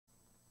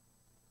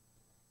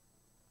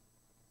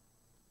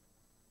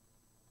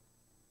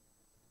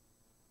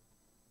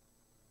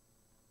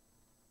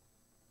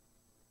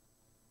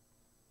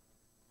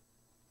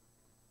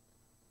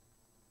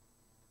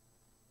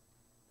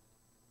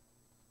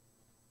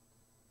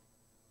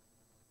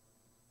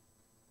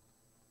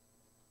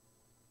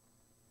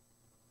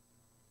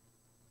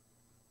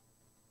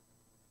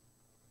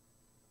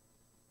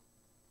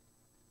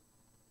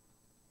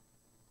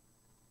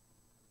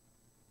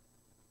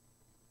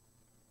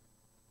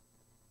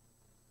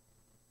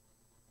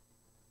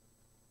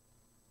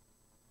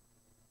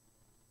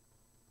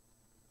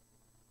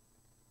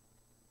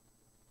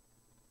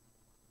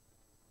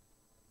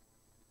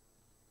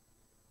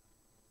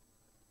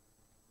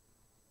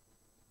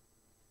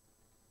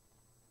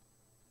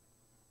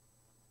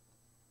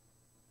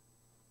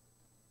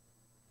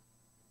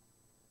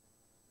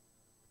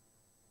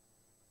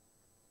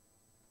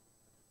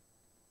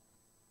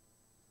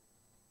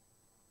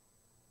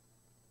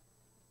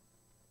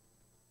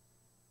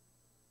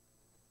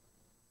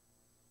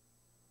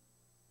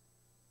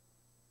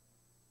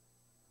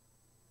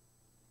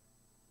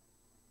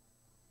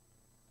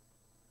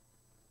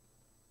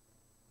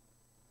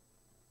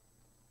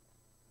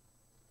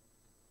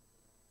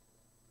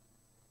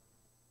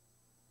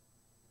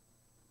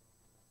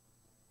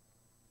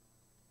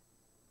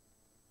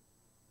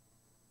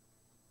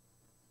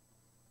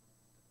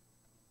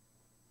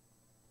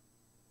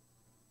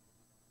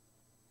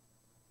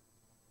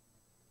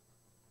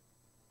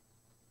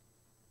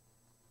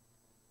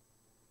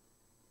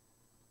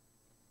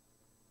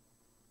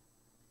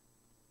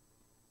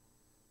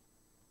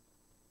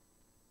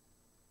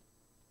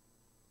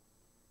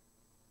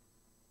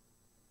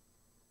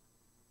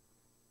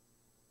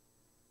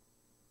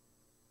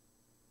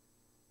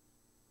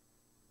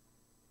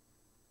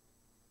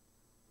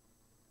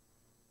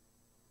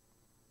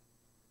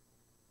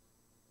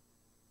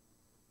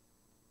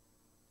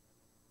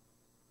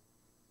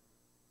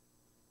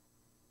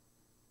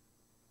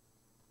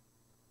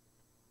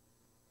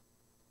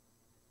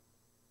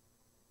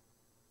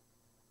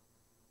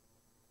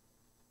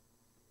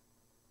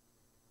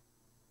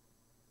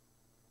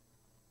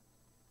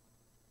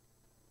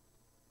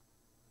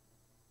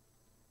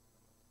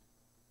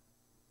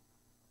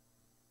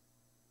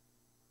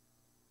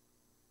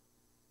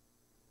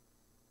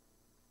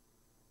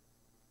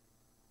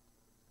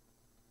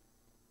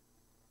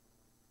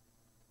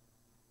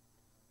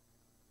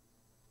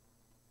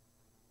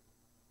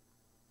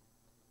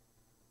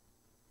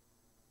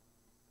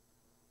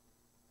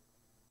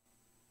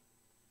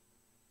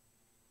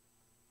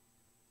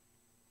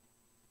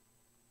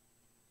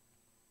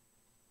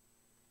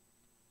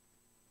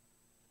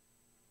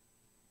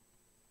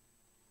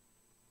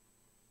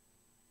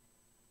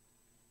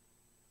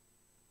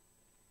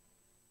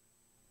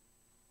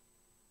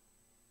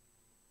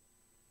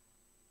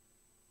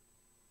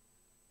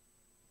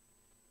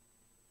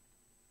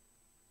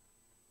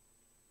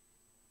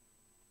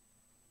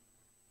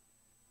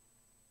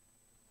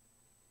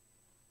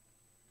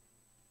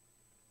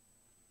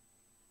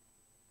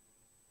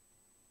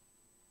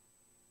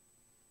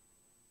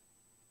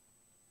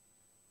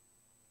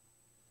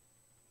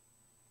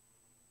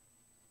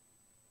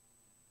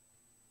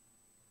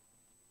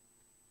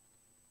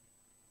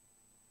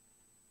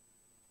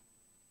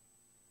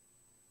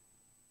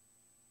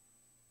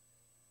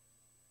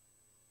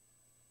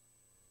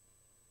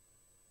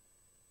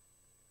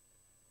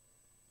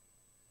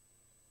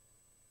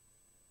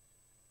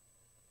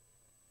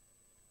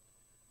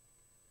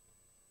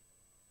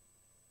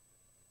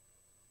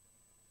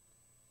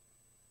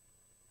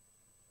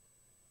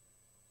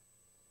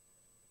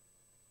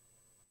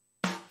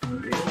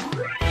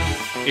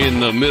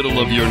In the middle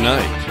of your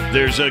night,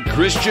 there's a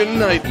Christian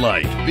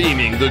nightlight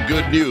beaming the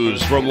good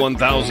news from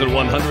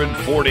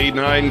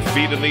 1,149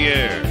 feet in the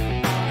air,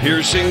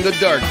 piercing the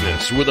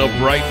darkness with a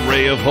bright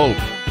ray of hope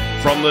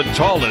from the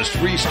tallest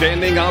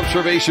freestanding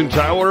observation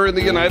tower in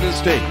the United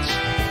States,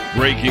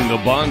 breaking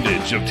the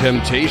bondage of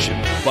temptation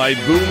by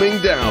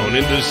booming down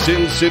into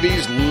Sin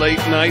City's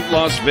late-night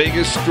Las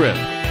Vegas Strip,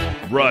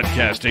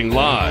 broadcasting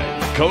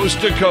live, coast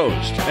to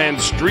coast,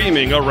 and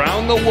streaming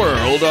around the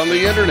world on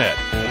the internet.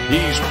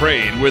 He's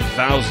prayed with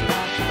thousands,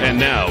 and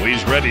now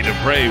he's ready to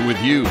pray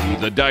with you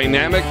the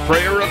dynamic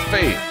prayer of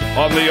faith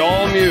on the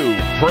all-new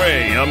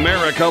Pray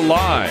America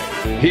Live.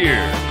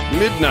 Here's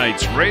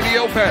Midnight's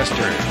radio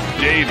pastor,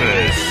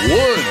 David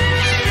Woods.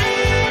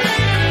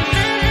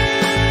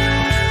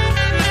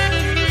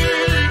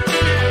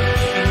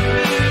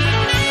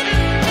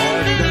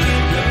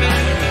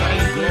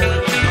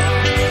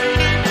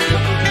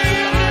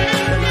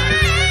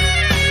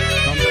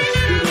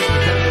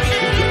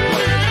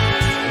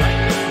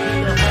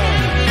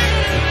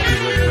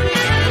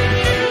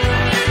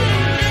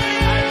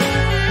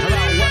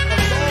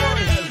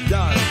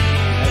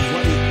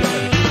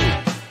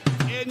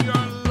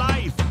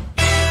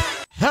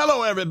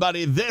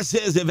 Everybody, this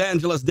is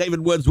Evangelist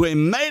David Woods. We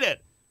made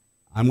it.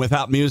 I'm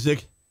without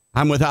music.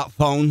 I'm without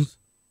phones.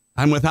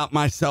 I'm without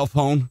my cell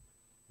phone.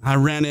 I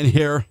ran in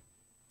here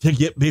to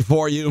get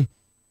before you,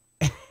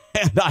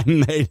 and I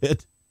made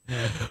it.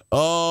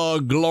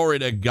 Oh, glory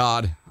to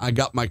God. I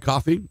got my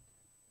coffee.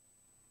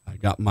 I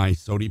got my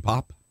sody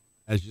pop,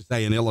 as you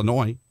say in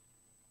Illinois,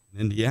 in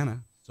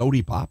Indiana,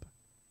 sody pop.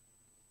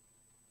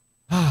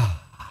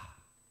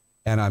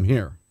 And I'm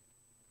here.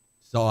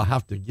 So I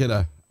have to get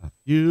a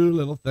few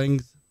little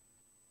things.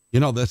 You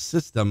know, this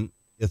system,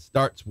 it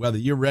starts whether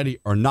you're ready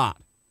or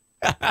not.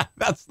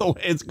 That's the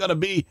way it's going to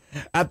be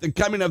at the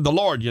coming of the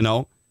Lord, you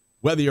know.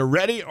 Whether you're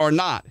ready or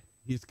not,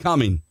 he's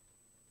coming.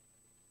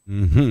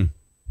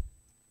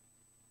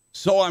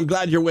 So I'm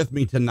glad you're with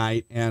me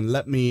tonight, and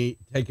let me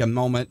take a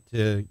moment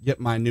to get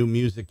my new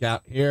music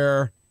out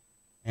here,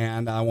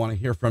 and I want to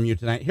hear from you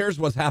tonight. Here's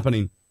what's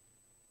happening.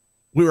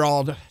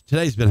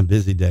 Today's been a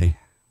busy day.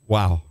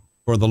 Wow.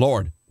 For the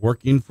Lord,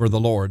 working for the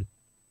Lord.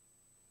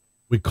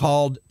 We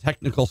called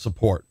technical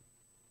support.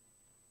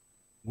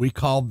 We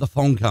called the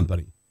phone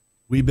company.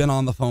 We've been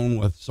on the phone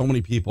with so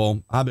many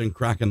people. I've been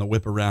cracking the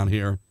whip around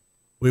here.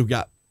 We've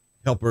got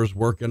helpers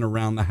working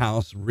around the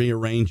house,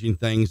 rearranging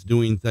things,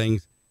 doing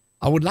things.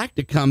 I would like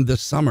to come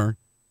this summer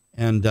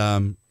and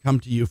come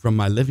to you from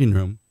my living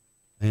room.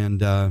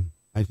 And I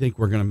think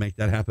we're going to make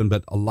that happen.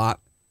 But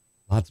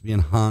lots being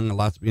hung,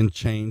 lots being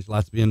changed,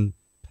 lots being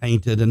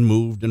painted and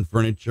moved and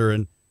furniture.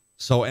 And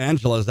so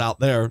Angela's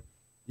out there,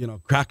 you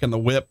know, cracking the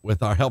whip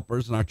with our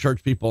helpers and our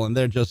church people, and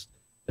they're just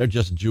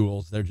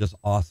jewels. They're just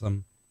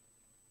awesome.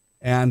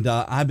 And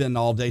I've been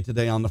all day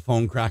today on the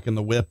phone cracking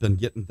the whip and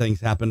getting things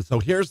happen. So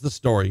here's the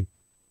story.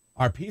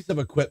 Our piece of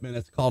equipment,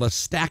 it's called a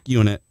stack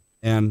unit,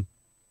 and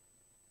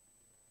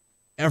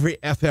every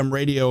FM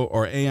radio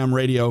or AM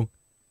radio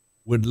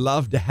would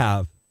love to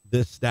have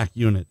this stack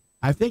unit.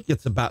 I think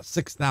it's about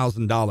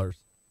 $6,000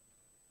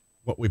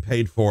 what we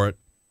paid for it.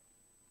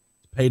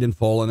 Paid in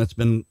full, and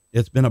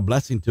it's been a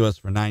blessing to us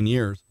for 9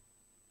 years.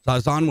 So I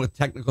was on with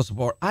technical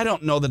support. I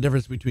don't know the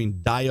difference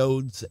between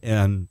diodes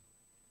and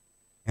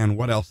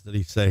what else did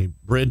he say?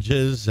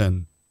 Bridges,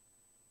 and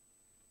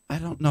I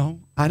don't know.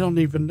 I don't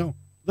even know.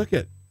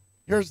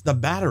 Here's the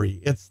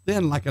battery. It's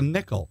thin like a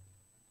nickel.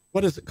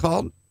 What is it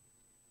called?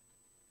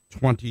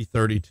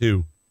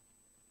 2032.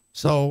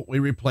 So we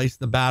replaced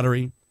the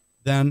battery.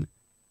 Then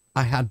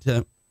I had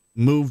to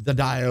move the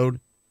diode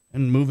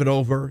and move it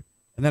over.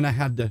 And then I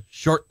had to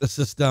short the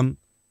system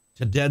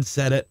to dead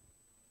set it.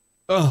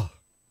 Oh,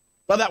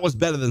 but that was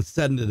better than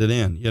setting it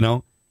in, you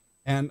know.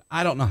 And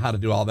I don't know how to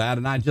do all that.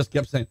 And I just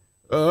kept saying,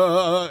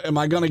 am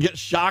I going to get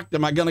shocked?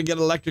 Am I going to get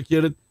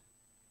electrocuted?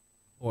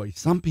 Boy,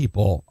 some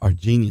people are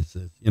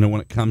geniuses, you know,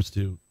 when it comes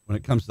to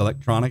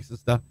electronics and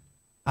stuff.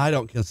 I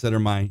don't consider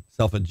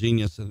myself a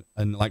genius in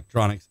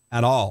electronics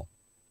at all,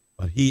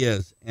 but he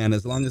is. And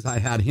as long as I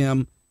had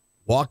him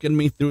walking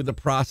me through the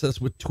process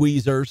with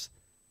tweezers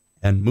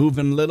and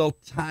moving little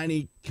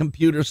tiny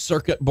computer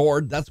circuit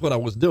board. That's what I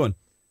was doing.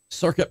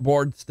 Circuit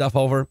board stuff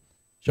over.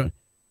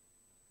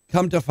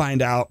 Come to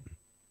find out,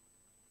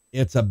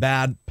 it's a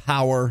bad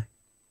power,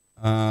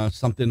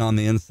 something on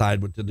the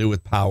inside to do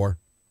with power.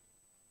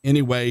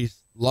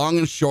 Anyways, long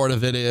and short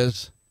of it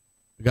is,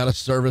 we got a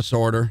service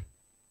order,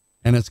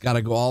 and it's got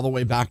to go all the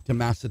way back to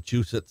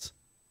Massachusetts.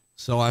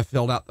 So I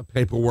filled out the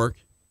paperwork,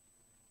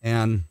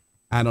 and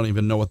I don't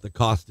even know what the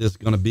cost is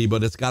going to be,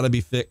 but it's got to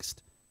be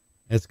fixed.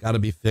 It's got to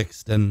be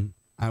fixed, and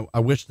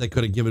I wish they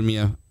could have given me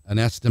an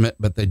estimate,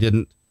 but they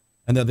didn't.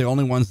 And they're the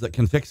only ones that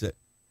can fix it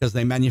because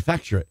they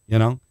manufacture it, you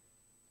know.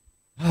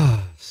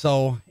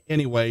 So,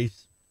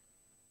 anyways,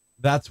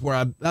 that's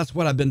what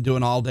I've been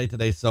doing all day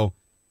today. So,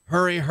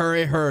 hurry,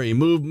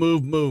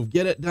 move,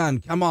 get it done.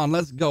 Come on,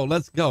 let's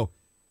go.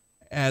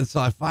 And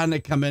so I finally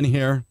come in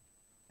here,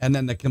 and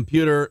then the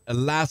computer,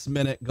 last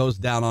minute, goes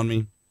down on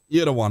me.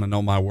 You don't want to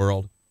know my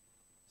world.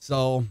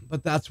 So,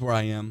 but that's where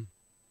I am.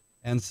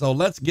 And so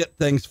let's get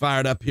things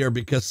fired up here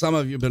because some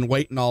of you have been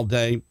waiting all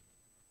day.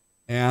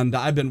 And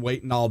I've been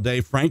waiting all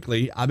day.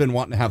 Frankly, I've been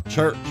wanting to have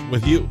church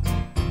with you.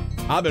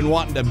 I've been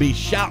wanting to be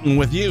shouting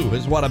with you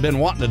is what I've been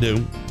wanting to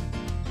do.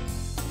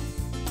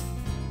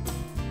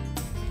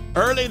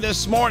 Early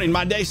this morning,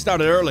 my day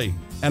started early,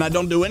 and I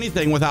don't do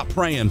anything without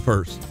praying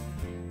first.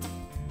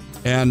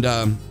 And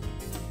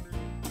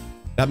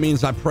that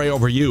means I pray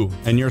over you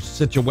and your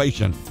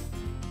situation.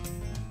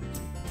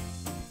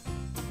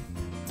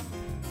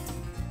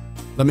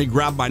 Let me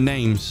grab my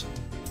names.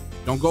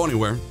 Don't go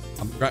anywhere.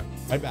 I'll be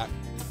right back.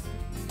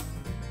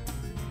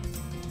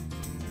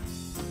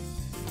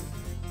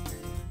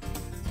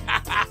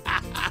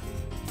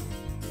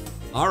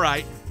 All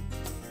right.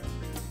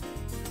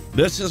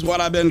 This is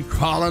what I've been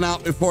calling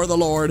out before the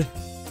Lord.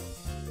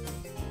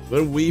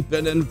 Been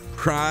weeping and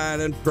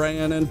crying and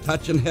praying and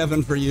touching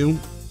heaven for you.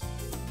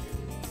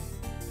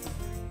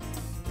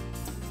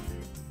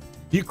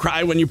 Do you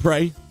cry when you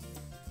pray?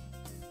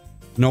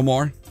 No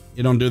more?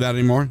 You don't do that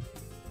anymore?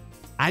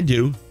 I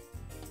do.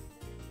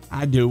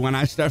 I do. When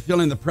I start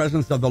feeling the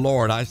presence of the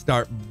Lord, I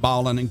start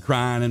bawling and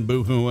crying and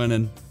boo-hooing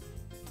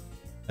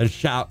and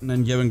shouting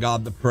and giving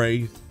God the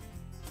praise.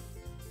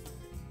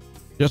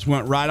 Just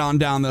went right on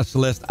down this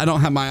list. I don't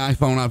have my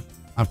iPhone.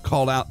 I've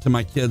called out to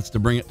my kids to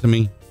bring it to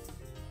me.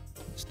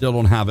 Still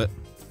don't have it.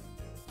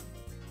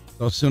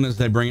 So as soon as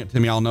they bring it to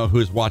me, I'll know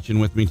who's watching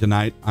with me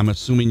tonight. I'm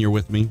assuming you're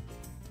with me.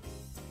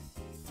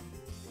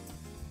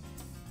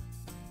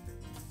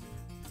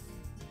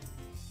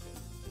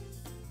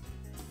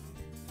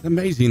 It's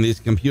amazing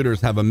these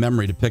computers have a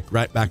memory to pick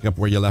right back up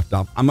where you left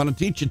off. I'm going to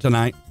teach you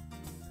tonight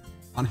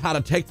on how to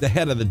take the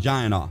head of the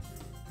giant off.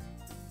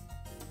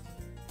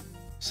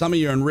 Some of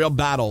you are in real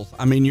battles.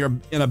 I mean, you're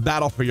in a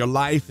battle for your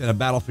life, in a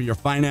battle for your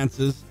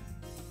finances,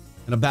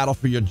 in a battle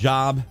for your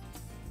job.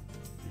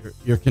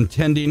 You're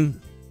contending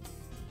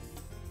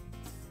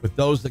with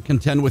those that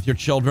contend with your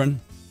children.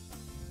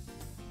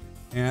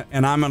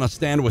 And I'm going to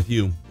stand with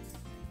you.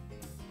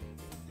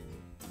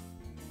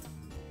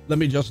 Let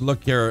me just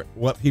look here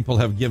what people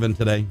have given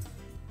today.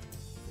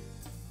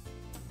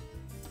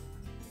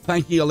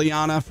 Thank you,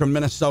 Liana from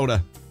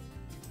Minnesota.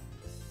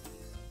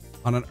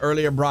 On an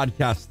earlier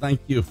broadcast,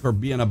 thank you for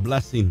being a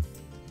blessing.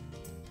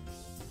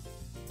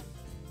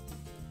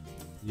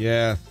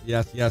 Yes.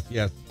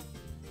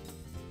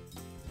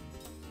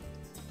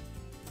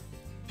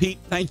 Pete,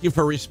 thank you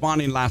for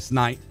responding last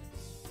night.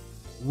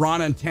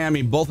 Ron and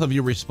Tammy, both of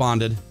you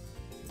responded.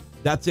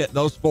 That's it.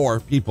 Those 4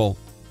 people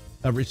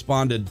have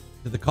responded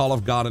to the call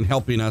of God and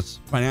helping us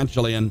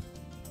financially. And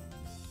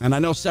I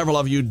know several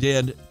of you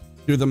did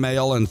through the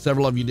mail and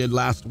several of you did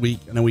last week.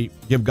 And we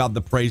give God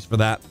the praise for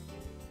that.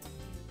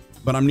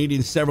 But I'm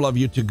needing several of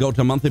you to go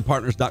to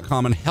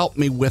monthlypartners.com and help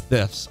me with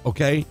this,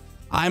 okay?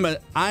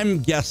 I'm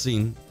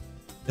guessing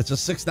it's a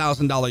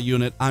 $6,000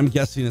 unit. I'm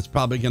guessing it's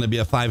probably going to be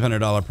a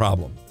 $500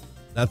 problem.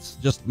 That's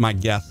just my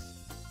guess.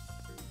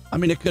 I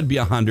mean, it could be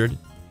 $100.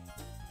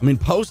 I mean,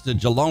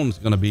 postage alone is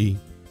going to be,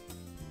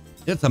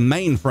 it's a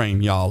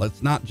mainframe, y'all.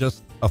 It's not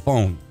just a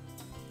phone.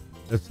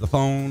 It's the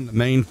phone, the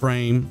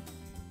mainframe.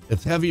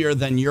 It's heavier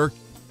than your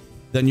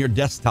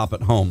desktop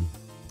at home.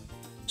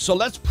 So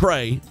let's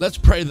pray. Let's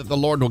pray that the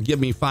Lord will give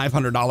me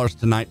 $500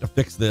 tonight to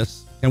fix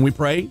this. Can we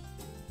pray?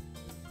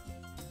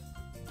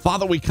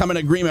 Father, we come in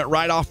agreement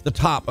right off the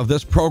top of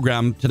this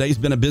program. Today's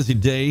been a busy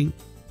day,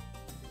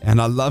 and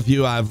I love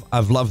you.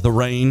 I've loved the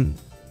rain,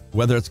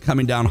 whether it's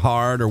coming down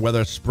hard or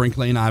whether it's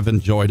sprinkling. I've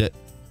enjoyed it.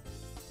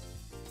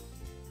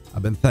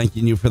 I've been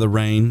thanking you for the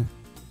rain.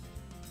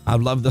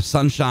 I've loved the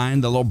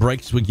sunshine, the little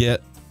breaks we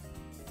get.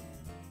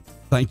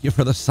 Thank you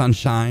for the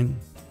sunshine.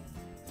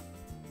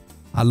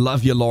 I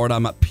love you, Lord.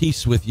 I'm at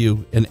peace with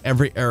you in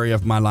every area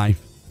of my life.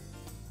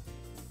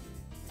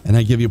 And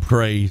I give you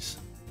praise.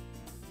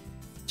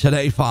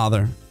 Today,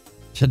 Father,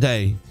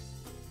 today,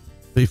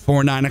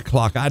 before 9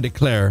 o'clock, I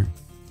declare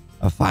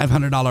a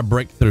 $500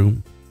 breakthrough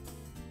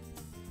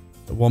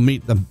that will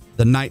meet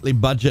the nightly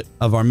budget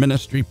of our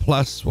ministry.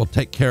 Plus, we'll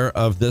take care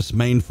of this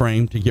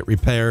mainframe to get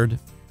repaired.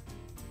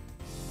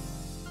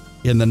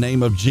 In the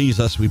name of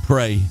Jesus, we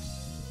pray.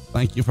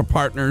 Thank you for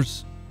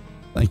partners.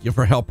 Thank you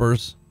for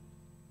helpers.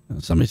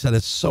 Somebody said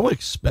it's so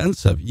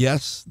expensive.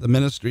 Yes, the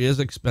ministry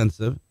is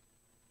expensive.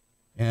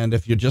 And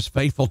if you're just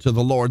faithful to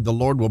the Lord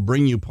will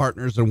bring you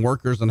partners and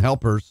workers and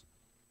helpers.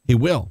 He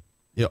will.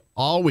 He'll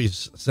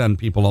always send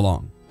people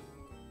along.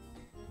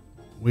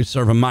 We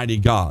serve a mighty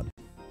God.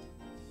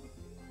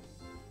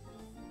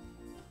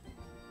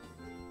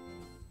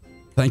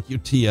 Thank you,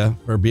 Tia,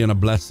 for being a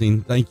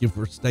blessing. Thank you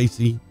for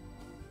Stacy.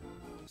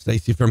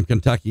 Stacy from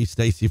Kentucky.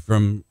 Stacy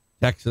from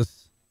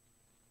Texas.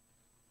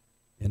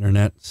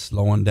 Internet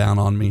slowing down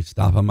on me,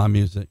 stopping my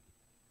music.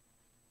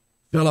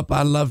 Philip,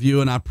 I love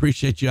you and I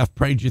appreciate you. I've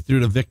prayed you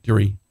through to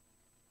victory.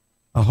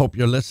 I hope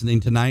you're listening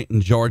tonight in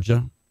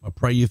Georgia. I'll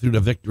pray you through to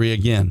victory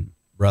again,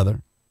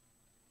 brother.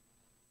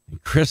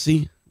 And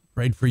Chrissy,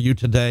 prayed for you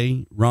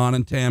today. Ron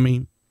and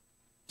Tammy,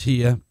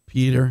 Tia,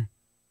 Peter,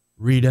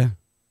 Rita,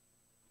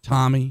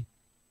 Tommy.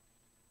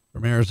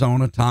 from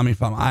Arizona. Tommy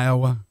from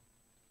Iowa.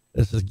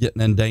 This is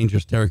getting in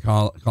dangerous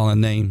territory, calling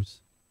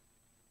names.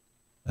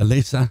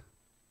 Elisa,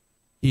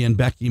 he and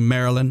Becky,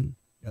 Maryland.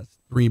 Got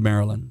 3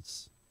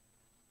 Marylands.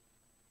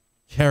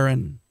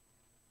 Karen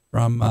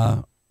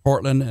from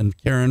Portland and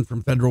Karen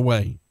from Federal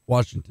Way,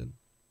 Washington.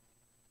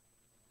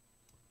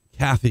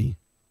 Kathy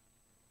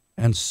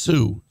and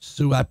Sue.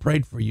 Sue, I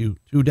prayed for you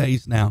 2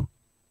 days now.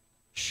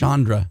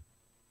 Chandra,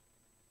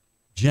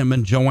 Jim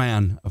and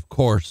Joanne, of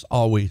course,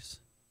 always.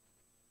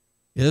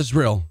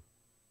 Israel,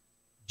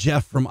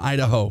 Jeff from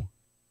Idaho,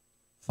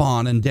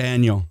 Fawn and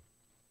Daniel.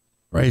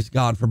 Praise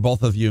God for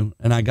both of you.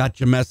 And I got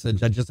your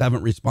message. I just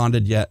haven't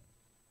responded yet.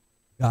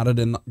 Got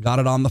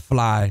it on the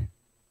fly.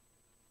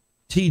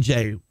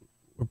 TJ,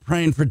 we're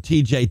praying for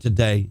TJ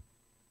today.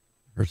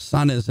 Her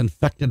son is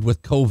infected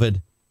with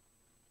COVID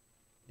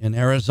in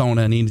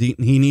Arizona, and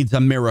he needs a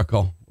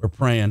miracle. We're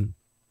praying.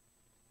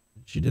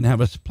 She didn't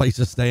have a place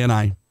to stay, and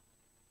I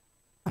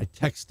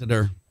texted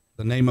her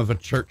the name of a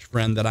church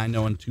friend that I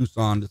know in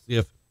Tucson to see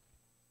if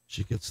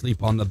she could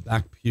sleep on the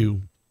back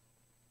pew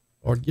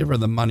or give her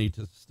the money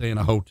to stay in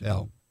a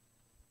hotel.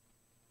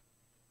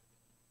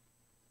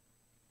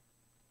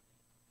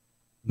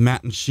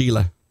 Matt and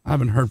Sheila. I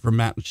haven't heard from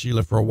Matt and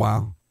Sheila for a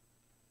while.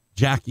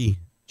 Jackie,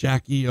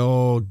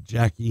 oh,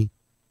 Jackie.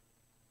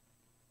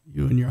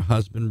 You and your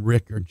husband,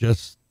 Rick, are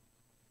just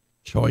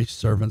choice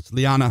servants.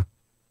 Liana,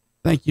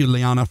 thank you,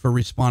 Liana, for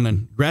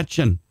responding.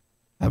 Gretchen,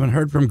 haven't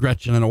heard from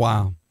Gretchen in a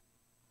while.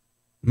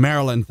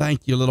 Marilyn,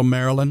 thank you, little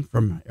Marilyn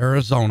from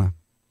Arizona.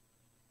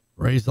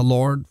 Praise the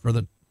Lord for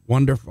the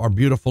wonderful, our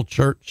beautiful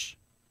church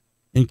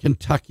in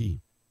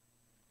Kentucky.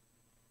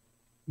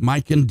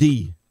 Mike and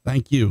Dee,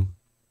 thank you.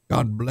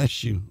 God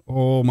bless you.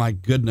 Oh, my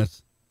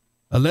goodness.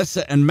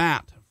 Alyssa and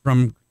Matt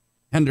from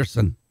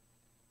Henderson.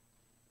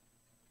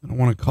 I don't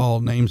want to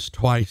call names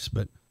twice,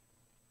 but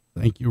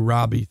thank you,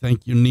 Robbie.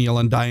 Thank you, Neil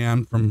and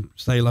Diane from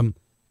Salem.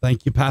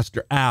 Thank you,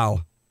 Pastor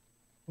Al.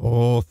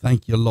 Oh,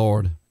 thank you,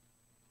 Lord.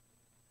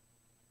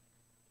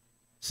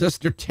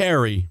 Sister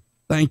Terry,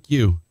 thank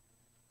you.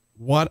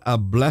 What a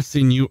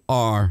blessing you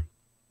are.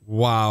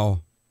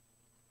 Wow.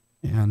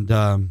 And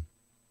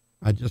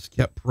I just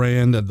kept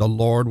praying that the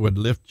Lord would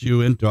lift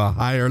you into a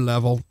higher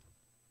level,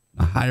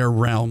 a higher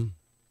realm.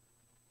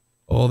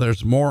 Oh,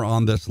 there's more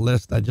on this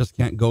list. I just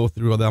can't go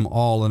through them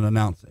all and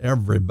announce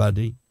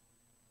everybody.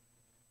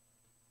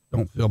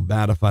 Don't feel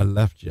bad if I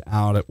left you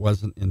out. It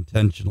wasn't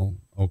intentional,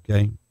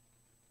 okay?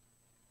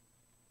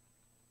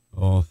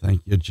 Oh,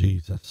 thank you,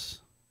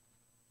 Jesus.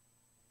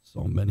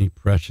 So many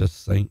precious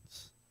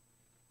saints.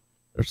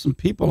 There's some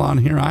people on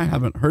here I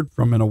haven't heard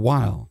from in a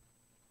while,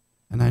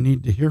 and I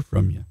need to hear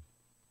from you.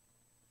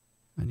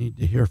 I need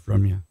to hear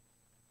from you.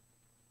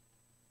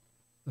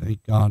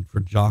 Thank God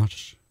for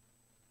Josh.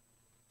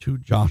 2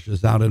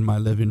 Joshes out in my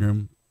living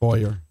room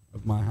foyer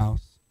of my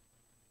house,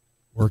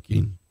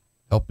 working,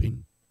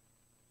 helping.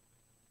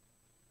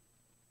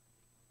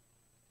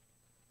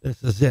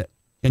 This is it.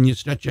 Can you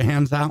stretch your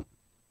hands out?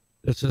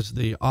 This is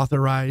the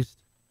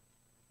authorized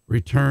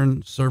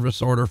return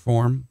service order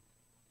form.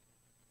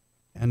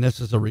 And this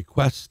is a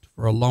request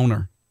for a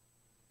loaner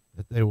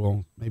that they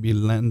will maybe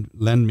lend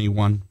me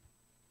one.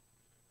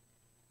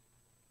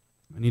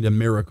 I need a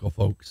miracle,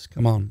 folks.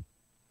 Come on.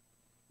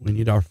 We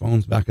need our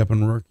phones back up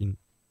and working.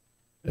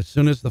 As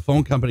soon as the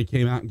phone company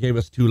came out and gave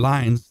us 2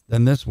 lines,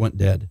 then this went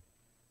dead.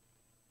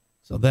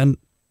 So then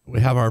we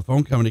have our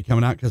phone company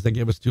coming out because they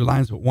gave us 2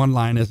 lines, but 1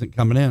 line isn't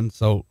coming in.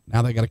 So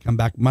now they got to come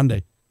back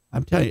Monday.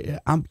 I'm telling you,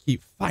 I'm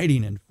keep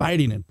fighting and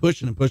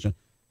pushing and pushing.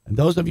 And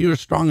those of you who are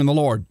strong in the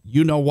Lord,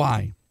 you know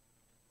why.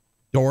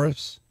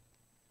 Doris,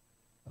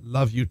 I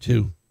love you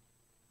too.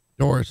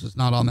 Doris is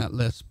not on that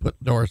list.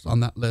 Put Doris on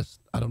that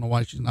list. I don't know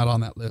why she's not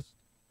on that list.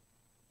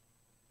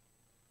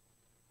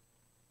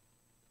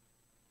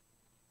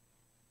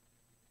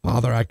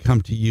 Father, I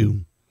come to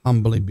you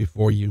humbly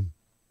before you,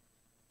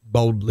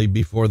 boldly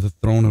before the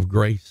throne of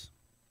grace.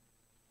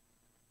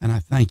 And I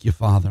thank you,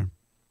 Father.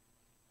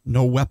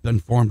 No weapon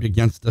formed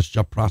against us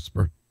shall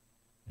prosper,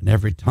 and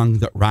every tongue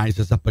that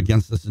rises up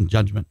against us in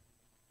judgment,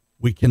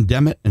 we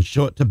condemn it and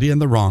show it to be in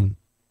the wrong.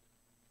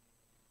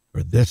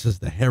 For this is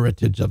the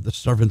heritage of the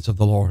servants of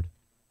the Lord,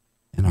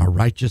 and our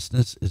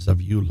righteousness is of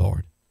you,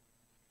 Lord.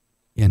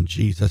 In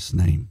Jesus'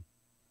 name,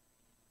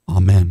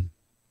 amen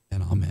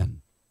and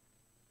amen.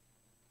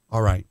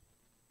 All right.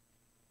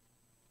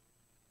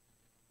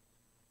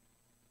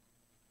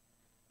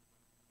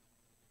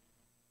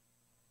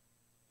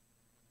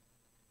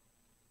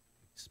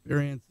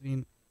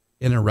 Experiencing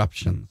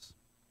interruptions.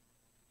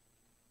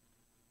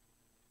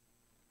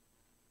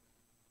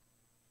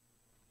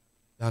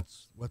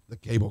 That's what the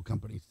cable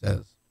company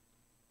says.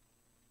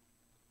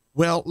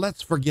 Well,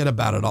 let's forget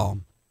about it all.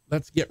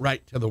 Let's get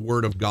right to the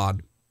Word of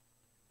God.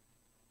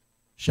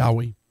 Shall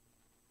we?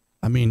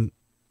 I mean,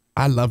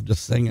 I love to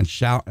sing and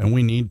shout, and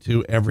we need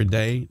to every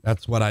day.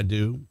 That's what I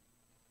do.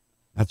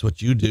 That's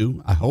what you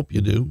do. I hope you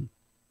do.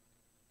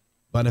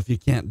 But if you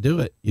can't do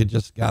it, you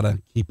just got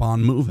to keep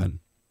on moving.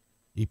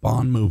 Keep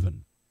on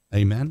moving.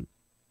 Amen.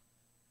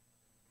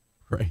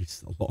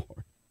 Praise the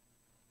Lord.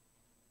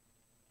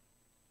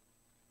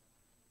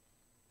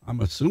 I'm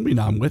assuming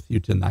I'm with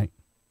you tonight.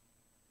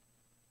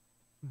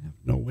 I have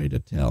no way to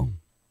tell.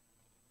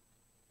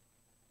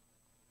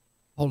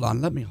 Hold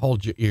on, let me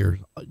hold your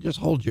ears. Just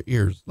hold your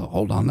ears.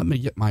 Hold on, let me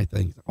get my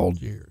things.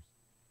 Hold your ears.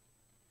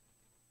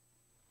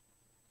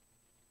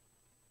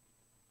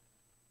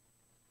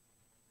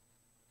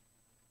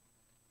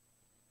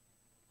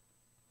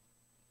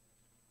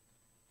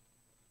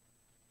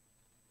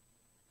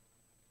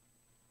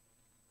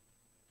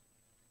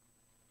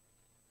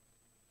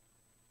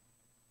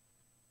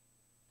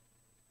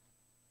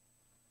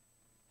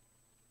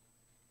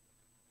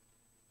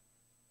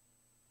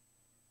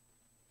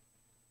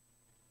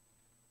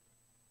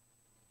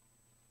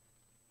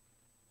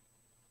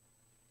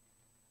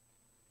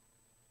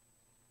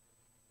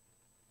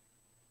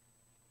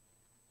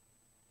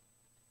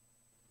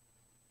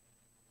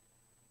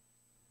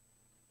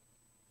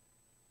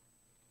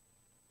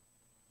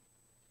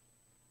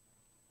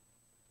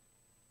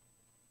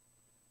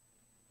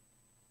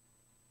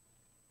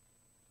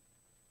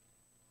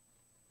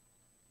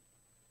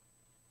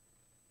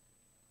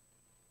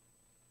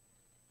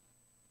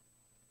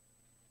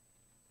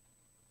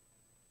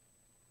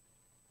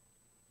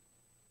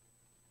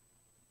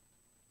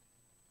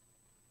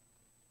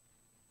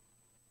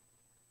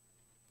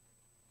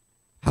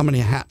 How many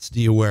hats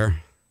do you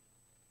wear?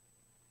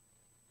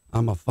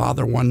 I'm a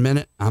father 1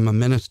 minute. I'm a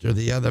minister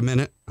the other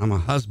minute. I'm a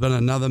husband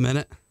another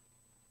minute.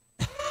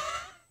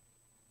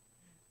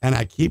 And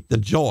I keep the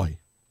joy.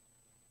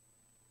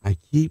 I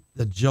keep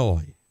the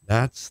joy.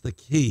 That's the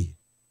key.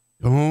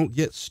 Don't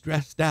get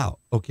stressed out,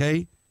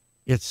 okay?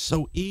 It's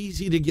so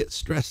easy to get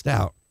stressed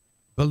out.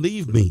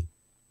 Believe me,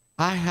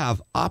 I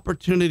have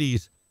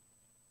opportunities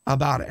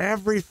about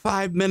every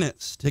 5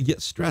 minutes to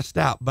get stressed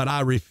out, but I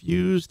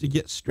refuse to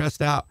get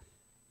stressed out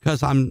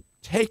because I'm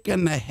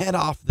taking the head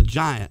off the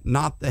giant,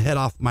 not the head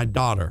off my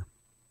daughter.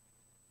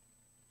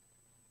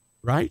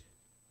 Right?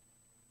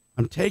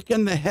 I'm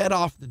taking the head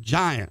off the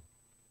giant,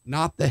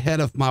 not the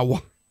head of my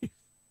wife.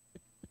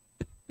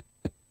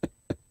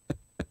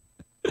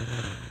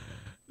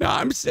 No,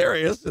 I'm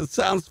serious. It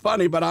sounds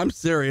funny, but I'm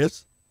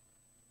serious.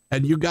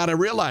 And you got to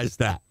realize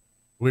that.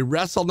 We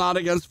wrestle not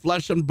against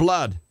flesh and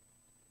blood.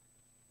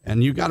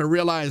 And you got to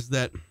realize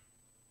that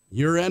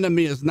your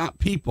enemy is not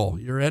people.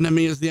 Your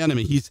enemy is the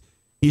enemy.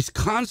 He's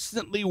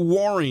constantly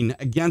warring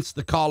against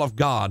the call of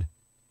God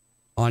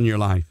on your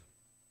life.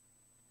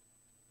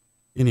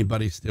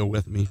 Anybody still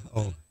with me?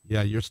 Oh,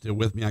 yeah, you're still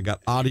with me. I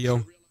got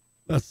audio.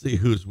 Let's see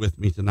who's with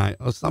me tonight.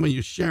 Oh, some of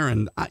you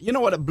sharing. You know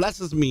what? It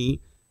blesses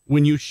me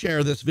when you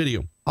share this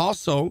video.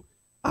 Also,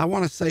 I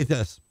want to say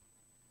this.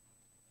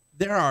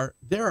 There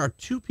are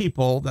 2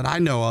 people that I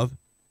know of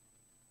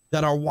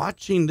that are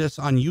watching this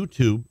on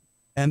YouTube,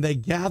 and they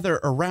gather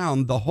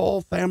around the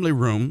whole family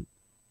room.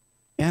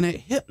 And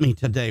it hit me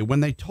today when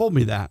they told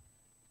me that.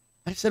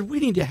 I said, we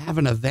need to have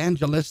an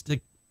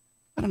evangelistic,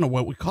 I don't know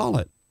what we call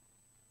it.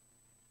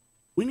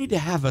 We need to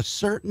have a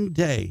certain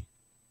day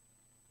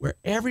where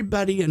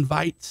everybody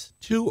invites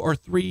 2 or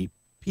 3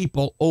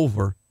 people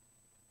over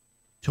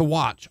to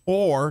watch,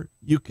 or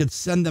you could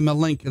send them a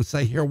link and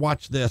say, here,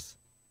 watch this.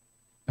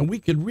 And we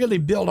could really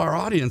build our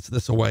audience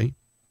this way.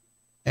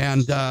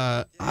 And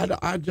I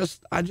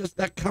just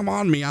that come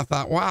on me. I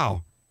thought,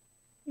 wow,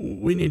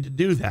 we need to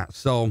do that.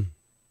 So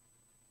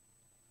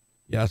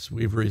yes,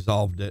 we've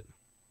resolved it.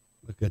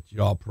 Look at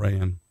y'all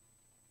praying.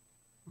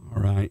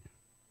 All right.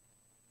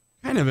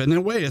 Kind of in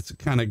a way, it's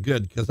kind of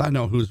good because I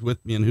know who's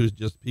with me and who's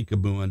just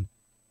peekabooing.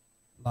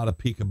 A lot of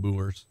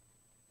peekabooers.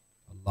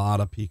 A lot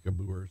of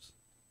peekabooers.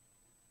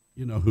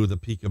 You know who the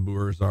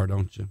peekabooers are,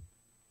 don't you?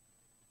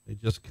 They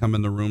just come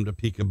in the room to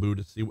peekaboo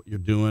to see what you're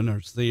doing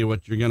or see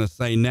what you're going to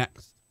say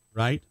next,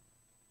 right?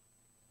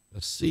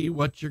 To see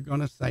what you're going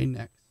to say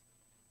next.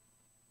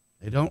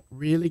 They don't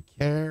really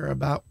care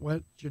about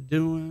what you're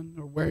doing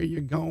or where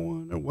you're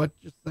going or what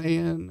you're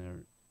saying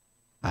or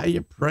how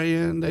you're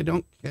praying. They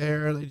don't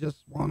care. They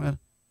just want to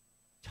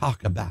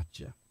talk about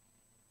you.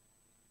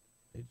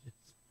 They just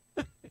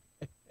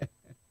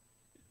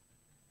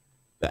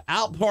the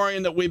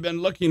outpouring that we've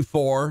been looking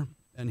for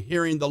and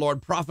hearing the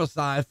Lord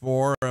prophesy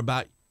for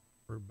about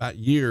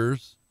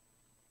years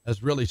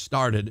has really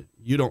started.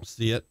 You don't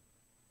see it.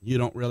 You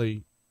don't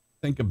really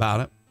think about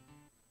it,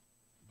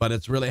 but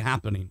it's really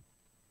happening.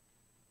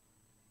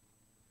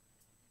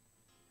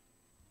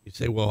 You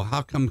say, well,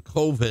 how come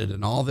COVID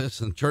and all this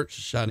and church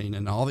shutting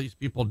and all these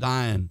people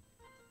dying?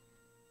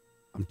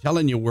 I'm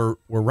telling you, we're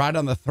right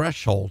on the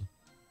threshold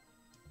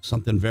of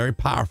something very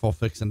powerful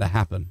fixing to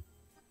happen.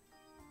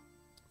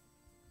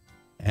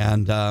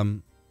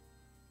 And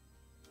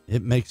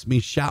it makes me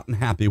shout and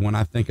happy when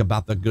I think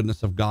about the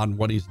goodness of God and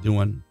what he's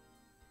doing.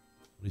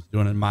 What he's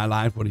doing in my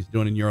life, what he's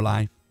doing in your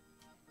life.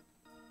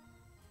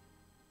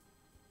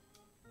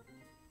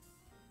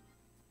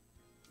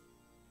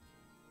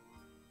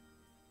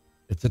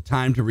 It's a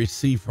time to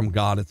receive from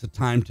God. It's a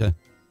time to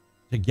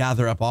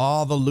gather up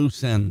all the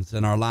loose ends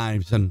in our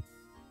lives and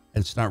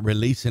start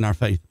releasing our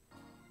faith.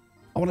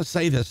 I want to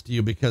say this to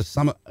you because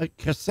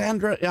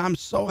Cassandra, I'm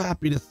so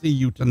happy to see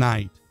you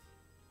tonight.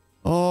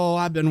 Oh,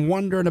 I've been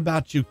wondering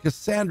about you.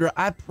 Cassandra,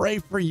 I pray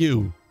for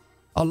you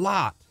a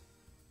lot.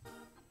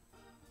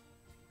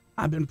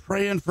 I've been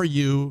praying for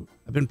you.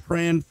 I've been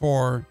praying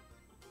for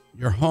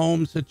your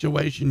home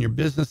situation, your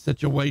business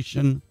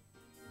situation,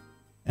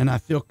 and I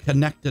feel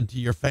connected to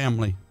your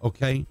family,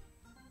 okay?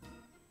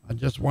 I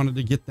just wanted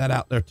to get that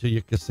out there to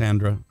you,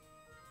 Cassandra.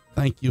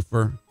 Thank you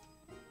for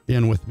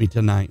being with me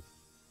tonight.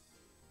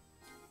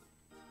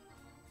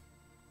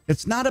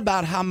 It's not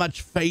about how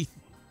much faith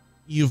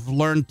you've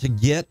learned to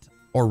get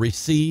or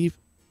receive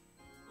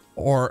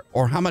or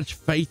how much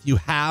faith you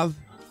have.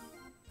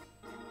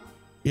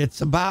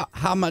 It's about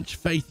how much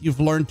faith you've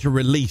learned to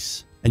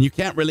release, and you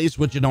can't release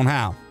what you don't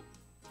have.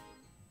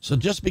 So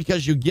just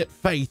because you get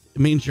faith, it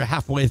means you're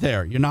halfway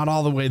there. You're not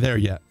all the way there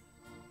yet.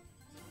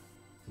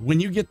 When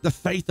you get the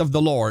faith of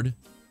the Lord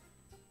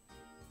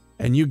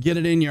and you get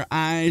it in your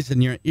eyes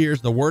and your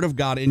ears, the word of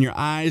God in your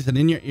eyes and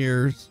in your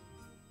ears,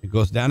 it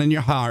goes down in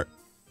your heart.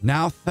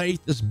 Now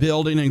faith is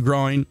building and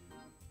growing,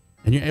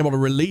 and you're able to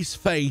release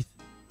faith,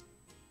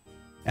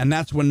 and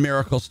that's when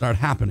miracles start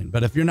happening.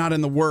 But if you're not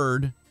in the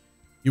word,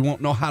 you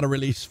won't know how to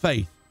release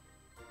faith.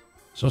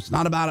 So it's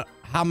not about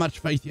how much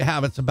faith you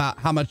have. It's about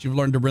how much you've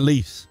learned to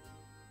release,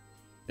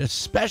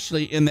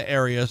 especially in the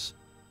areas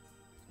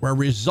where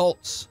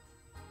results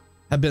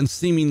have been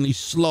seemingly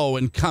slow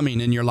in coming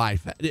in your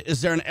life.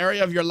 Is there an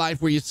area of your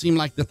life where you seem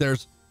like that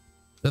there's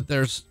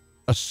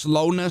a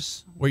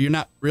slowness, where you're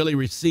not really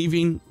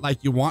receiving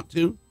like you want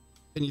to?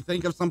 Can you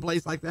think of some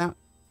place like that?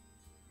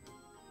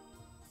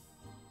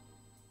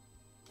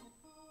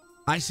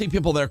 I see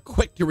people that are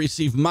quick to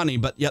receive money,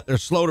 but yet they're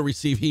slow to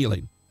receive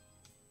healing.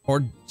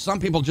 Or some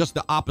people just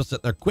the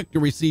opposite. They're quick to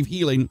receive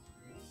healing,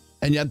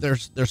 and yet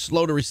they're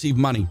slow to receive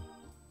money.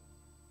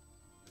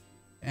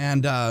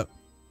 And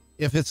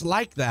if it's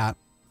like that,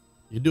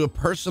 you do a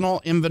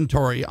personal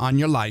inventory on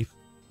your life,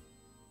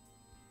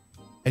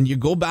 and you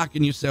go back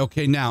and you say,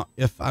 okay, now,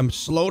 if I'm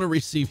slow to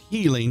receive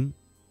healing,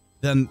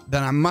 then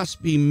I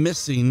must be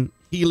missing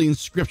healing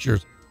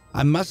scriptures.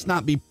 I must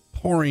not be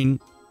pouring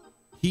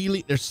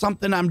healing. There's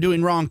something I'm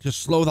doing wrong to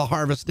slow the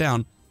harvest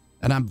down,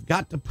 and I've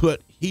got to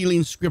put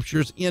healing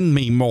scriptures in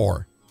me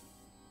more.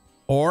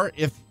 Or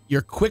if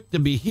you're quick to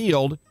be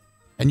healed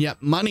and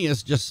yet money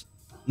is just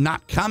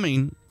not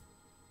coming,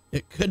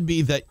 it could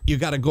be that you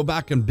got to go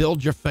back and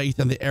build your faith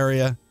in the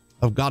area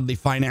of godly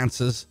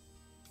finances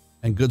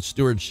and good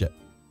stewardship.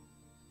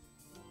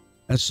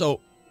 And so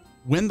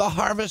when the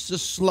harvest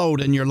is slowed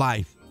in your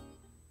life,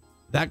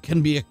 that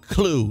can be a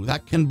clue,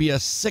 that can be a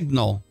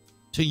signal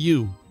to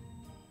you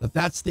that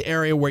that's the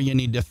area where you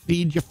need to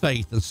feed your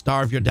faith and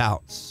starve your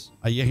doubts.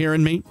 Are you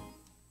hearing me?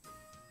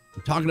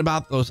 I'm talking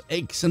about those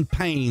aches and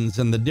pains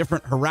and the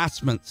different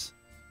harassments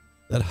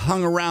that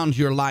hung around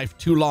your life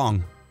too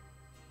long.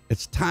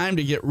 It's time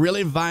to get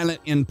really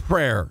violent in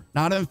prayer,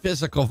 not in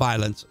physical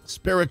violence,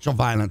 spiritual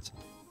violence,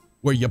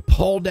 where you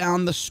pull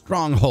down the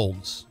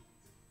strongholds.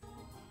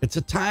 It's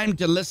a time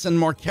to listen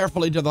more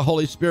carefully to the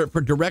Holy Spirit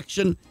for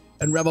direction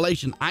and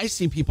revelation. I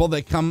see people,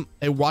 they come,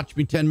 they watch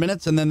me 10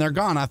 minutes and then they're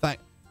gone.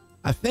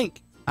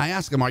 I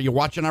ask them, are you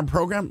watching our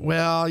program?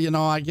 Well,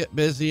 I get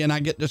busy and I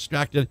get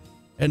distracted.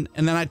 And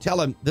then I tell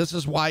them, this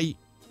is why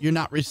you're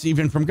not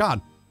receiving from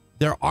God.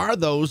 There are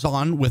those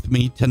on with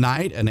me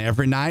tonight and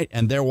every night,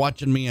 and they're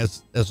watching me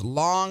as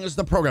long as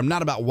the program,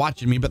 not about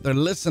watching me, but they're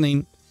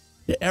listening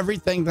to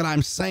everything that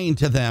I'm saying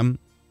to them,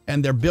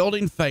 and they're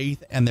building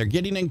faith, and they're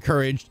getting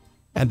encouraged,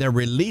 and they're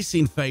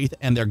releasing faith,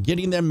 and they're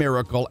getting their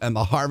miracle, and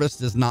the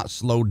harvest is not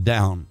slowed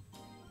down.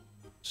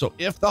 So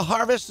if the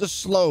harvest is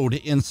slowed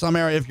in some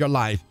area of your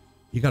life,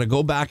 you got to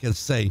go back and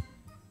say,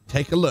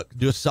 take a look,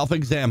 do a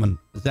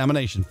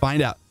self-examination,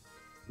 find out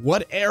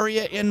what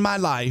area in my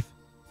life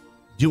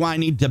do I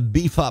need to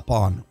beef up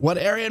on? What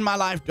area in my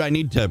life do I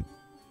need to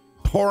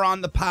pour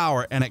on the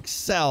power and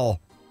excel,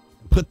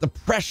 put the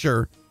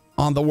pressure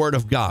on the word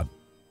of God?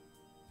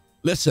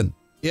 Listen,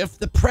 if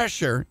the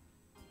pressure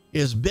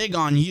is big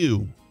on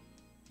you,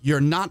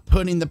 you're not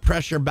putting the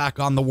pressure back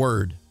on the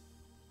word.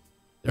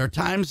 There are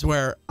times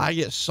where I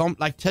get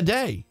like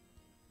today.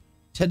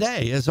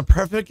 Today is a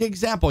perfect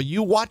example.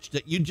 You watched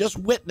it. You just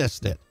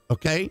witnessed it.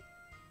 Okay.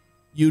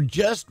 You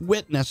just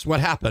witnessed what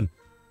happened.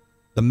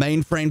 The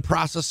mainframe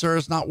processor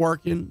is not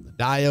working. The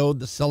diode,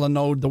 the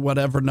solenoid, the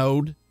whatever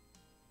node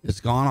is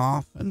gone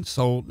off. And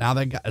so now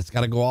it's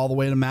got to go all the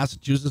way to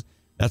Massachusetts.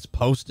 That's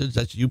postage.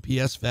 That's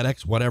UPS,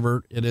 FedEx,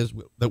 whatever it is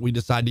that we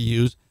decide to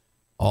use,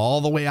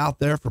 all the way out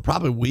there for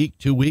probably a week,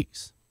 2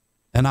 weeks.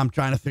 And I'm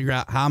trying to figure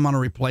out how I'm going to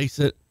replace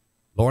it.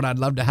 Lord, I'd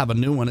love to have a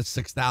new one. It's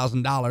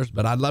 $6,000,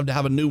 but I'd love to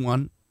have a new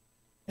one.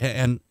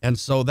 And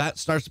so that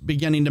starts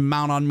beginning to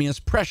mount on me as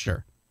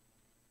pressure.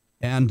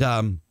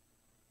 And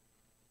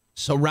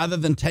so rather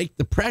than take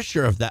the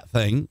pressure of that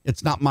thing,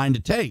 it's not mine to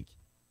take.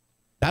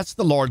 That's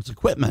the Lord's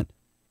equipment.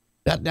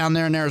 That down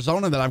there in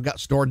Arizona that I've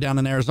got stored down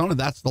in Arizona,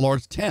 that's the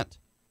Lord's tent.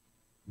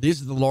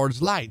 These are the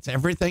Lord's lights.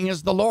 Everything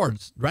is the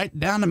Lord's, right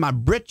down to my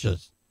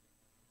britches.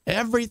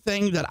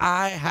 Everything that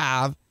I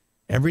have,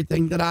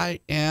 everything that I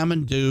am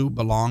and do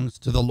belongs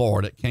to the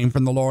Lord. It came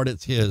from the Lord.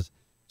 It's his.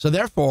 So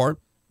therefore,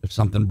 If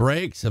something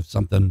breaks,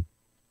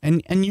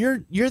 and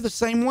you're the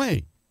same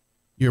way.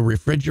 Your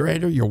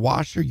refrigerator, your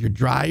washer, your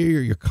dryer,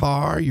 your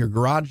car, your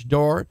garage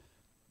door,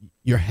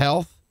 your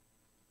health,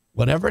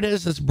 whatever it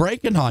is that's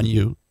breaking on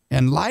you,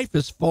 and life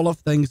is full of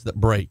things that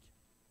break.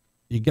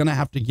 You're going to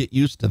have to get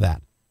used to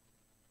that.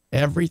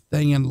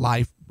 Everything in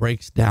life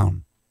breaks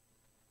down.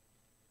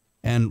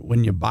 And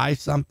when you buy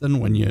something,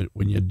 when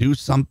you do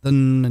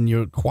something and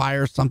you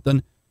acquire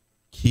something,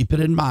 keep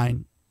it in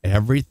mind.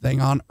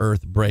 Everything on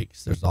earth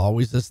breaks. There's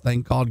always this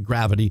thing called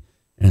gravity,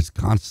 and it's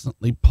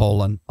constantly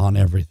pulling on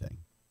everything.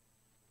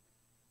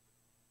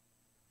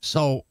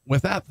 So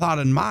with that thought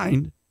in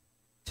mind,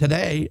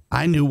 today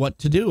I knew what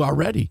to do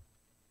already.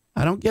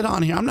 I don't get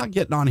on here. I'm not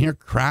getting on here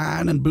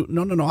crying and booting.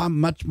 No. I'm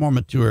much more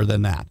mature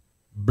than that.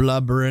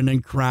 Blubbering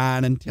and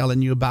crying and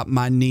telling you about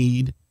my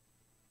need.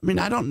 I mean,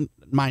 I don't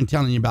mind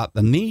telling you about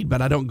the need,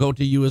 but I don't go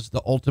to you as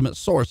the ultimate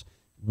source.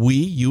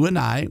 You and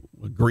I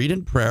agreed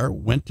in prayer,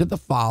 went to the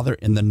Father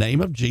in the name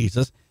of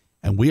Jesus,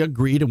 and we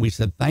agreed and we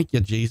said, thank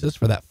you, Jesus,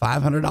 for that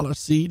 $500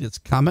 seed. It's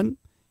coming,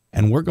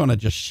 and we're going to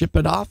just ship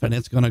it off, and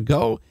it's going to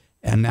go.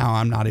 And now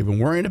I'm not even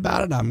worrying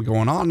about it. I'm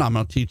going on. I'm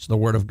going to teach the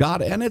word of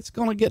God, and it's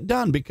going to get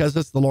done because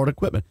it's the Lord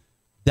equipment.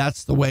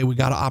 That's the way we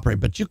got to operate.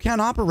 But you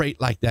can't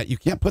operate like that. You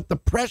can't put the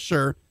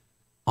pressure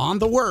on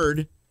the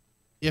word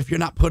if you're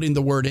not putting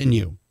the word in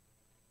you.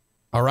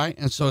 All right.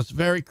 And so it's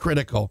very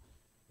critical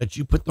that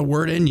you put the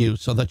word in you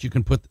so that you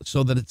can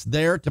so that it's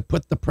there to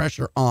put the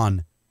pressure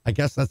on. I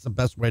guess that's the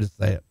best way to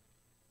say it.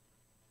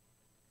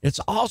 It's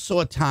also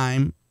a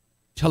time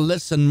to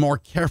listen more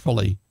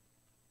carefully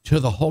to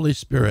the Holy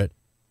Spirit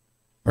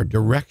for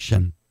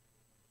direction,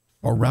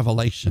 for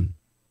revelation.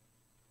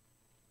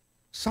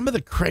 Some of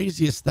the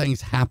craziest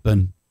things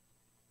happen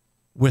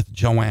with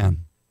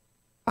Joanne.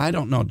 I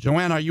don't know.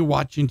 Joanne, are you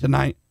watching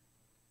tonight?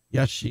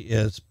 Yes, she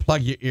is.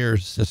 Plug your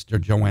ears, Sister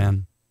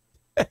Joanne.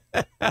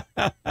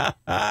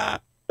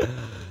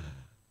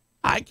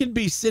 I could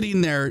be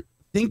sitting there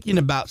thinking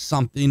about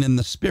something in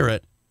the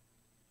spirit,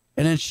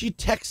 and then she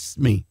texts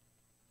me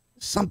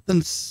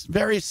something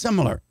very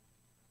similar.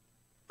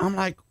 I'm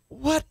like,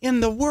 what in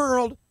the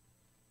world?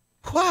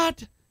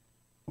 What?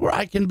 Where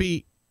I can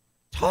be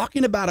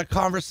talking about a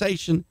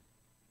conversation,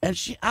 and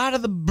she out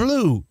of the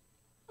blue.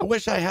 I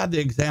wish I had the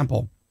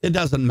example. It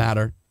doesn't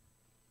matter.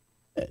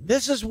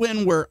 This is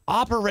when we're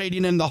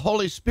operating in the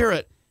Holy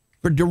Spirit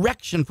for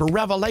direction, for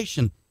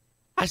revelation.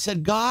 I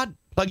said, God,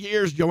 plug your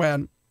ears,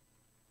 Joanne.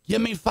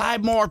 Give me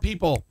 5 more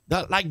people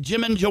that like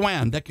Jim and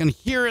Joanne that can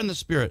hear in the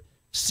Spirit,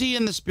 see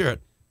in the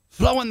Spirit,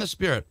 flow in the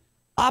Spirit,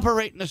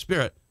 operate in the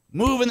Spirit,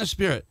 move in the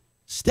Spirit,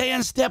 stay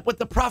in step with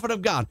the prophet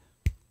of God.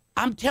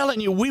 I'm telling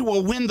you, we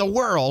will win the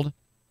world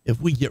if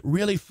we get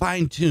really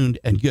fine-tuned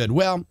and good.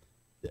 Well,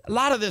 a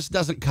lot of this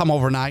doesn't come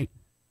overnight.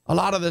 A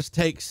lot of this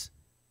takes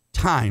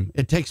time.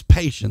 It takes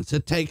patience.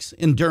 It takes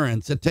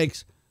endurance. It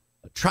takes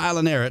trial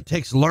and error. It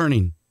takes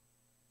learning.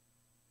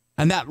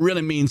 And that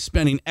really means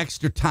spending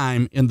extra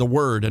time in the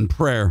Word and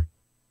prayer,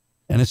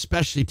 and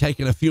especially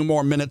taking a few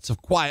more minutes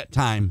of quiet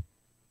time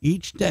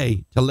each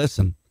day to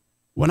listen.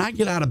 When I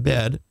get out of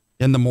bed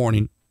in the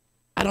morning,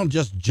 I don't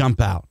just jump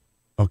out,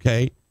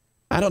 okay?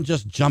 I don't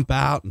just jump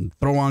out and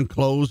throw on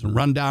clothes and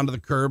run down to the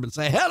curb and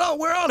say, hello,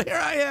 world, here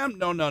I am.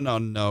 No.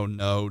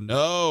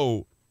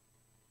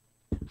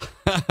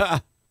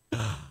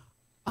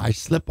 I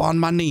slip on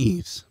my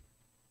knees.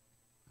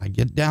 I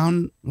get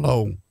down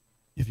low.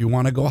 If you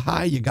want to go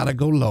high, you got to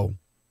go low.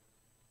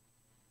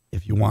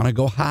 If you want to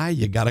go high,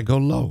 you got to go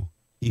low.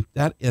 Keep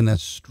that in a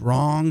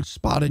strong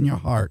spot in your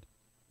heart.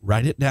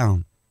 Write it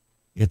down.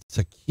 It's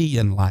a key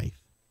in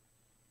life.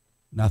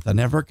 Nothing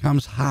ever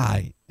comes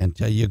high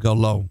until you go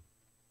low.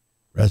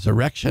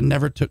 Resurrection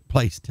never took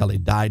place till he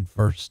died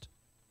first.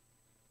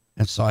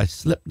 And so I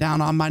slip down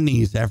on my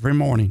knees every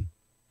morning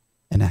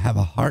and I have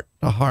a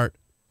heart-to-heart,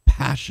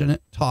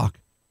 passionate talk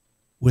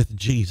with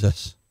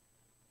Jesus,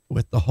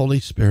 with the Holy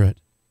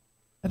Spirit.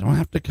 I don't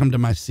have to come to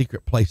my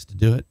secret place to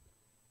do it.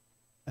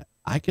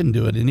 I can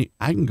do it.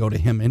 I can go to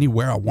him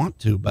anywhere I want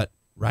to, but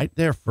right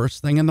there,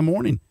 first thing in the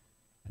morning,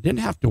 I didn't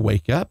have to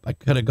wake up. I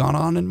could have gone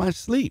on in my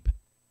sleep,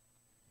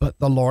 but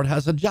the Lord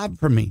has a job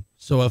for me.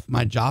 So if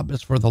my job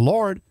is for the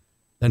Lord,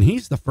 then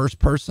he's the first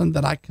person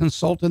that I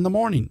consult in the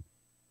morning.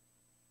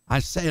 I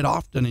say it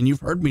often, and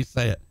you've heard me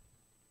say it.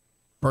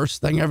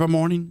 First thing every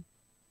morning.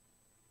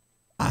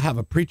 I have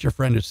a preacher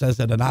friend who says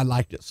it, and I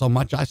liked it so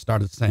much I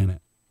started saying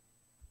it.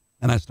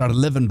 And I started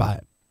living by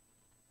it.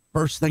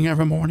 First thing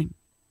every morning,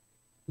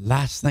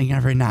 last thing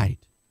every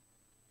night,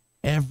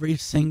 every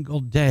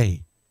single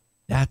day.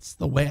 That's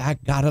the way I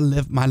got to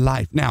live my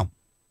life. Now,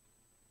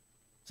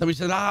 somebody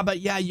said, but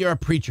yeah, you're a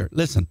preacher.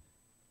 Listen,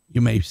 you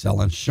may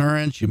sell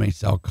insurance, you may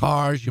sell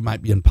cars, you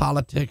might be in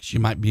politics, you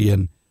might be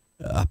in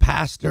a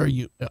pastor,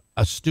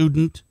 a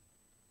student,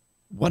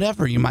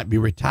 whatever. You might be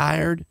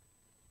retired.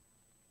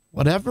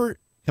 Whatever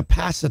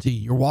capacity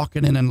you're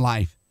walking in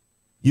life,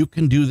 you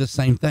can do the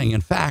same thing.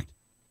 In fact,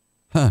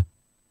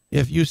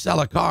 if you sell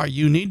a car,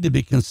 you need to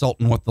be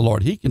consulting with the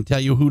Lord. He can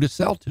tell you who to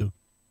sell to.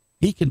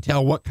 He can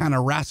tell what kind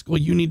of rascal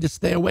you need to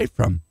stay away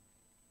from.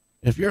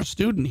 If you're a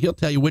student, he'll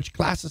tell you which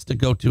classes to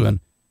go to and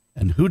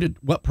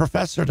what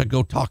professor to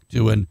go talk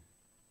to. And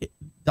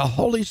the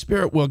Holy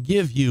Spirit will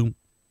give you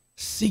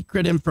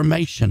secret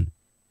information,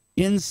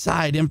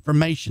 inside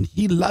information.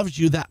 He loves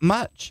you that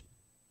much,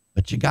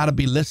 but you got to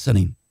be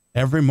listening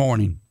every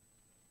morning.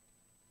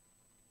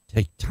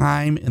 Take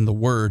time in the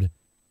Word,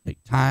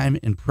 take time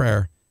in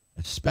prayer,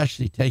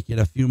 especially taking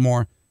a few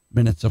more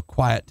minutes of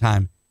quiet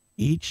time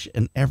each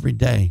and every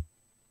day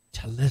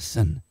to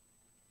listen.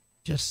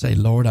 Just say,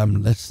 Lord,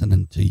 I'm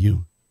listening to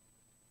you.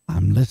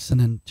 I'm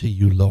listening to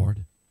you,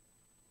 Lord.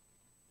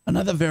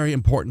 Another very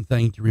important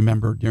thing to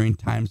remember during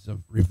times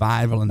of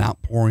revival and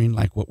outpouring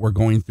like what we're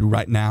going through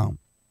right now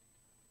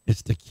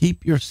is to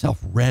keep yourself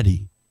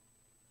ready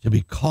to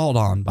be called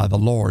on by the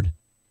Lord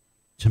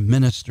to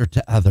minister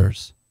to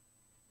others.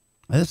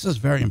 This is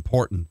very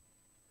important.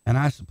 And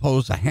I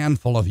suppose a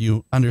handful of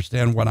you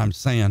understand what I'm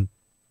saying,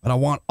 but I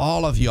want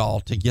all of y'all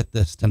to get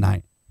this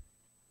tonight.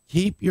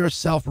 Keep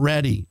yourself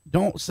ready.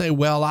 Don't say,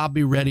 well, I'll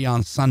be ready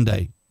on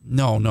Sunday.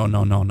 No.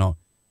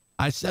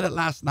 I said it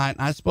last night,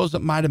 and I suppose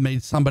it might have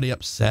made somebody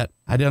upset.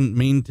 I didn't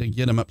mean to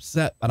get him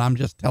upset, but I'm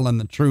just telling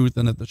the truth,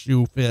 and if the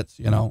shoe fits,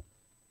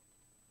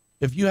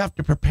 If you have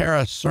to prepare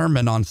a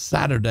sermon on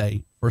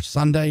Saturday for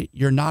Sunday,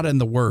 you're not in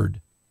the Word,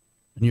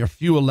 and your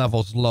fuel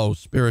level's low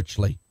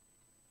spiritually.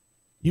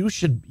 You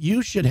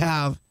should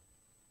have,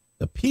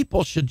 the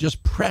people should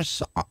just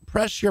press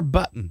your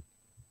button,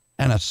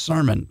 and a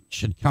sermon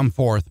should come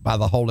forth by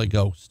the Holy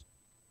Ghost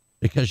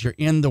because you're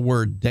in the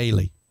Word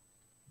daily.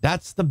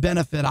 That's the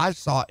benefit I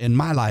saw in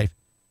my life.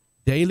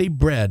 Daily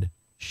bread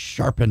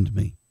sharpened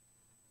me.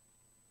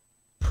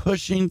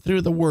 Pushing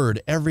through the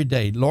Word every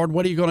day. Lord,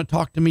 what are you going to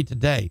talk to me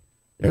today?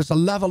 There's a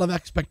level of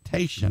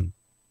expectation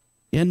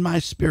in my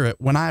spirit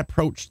when I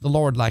approach the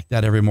Lord like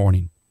that every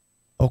morning.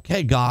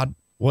 Okay, God,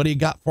 what do you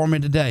got for me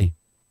today?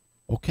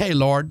 Okay,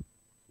 Lord,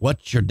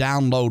 what's your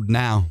download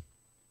now?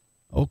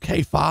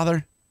 Okay,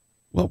 Father,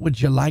 what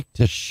would you like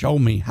to show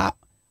me? How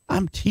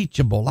I'm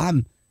teachable.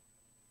 I'm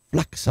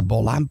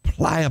flexible. I'm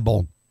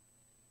pliable.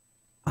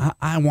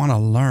 I want to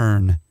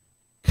learn.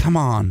 Come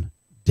on,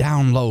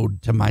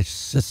 download to my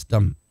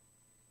system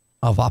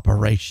of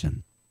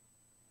operation.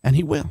 And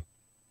he will,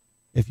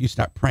 if you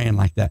start praying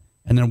like that.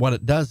 And then what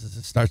it does is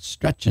it starts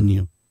stretching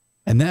you.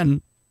 And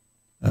then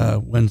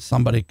when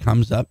somebody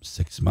comes up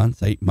 6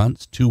 months, 8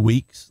 months, 2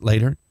 weeks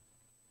later,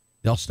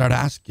 they'll start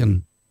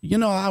asking,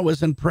 I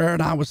was in prayer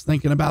and I was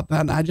thinking about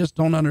that and I just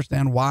don't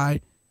understand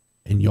why.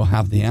 And you'll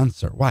have the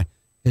answer. Why?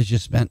 Because you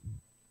spent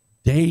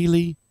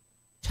daily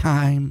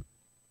time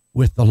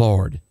with the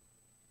Lord,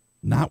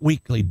 not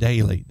weekly,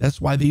 daily.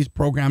 That's why these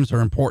programs are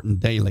important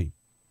daily.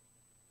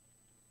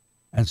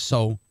 And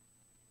so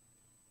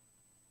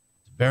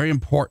it's a very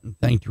important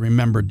thing to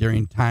remember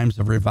during times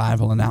of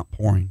revival and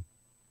outpouring,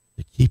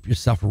 to keep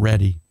yourself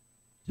ready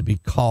to be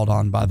called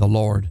on by the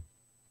Lord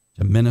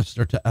to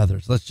minister to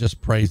others. Let's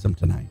just praise him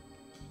tonight.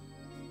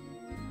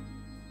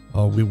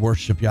 Oh, we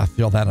worship you. I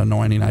feel that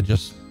anointing. I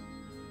just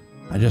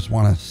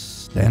want to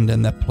stand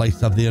in that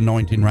place of the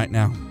anointing right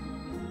now.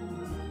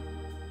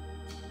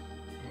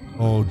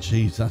 Oh,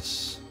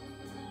 Jesus.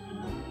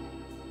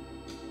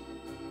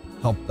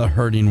 Help the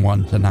hurting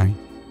one tonight.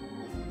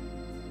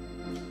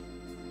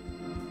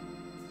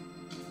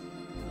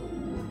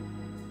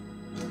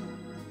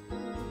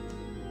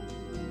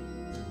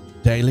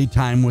 Daily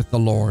time with the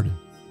Lord.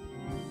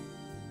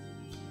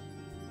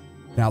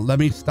 Now, let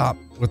me stop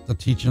with the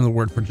teaching of the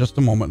word for just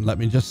a moment. And let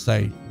me just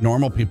say,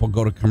 normal people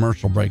go to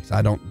commercial breaks.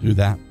 I don't do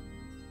that.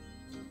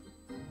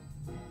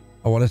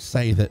 I want to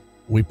say that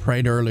we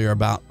prayed earlier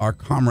about our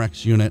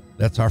Comrex unit.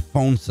 That's our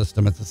phone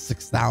system. It's a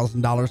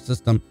 $6,000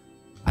 system.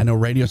 I know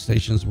radio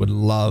stations would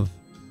love,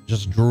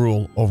 just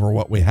drool over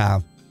what we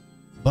have,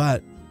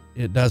 but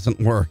it doesn't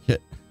work.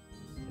 It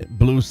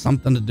blew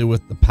something to do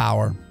with the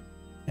power.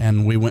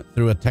 And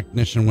a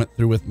technician went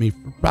through with me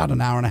for about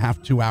an hour and a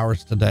half, 2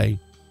 hours today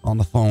on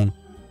the phone.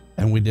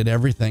 And we did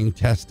everything,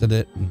 tested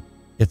it, and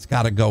it's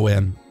got to go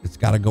in. It's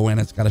got to go in.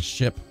 It's got to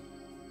ship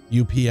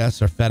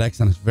UPS or FedEx,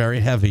 and it's very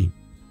heavy.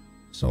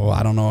 So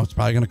I don't know. It's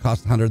probably going to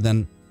cost $100.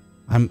 Then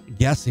I'm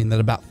guessing that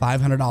about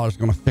 $500 is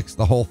going to fix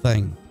the whole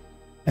thing.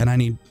 And I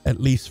need at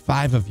least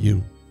 5 of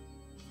you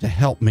to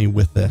help me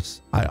with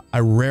this. I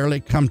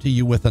rarely come to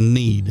you with a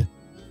need.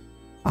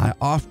 I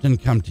often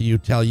come to you,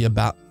 tell you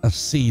about a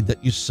seed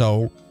that you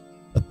sow,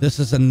 but this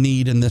is a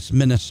need in this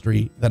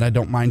ministry that I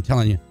don't mind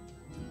telling you.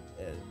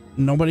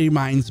 Nobody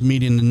minds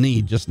meeting the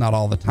need, just not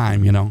all the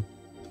time,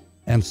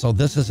 And so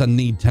this is a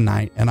need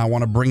tonight, and I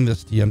want to bring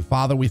this to you. And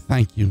Father, we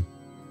thank you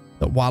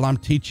that while I'm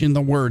teaching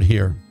the word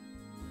here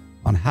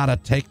on how to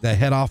take the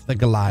head off the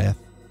Goliath,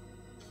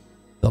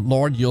 that,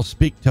 Lord, you'll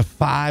speak to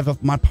 5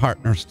 of my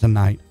partners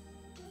tonight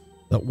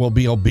that will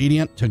be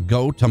obedient to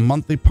go to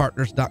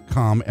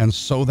monthlypartners.com and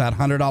sow that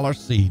 $100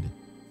 seed.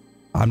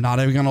 I'm not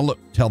even going to look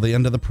till the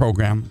end of the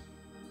program.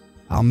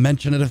 I'll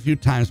mention it a few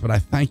times, but I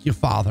thank you,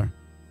 Father,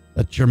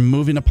 that you're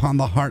moving upon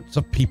the hearts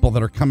of people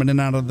that are coming in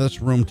and out of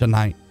this room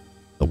tonight,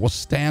 that will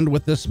stand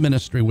with this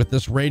ministry, with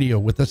this radio,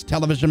 with this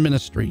television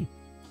ministry,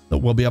 that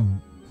will be a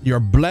You're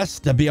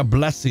blessed to be a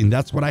blessing.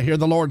 That's what I hear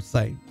the Lord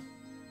say.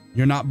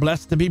 You're not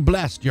blessed to be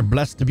blessed. You're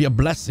blessed to be a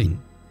blessing.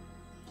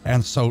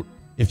 And so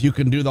if you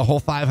can do the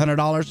whole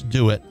 $500,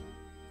 do it.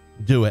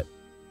 Do it.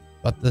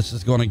 But this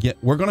is going to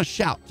we're going to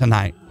shout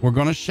tonight. We're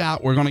going to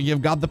shout. We're going to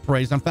give God the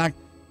praise. In fact,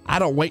 I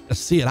don't wait to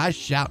see it. I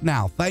shout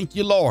now. Thank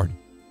you, Lord.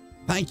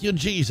 Thank you,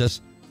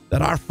 Jesus,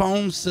 that our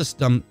phone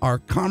system, our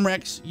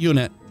Comrex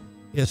unit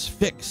is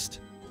fixed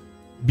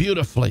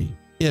beautifully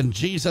in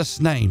Jesus'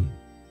 name.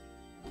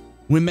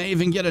 We may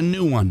even get a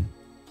new one.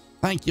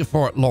 Thank you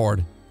for it,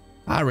 Lord.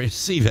 I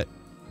receive it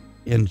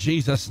in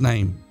Jesus'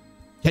 name.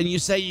 Can you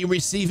say you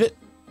receive it?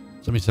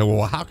 Somebody said,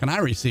 well, how can I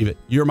receive it?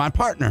 You're my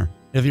partner.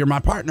 If you're my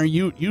partner,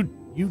 you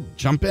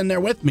jump in there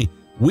with me.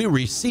 We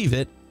receive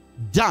it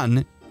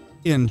done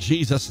in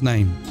Jesus'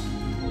 name.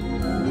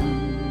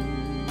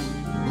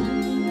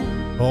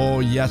 Oh,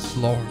 yes,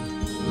 Lord.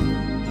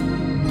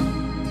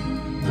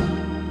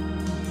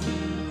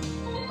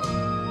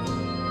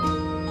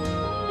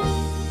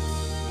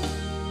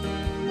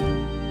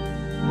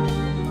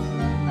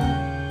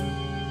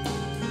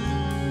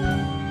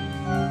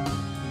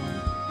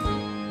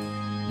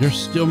 You're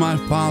still my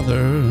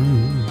Father,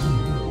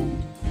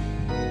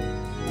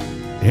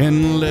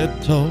 in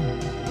little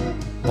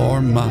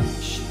or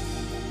much.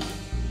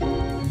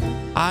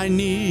 I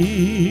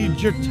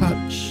need your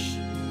touch.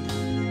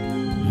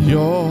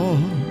 You're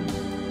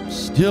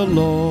still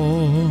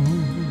Lord.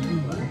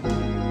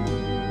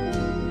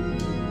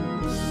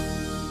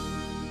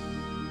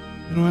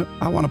 You know what?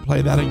 I want to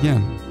play that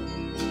again.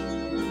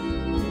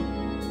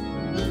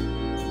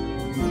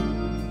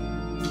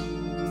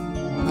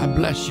 I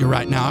bless you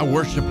right now. I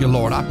worship you,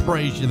 Lord. I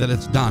praise you that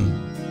it's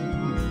done.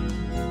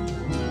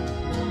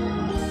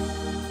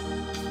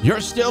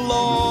 You're still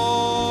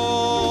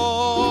Lord.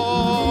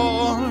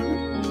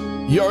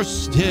 You're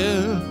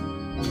still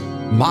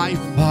my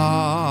Father,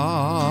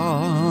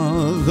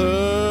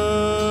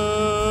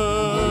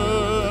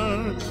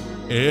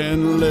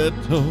 in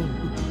little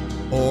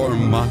or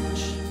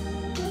much.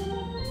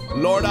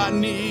 Lord, I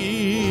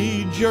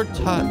need your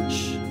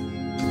touch.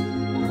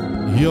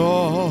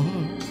 You're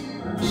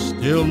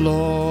still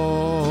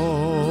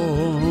Lord.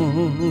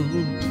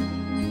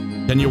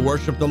 Can you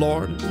worship the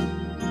Lord?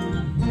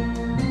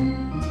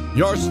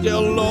 You're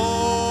still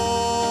Lord.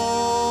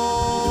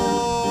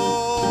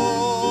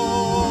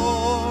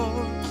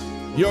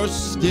 You're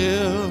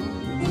still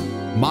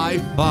my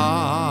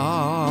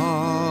Father.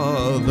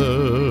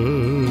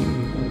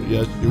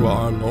 Yes, you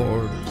are,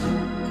 Lord,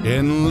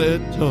 in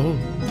little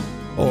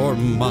or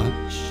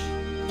much.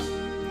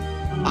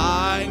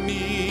 I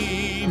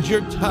need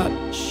your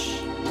touch.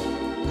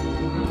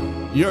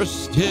 You're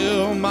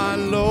still my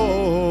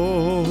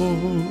Lord.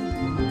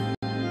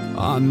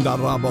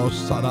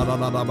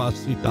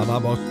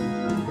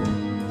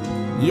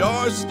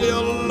 You're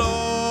still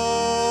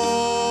Lord.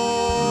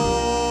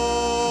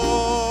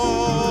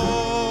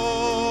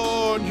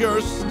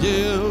 You're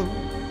still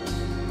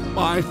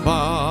my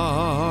Father.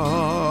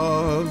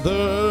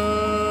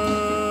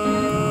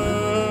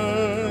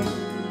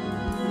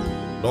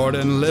 Lord,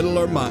 in little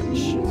or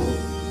much,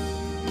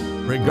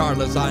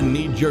 regardless, I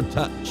need your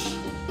touch.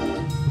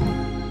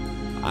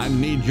 I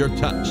need your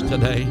touch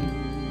today.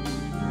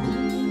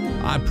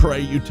 I pray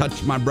you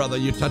touch my brother,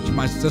 you touch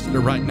my sister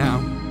right now,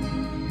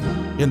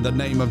 in the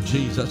name of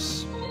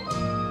Jesus.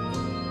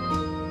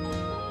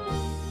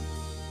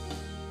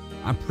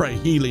 I pray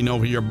healing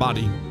over your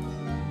body.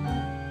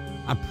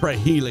 I pray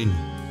healing.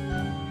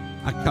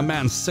 I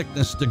command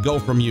sickness to go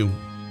from you.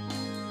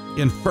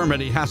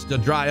 Infirmity has to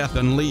dry up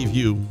and leave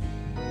you.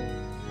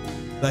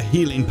 The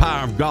healing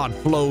power of God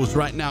flows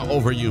right now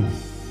over you.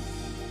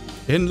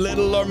 In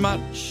little or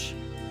much,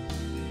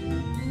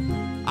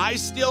 I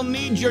still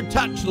need your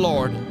touch,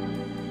 Lord.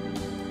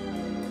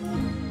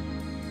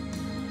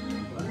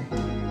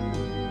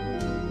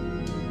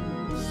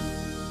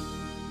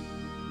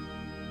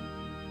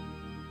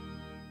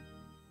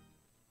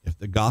 If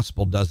the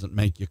gospel doesn't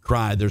make you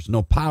cry, there's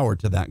no power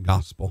to that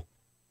gospel.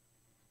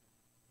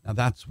 Now,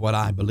 that's what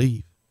I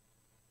believe.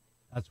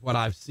 That's what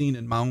I've seen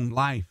in my own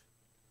life.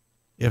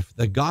 If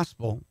the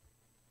gospel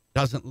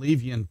doesn't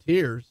leave you in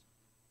tears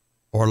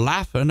or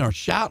laughing or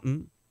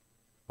shouting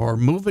or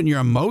moving your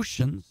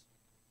emotions,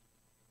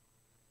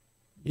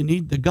 you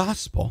need the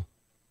gospel.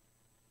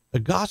 The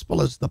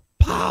gospel is the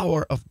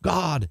power of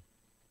God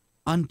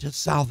unto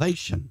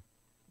salvation.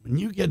 When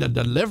you get a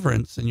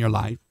deliverance in your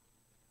life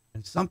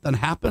and something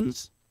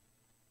happens,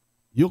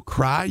 you'll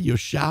cry, you'll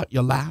shout,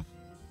 you'll laugh.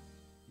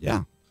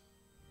 Yeah.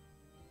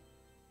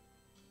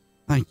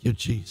 Thank you,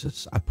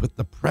 Jesus. I put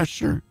the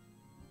pressure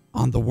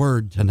on the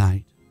word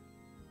tonight.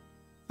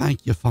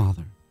 Thank you,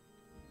 Father.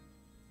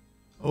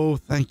 Oh,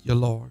 thank you,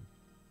 Lord.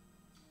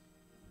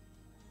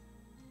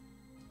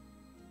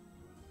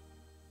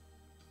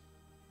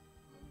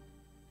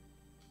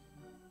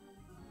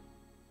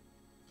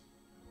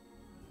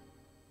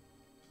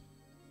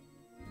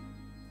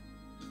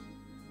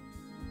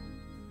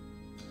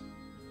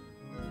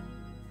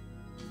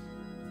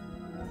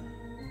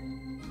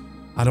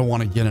 I don't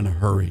want to get in a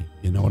hurry.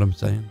 You know what I'm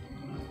saying?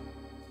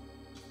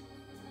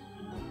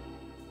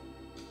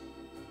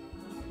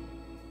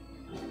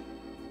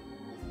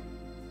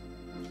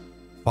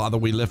 Father,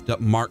 we lift up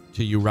Mark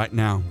to you right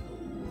now.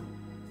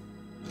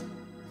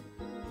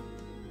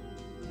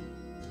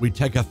 We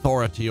take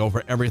authority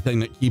over everything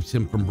that keeps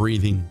him from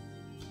breathing.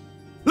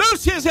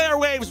 Loose his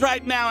airwaves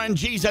right now in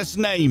Jesus'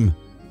 name.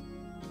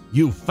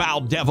 You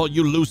foul devil,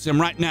 you loose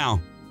him right now.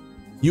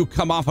 You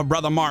come off of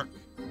Brother Mark.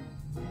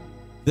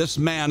 This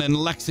man in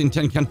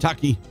Lexington,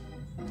 Kentucky.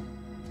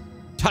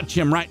 Touch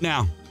him right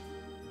now.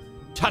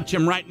 Touch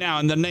him right now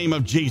in the name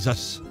of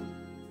Jesus.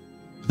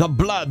 The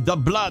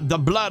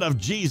blood of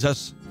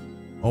Jesus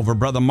over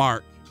Brother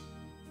Mark.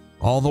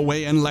 All the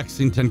way in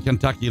Lexington,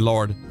 Kentucky,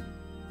 Lord.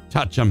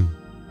 Touch him.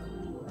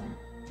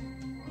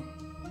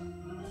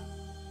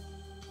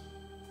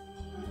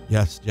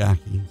 Yes,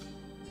 Jackie.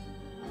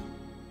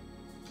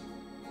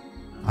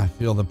 I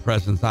feel the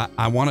presence.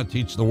 I want to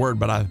teach the word,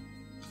 but I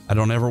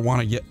don't ever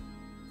want to get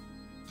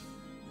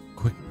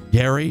quick.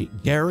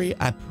 Gary,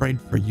 I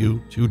prayed for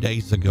you 2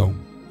 days ago.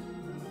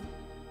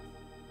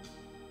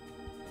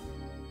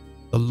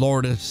 The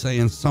Lord is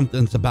saying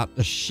something's about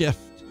to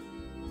shift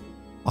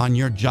on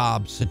your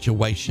job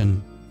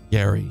situation,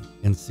 Gary,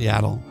 in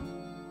Seattle.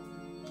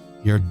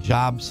 Your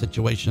job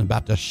situation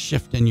about to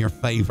shift in your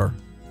favor.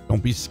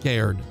 Don't be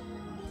scared.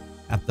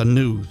 At the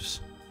news,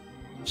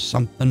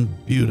 something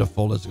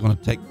beautiful is going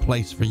to take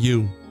place for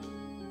you.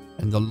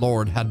 And the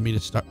Lord had me to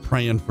start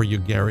praying for you,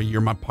 Gary.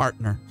 You're my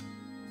partner.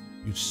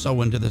 You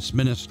sow into this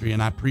ministry,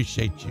 and I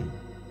appreciate you.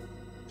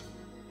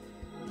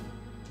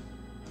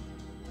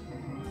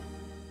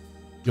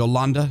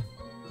 Yolanda,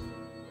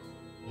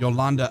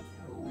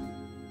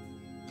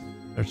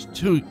 there's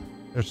two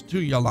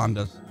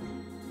Yolandas.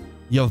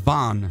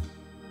 Yvonne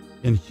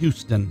in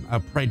Houston. I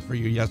prayed for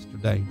you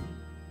yesterday.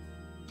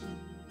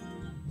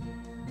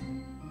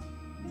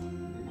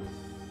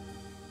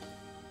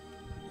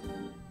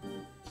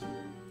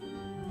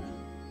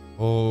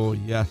 Oh,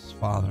 yes,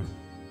 Father.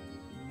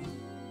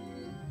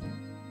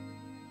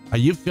 Are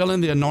you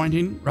feeling the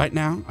anointing right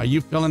now? Are you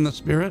feeling the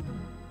Spirit?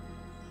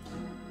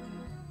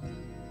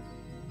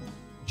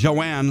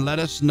 Joanne, let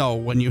us know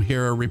when you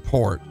hear a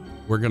report.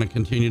 We're going to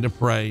continue to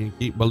pray and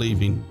keep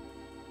believing.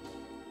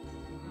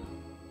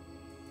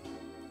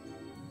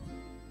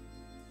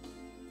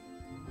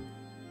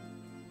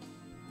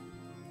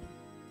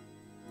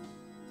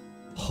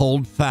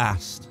 Hold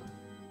fast.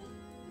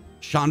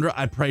 Chandra,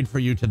 I prayed for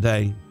you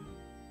today.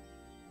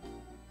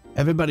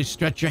 Everybody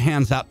stretch your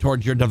hands out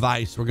towards your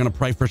device. We're going to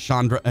pray for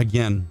Chandra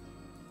again.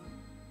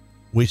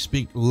 We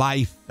speak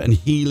life and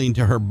healing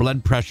to her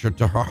blood pressure,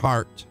 to her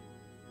heart.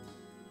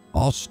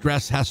 All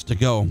stress has to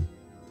go.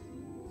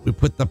 We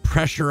put the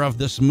pressure of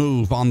this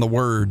move on the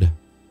word.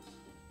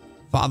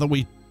 Father,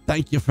 we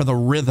thank you for the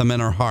rhythm in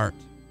her heart.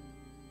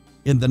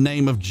 In the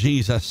name of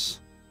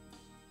Jesus,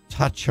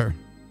 touch her.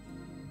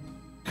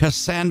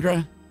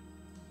 Cassandra,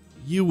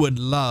 you would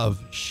love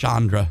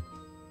Chandra.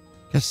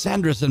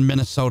 Cassandra's in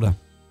Minnesota.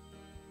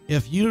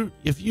 If you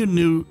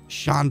knew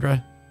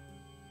Chandra,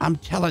 I'm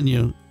telling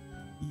you,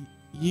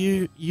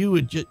 you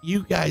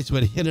guys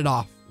would hit it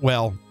off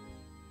well.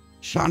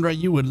 Chandra,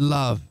 you would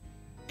love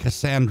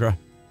Cassandra.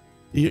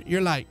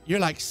 You're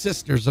like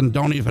sisters and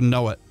don't even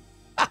know it.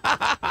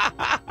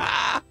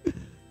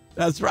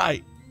 That's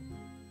right.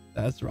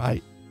 That's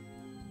right.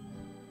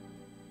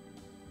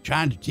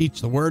 Trying to teach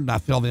the word, and I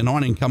feel the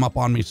anointing come up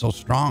on me so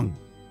strong.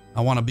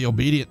 I want to be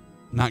obedient,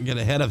 not get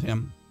ahead of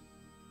him.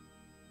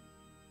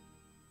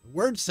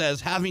 Word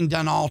says, having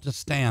done all to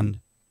stand.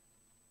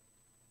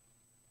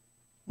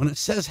 When it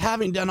says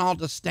having done all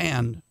to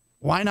stand,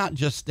 why not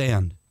just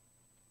stand?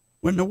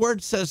 When the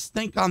word says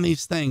think on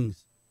these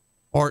things,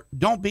 or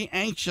don't be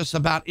anxious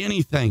about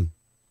anything,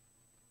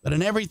 but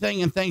in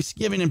everything in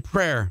thanksgiving and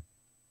prayer,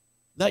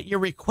 let your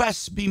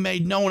requests be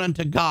made known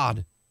unto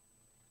God.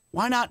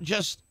 Why not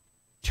just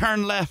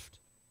turn left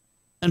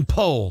and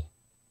pull?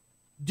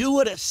 Do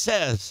what it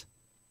says,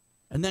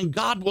 and then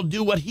God will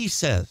do what he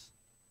says.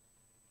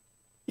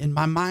 In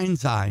my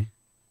mind's eye,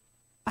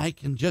 I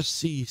can just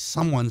see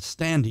someone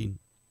standing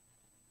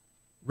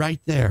right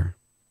there,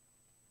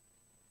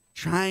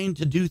 trying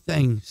to do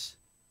things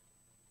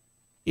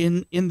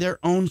in their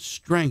own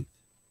strength.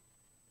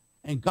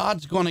 And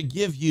God's going to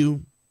give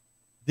you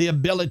the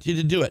ability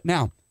to do it.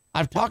 Now,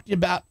 I've talked to you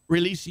about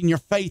releasing your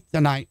faith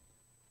tonight,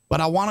 but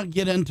I want to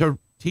get into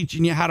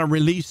teaching you how to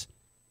release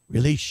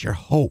your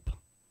hope.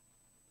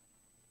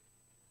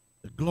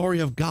 The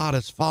glory of God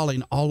is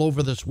falling all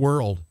over this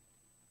world.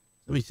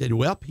 Somebody said,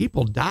 well,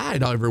 people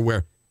died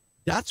everywhere.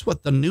 That's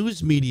what the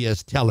news media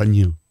is telling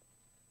you.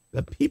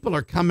 That people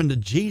are coming to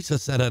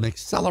Jesus at an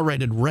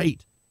accelerated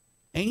rate.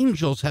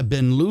 Angels have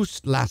been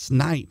loosed last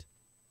night.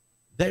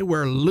 They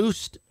were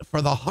loosed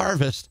for the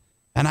harvest,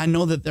 and I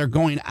know that they're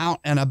going out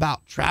and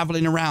about,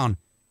 traveling around,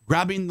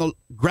 grabbing the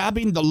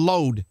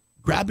load,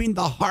 grabbing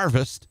the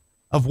harvest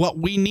of what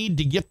we need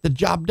to get the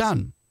job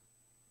done.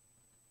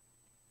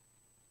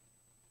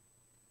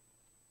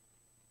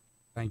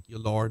 Thank you,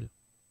 Lord.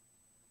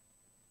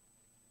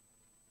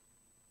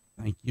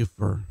 Thank you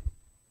for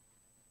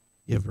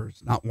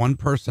givers. Not one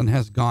person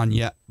has gone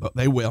yet, but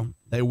they will.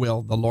 They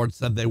will. The Lord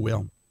said they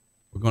will.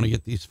 We're going to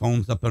get these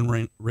phones up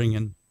and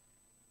ringing.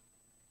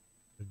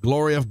 The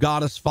glory of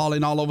God is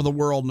falling all over the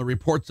world, and the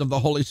reports of the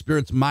Holy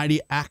Spirit's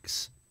mighty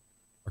acts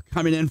are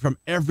coming in from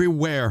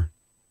everywhere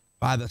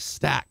by the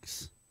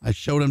stacks. I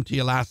showed them to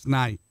you last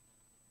night.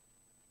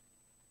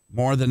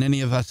 More than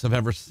any of us have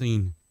ever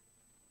seen.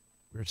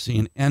 We're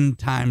seeing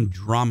end-time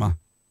drama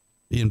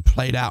being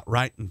played out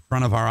right in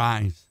front of our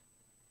eyes.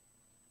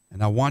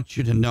 And I want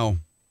you to know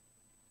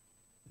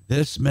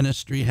this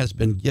ministry has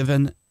been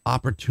given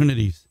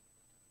opportunities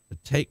to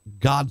take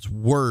God's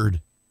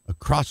word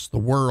across the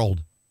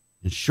world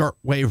in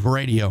shortwave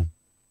radio,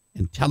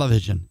 in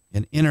television,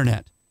 in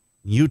internet,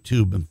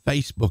 YouTube and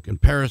Facebook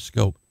and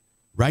Periscope,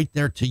 right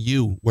there to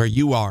you where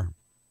you are.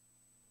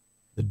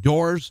 The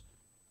doors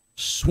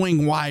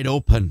swing wide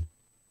open,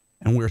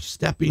 and we're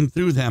stepping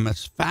through them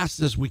as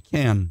fast as we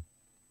can.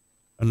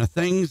 And the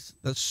things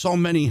that so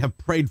many have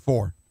prayed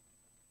for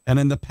and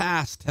in the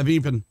past have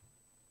even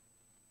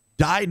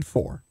died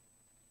for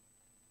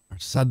are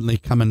suddenly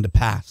coming to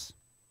pass.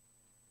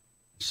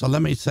 So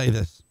let me say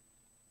this.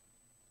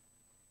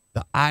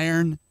 The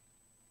iron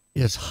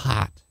is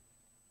hot.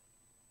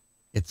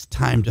 It's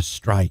time to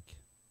strike.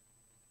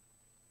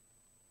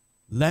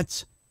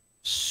 Let's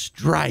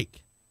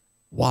strike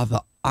while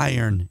the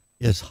iron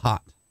is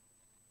hot.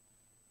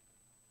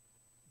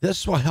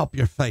 This will help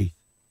your faith.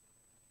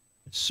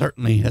 It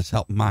certainly has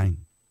helped mine.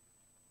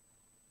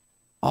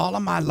 All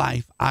of my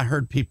life, I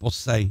heard people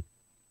say,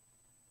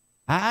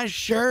 I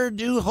sure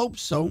do hope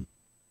so.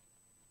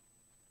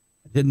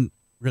 I didn't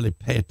really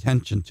pay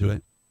attention to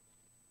it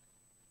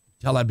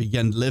until I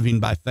began living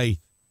by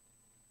faith.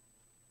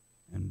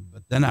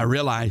 But then I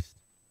realized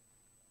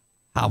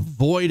how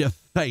void of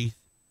faith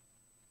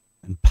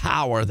and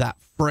power that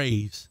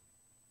phrase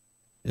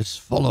is,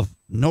 full of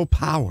no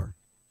power,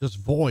 just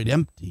void,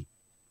 empty.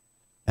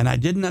 And I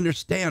didn't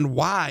understand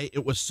why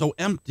it was so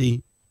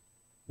empty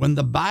when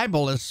the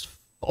Bible is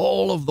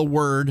full of the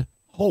word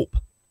hope.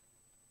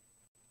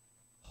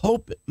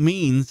 Hope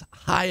means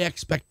high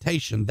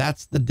expectation.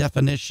 That's the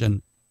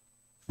definition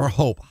for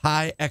hope,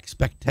 high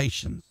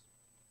expectations.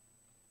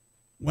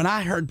 When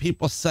I heard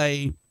people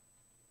say,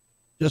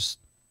 just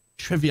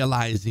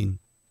trivializing,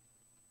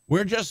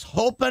 we're just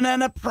hoping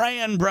and a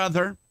praying,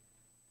 brother,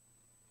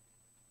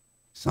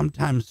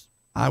 sometimes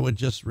I would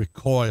just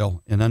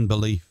recoil in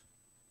unbelief.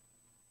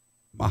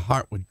 My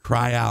heart would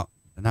cry out,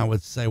 and I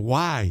would say,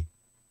 why?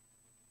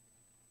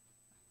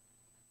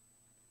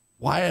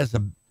 Why is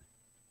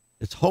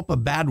hope a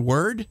bad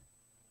word?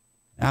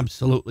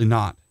 Absolutely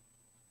not.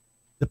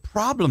 The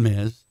problem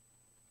is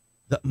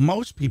that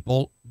most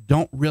people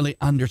don't really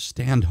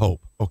understand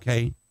hope,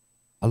 okay?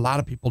 A lot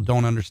of people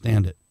don't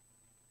understand it.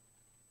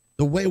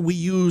 The way we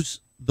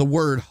use the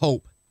word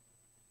hope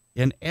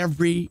in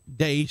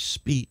everyday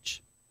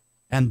speech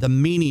and the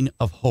meaning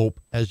of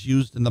hope as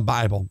used in the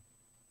Bible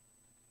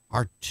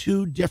are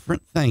two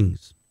different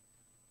things.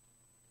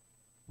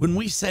 When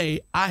we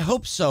say, I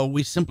hope so,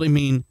 we simply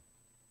mean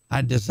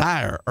I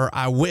desire or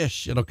I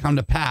wish it'll come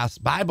to pass.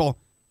 Bible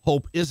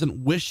hope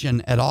isn't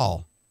wishing at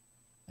all.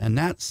 And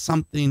that's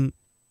something,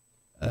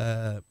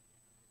 here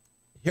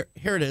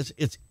it is.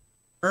 It's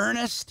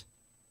earnest,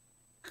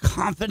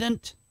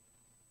 confident,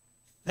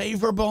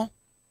 favorable,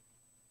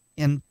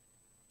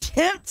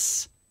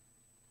 intense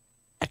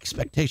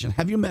expectation.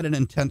 Have you met an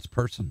intense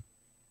person?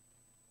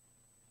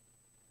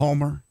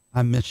 Homer,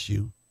 I miss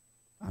you.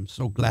 I'm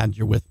so glad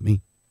you're with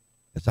me,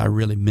 because I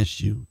really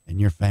miss you and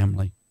your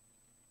family.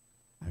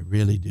 I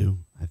really do.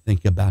 I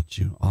think about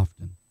you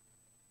often.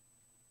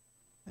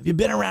 Have you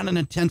been around an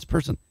intense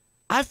person?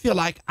 I feel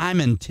like I'm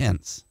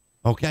intense,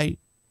 okay?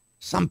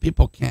 Some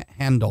people can't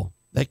handle.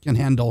 They can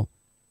handle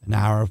an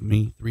hour of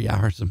me, 3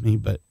 hours of me,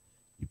 but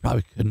you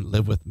probably couldn't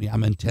live with me.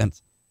 I'm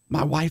intense.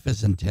 My wife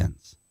is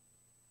intense.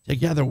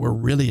 Together, we're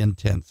really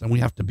intense, and we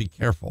have to be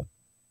careful.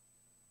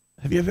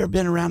 Have you ever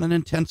been around an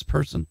intense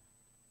person?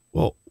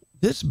 Well,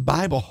 this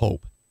Bible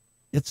hope,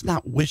 it's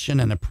not wishing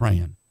and a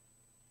praying.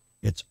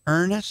 It's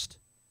earnest,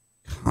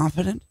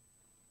 confident,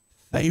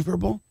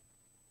 favorable,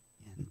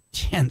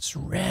 intense,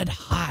 red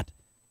hot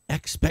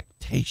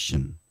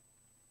expectation.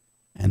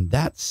 And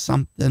that's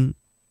something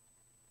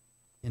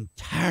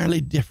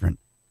entirely different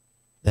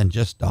than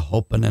just a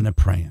hoping and a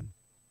praying.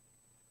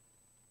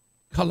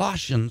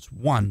 Colossians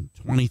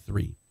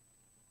 1:23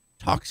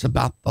 talks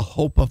about the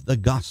hope of the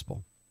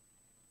gospel.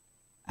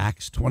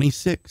 Acts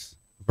 26,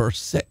 verse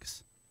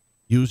 6,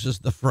 uses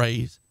the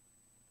phrase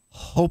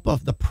hope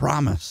of the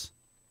promise,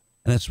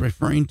 and it's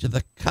referring to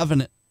the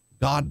covenant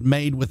God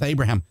made with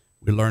Abraham.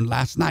 We learned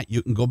last night.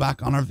 You can go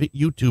back on our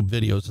YouTube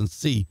videos and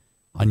see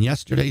on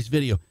yesterday's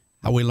video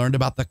how we learned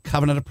about the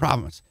covenant of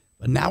promise.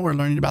 But now we're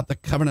learning about the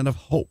covenant of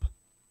hope.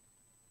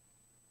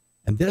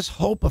 And this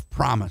hope of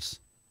promise,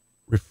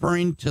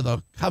 referring to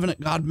the covenant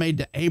God made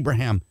to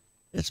Abraham,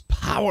 is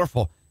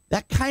powerful.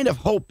 That kind of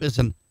hope is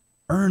an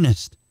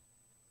earnest,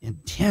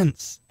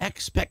 intense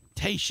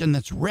expectation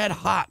that's red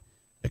hot.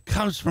 It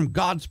comes from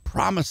God's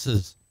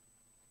promises.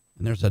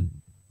 And there's a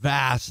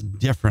vast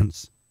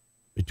difference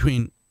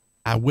between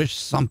I wish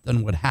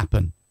something would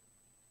happen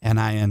and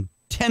I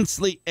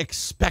intensely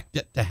expect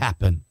it to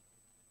happen.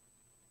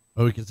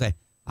 Or we could say,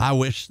 I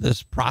wish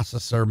this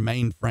processor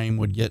mainframe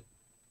would get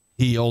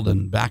healed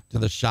and back to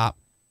the shop.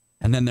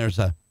 And then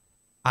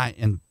I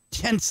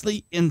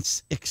intensely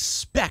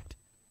expect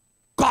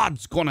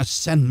God's going to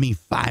send me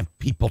 5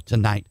 people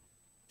tonight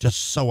to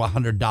sow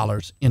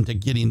 $100 into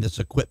getting this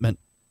equipment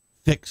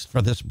fixed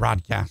for this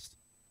broadcast.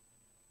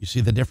 You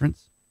see the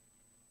difference?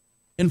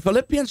 In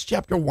Philippians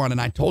chapter 1, and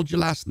I told you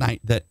last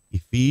night that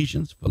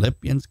Ephesians,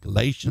 Philippians,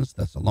 Galatians,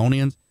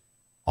 Thessalonians,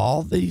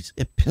 all these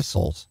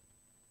epistles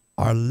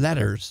are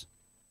letters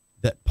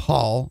that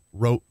Paul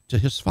wrote to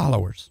his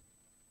followers.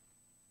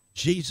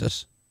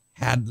 Jesus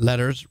had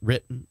letters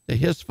written to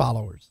his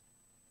followers,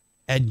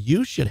 and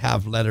you should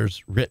have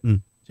letters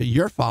written to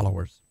your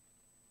followers.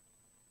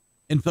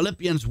 In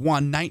Philippians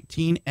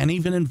 1:19 and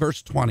even in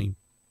verse 20,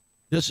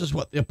 this is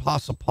what the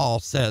Apostle Paul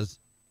says,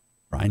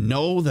 "For I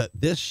know that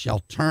this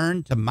shall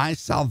turn to my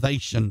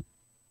salvation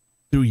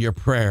through your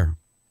prayer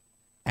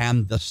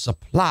and the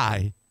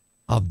supply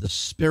of the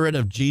Spirit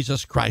of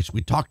Jesus Christ."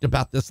 We talked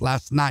about this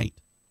last night.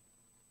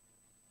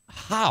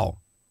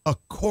 How?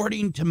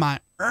 According to my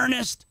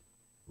earnest,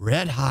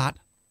 red-hot,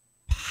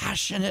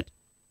 passionate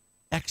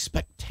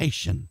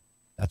expectation.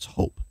 That's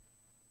hope.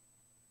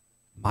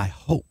 My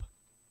hope,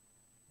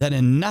 that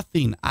in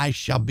nothing I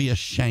shall be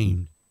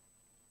ashamed,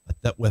 but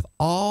that with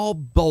all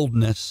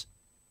boldness,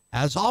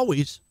 as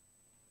always,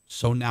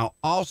 so now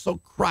also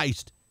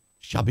Christ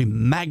shall be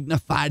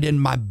magnified in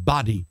my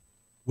body,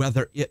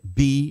 whether it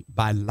be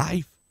by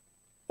life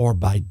or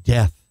by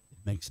death.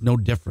 It makes no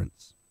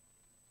difference.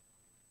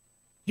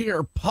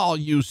 Here, Paul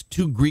used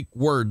 2 Greek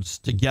words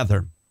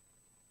together.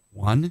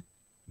 One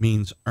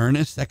means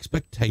earnest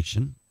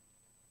expectation,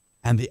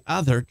 and the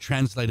other,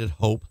 translated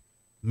hope,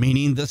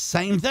 meaning the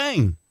same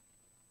thing.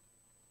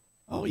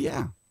 Oh,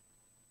 yeah.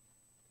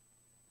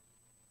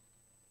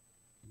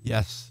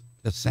 Yes,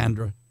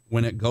 Cassandra,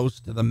 when it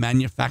goes to the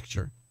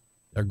manufacturer,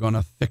 they're going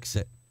to fix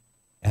it,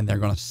 and they're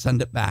going to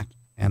send it back,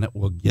 and it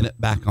will get it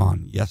back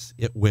on. Yes,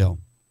 it will.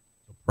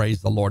 So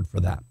praise the Lord for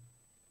that.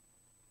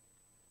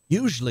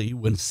 Usually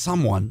when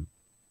someone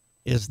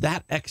is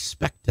that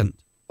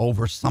expectant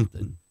over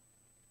something,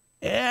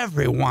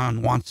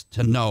 everyone wants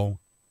to know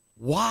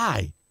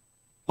why.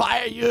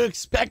 Why are you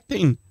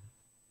expecting?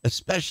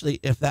 Especially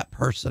if that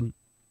person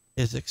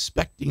is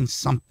expecting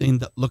something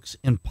that looks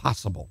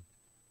impossible.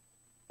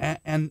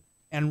 And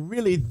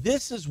really,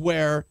 this is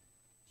where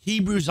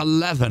Hebrews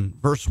 11,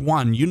 verse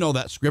 1, you know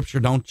that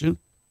scripture, don't you?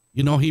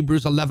 You know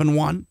Hebrews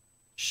 11:1?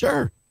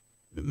 Sure.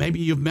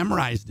 Maybe you've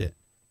memorized it.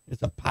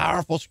 It's a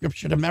powerful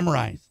scripture to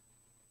memorize.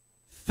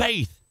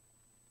 Faith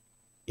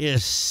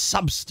is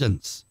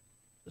substance.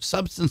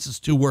 Substance is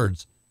 2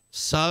 words.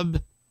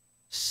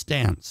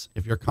 Substance.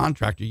 If you're a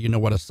contractor, you know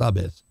what a sub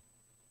is.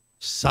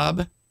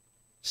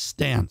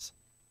 Substance.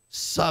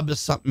 Sub is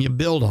something you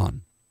build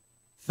on.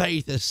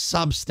 Faith is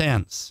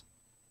substance.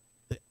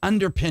 The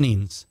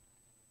underpinnings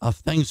of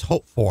things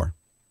hoped for.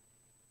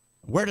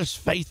 Where does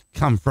faith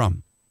come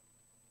from?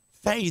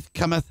 Faith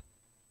cometh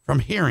from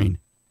hearing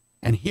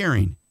and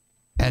hearing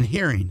and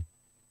hearing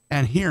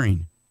and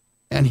hearing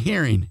and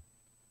hearing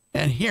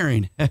and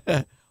hearing.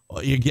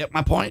 Well, you get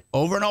my point?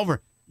 Over and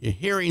over. You're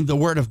hearing the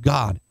word of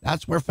God.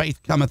 That's where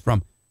faith cometh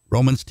from.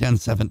 Romans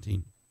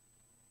 10:17.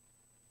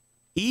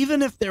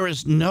 Even if there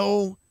is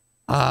no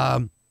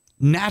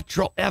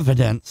natural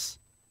evidence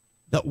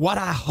that what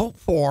I hope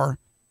for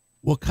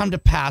will come to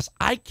pass,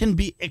 I can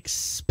be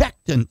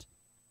expectant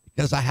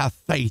because I have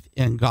faith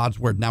in God's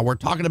word. Now, we're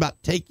talking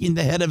about taking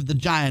the head of the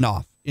giant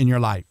off in your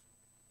life.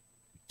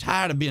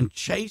 Tired of being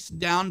chased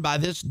down by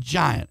this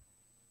giant.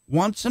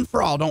 Once and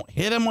for all, don't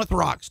hit him with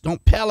rocks.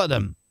 Don't pellet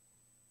him.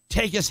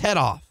 Take his head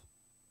off.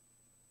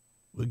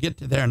 We'll get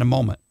to there in a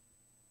moment.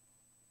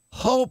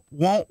 Hope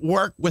won't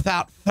work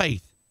without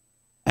faith,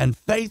 and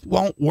faith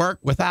won't work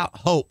without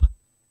hope.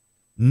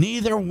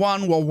 Neither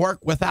one will work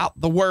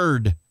without the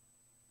word.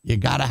 You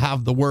got to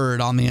have the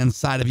word on the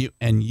inside of you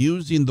and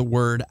using the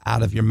word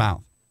out of your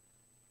mouth.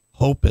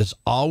 Hope is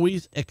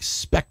always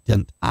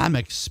expectant. I'm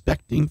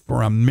expecting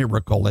for a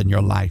miracle in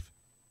your life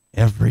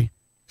every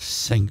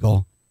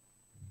single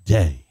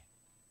day.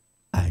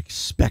 I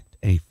expect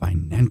a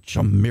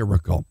financial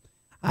miracle.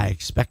 I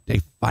expect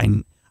a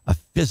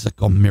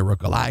physical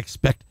miracle. I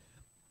expect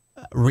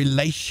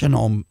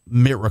relational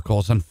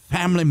miracles and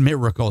family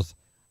miracles.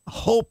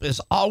 Hope is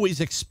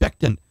always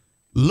expectant,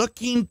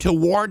 looking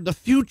toward the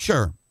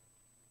future.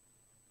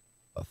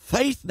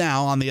 Faith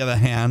now, on the other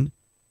hand,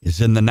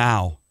 is in the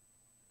now.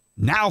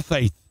 Now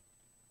faith.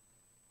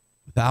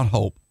 Without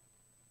hope,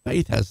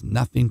 faith has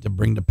nothing to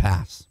bring to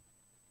pass.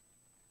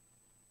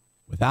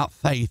 Without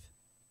faith,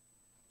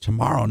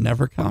 tomorrow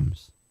never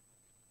comes.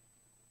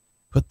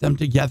 Put them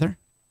together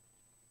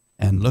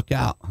and look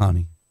out,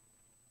 honey.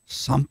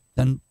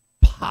 Something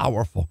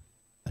powerful,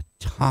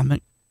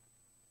 atomic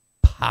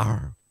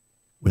power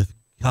with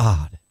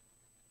God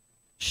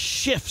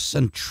shifts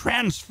and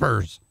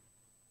transfers.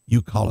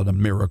 You call it a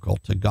miracle.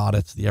 To God,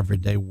 it's the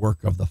everyday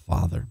work of the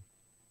Father.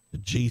 To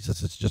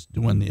Jesus, it's just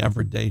doing the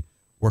everyday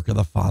work of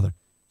the Father.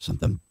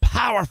 Something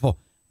powerful.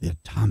 The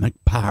atomic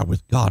power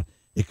with God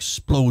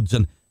explodes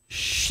and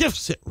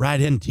shifts it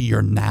right into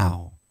your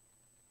now.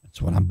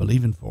 That's what I'm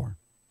believing for.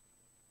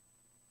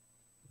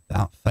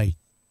 Without faith,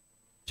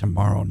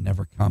 tomorrow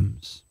never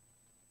comes.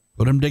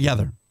 Put them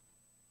together.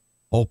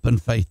 Hope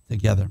and faith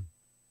together.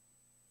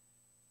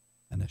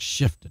 And a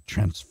shift, a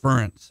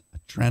transference.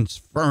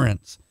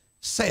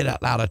 Say it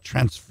out loud. A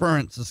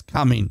transference is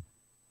coming.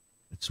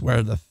 It's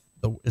where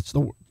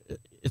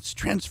it's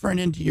transferring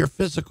into your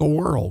physical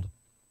world.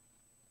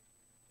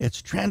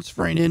 It's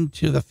transferring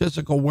into the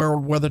physical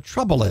world where the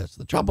trouble is.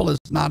 The trouble is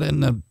not in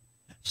the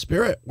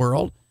spirit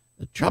world.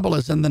 The trouble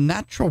is in the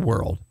natural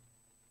world.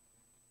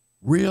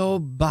 Real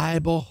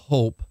Bible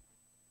hope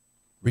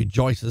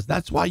rejoices.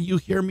 That's why you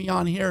hear me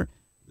on here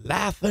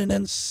laughing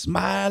and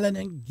smiling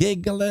and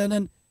giggling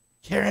and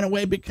carrying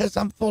away, because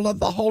I'm full of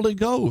the Holy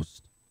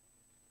Ghost.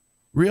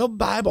 Real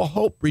Bible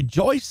hope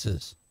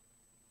rejoices,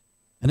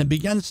 and it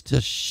begins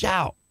to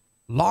shout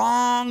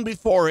long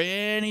before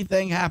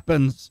anything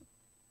happens,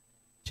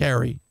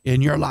 Terry,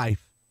 in your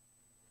life,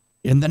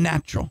 in the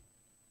natural,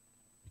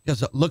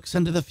 because it looks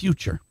into the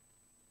future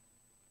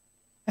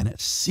and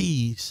it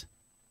sees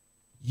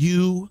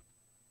you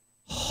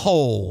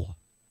whole,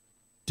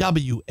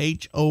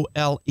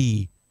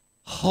 WHOLE,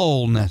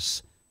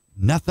 wholeness,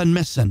 nothing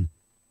missing,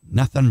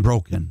 nothing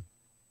broken.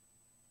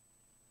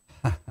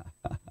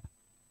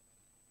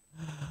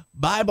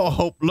 Bible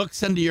hope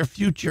looks into your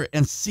future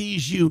and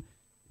sees you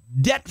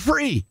debt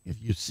free.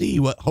 If you see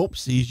what hope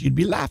sees, you'd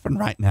be laughing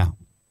right now.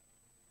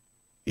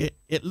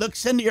 It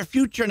looks into your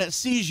future and it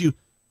sees you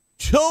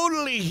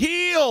totally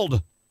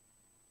healed.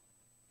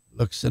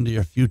 Looks into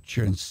your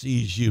future and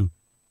sees you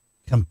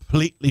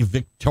completely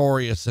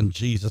victorious in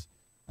Jesus.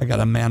 I got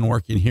a man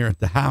working here at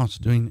the house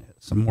doing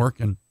some work,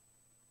 and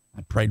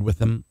I prayed with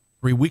him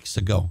 3 weeks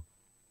ago.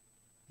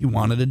 He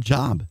wanted a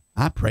job.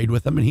 I prayed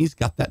with him, and he's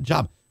got that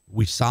job.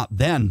 We saw it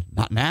then,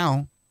 not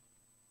now.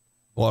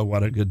 Boy,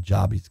 what a good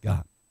job he's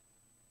got.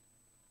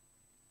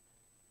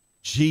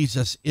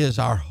 Jesus is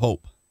our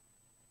hope.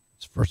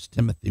 It's 1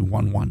 Timothy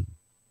 1:1.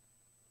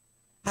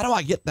 How do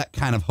I get that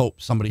kind of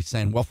hope? Somebody's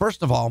saying, well,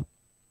 first of all,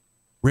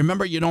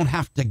 remember, you don't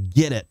have to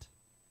get it.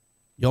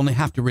 You only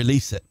have to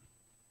release it.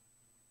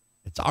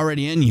 It's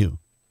already in you.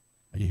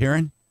 Are you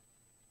hearing?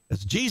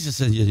 It's Jesus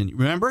in you.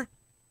 Remember?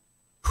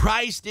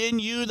 Christ in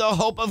you, the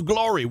hope of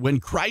glory. When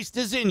Christ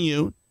is in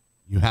you,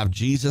 you have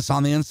Jesus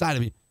on the inside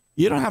of you.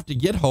 You don't have to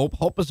get hope.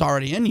 Hope is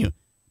already in you.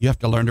 You have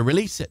to learn to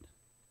release it.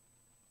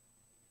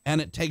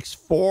 And it takes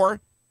 4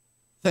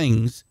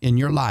 things in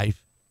your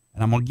life,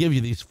 and I'm going to give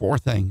you these 4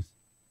 things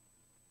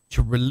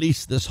to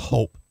release this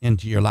hope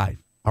into your life.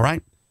 All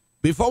right?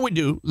 Before we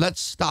do,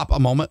 let's stop a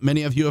moment.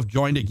 Many of you have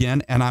joined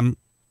again, and I'm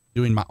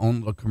doing my own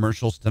little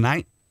commercials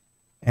tonight.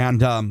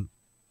 And I'm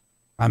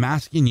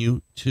asking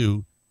you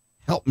to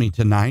help me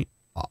tonight.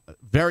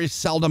 Very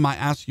seldom I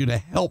ask you to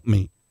help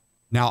me.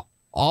 Now,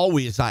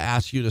 always I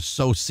ask you to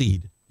sow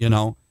seed, you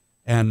know,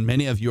 and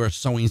many of you are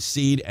sowing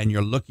seed and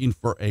you're looking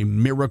for a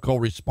miracle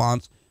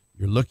response.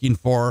 You're looking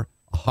for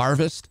a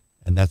harvest,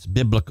 and that's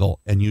biblical,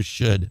 and you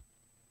should.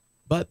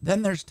 But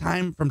then there's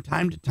from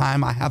time to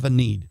time, I have a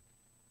need,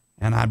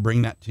 and I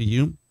bring that to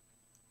you,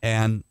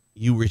 and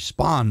you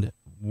respond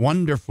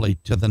wonderfully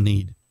to the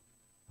need.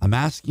 I'm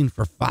asking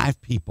for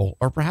 5 people,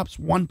 or perhaps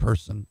one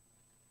person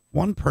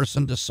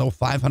to sow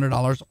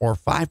 $500, or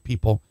 5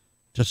 people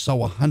to sow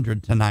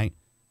 100 tonight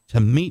to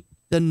meet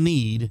the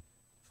need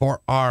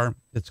for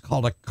it's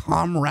called a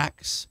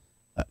Comrex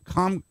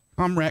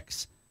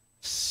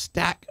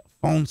stack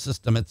phone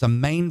system. It's a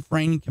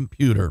mainframe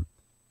computer,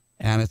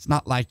 and it's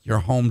not like your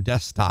home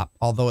desktop,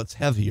 although it's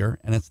heavier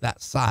and it's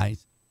that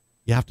size.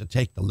 You have to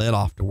take the lid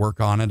off to work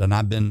on it, and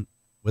I've been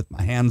with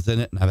my hands in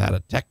it, and I've had a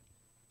tech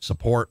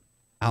support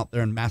out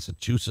there in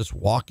Massachusetts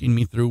walking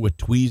me through with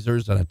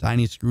tweezers and a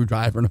tiny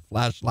screwdriver and a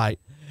flashlight,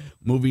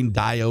 moving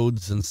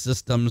diodes and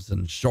systems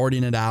and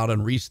shorting it out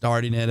and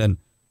restarting it. And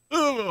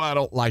I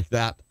don't like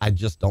that. I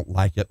just don't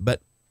like it.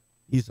 But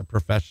he's a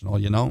professional,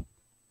 you know.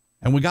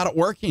 And we got it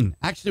working.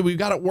 Actually, we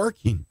got it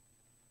working.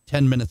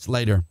 10 minutes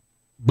later,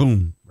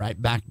 boom, right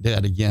back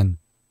dead again.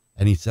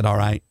 And he said, all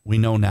right, we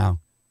know now.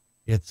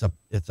 It's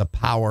a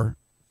power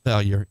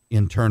failure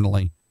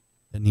internally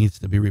that needs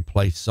to be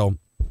replaced. So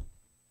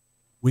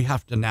we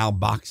have to now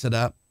box it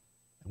up,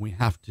 and we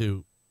have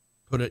to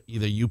put it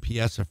either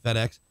UPS or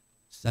FedEx,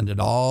 send it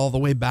all the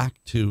way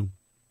back to,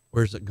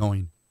 where's it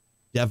going?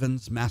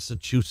 Devens,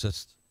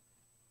 Massachusetts.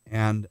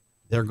 And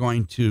they're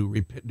going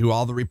to do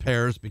all the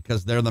repairs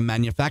because they're the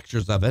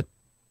manufacturers of it.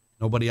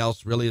 Nobody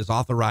else really is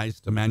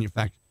authorized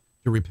to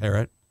repair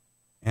it.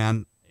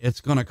 And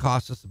it's going to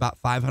cost us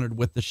about $500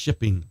 with the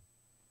shipping.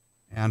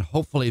 And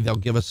hopefully they'll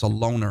give us a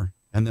loaner,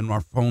 and then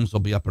our phones will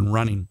be up and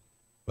running.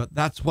 But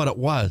that's what it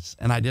was,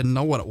 and I didn't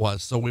know what it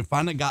was. So we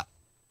finally got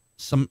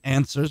some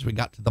answers. We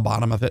got to the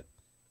bottom of it,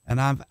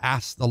 and I've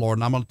asked the Lord,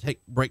 and I'm going to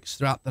take breaks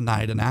throughout the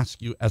night and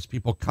ask you, as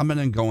people coming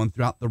and going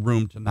throughout the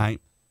room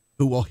tonight,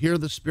 who will hear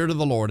the Spirit of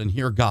the Lord and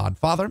hear God.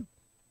 Father,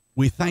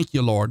 we thank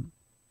you, Lord.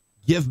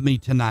 Give me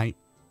tonight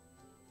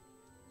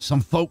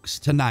some folks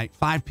tonight,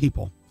 5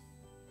 people,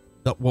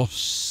 that will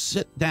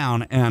sit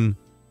down and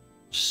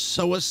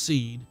sow a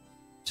seed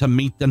to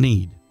meet the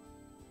need.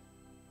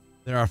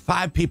 There are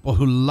 5 people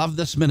who love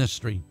this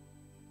ministry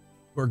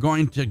who are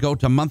going to go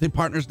to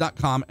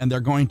monthlypartners.com and they're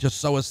going to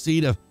sow a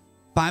seed of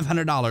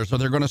 $500 or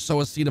they're going to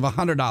sow a seed of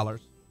 $100.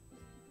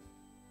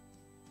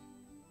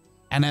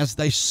 And as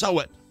they sow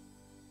it,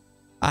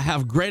 I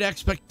have great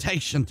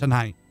expectation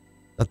tonight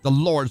that the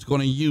Lord's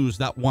going to use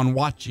that one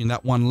watching,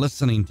 that one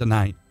listening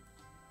tonight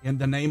in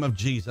the name of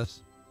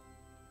Jesus.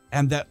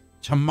 And that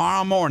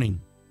tomorrow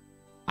morning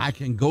I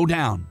can go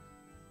down,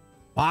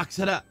 box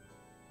it up,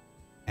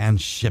 and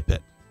ship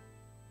it.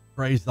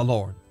 Praise the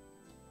Lord.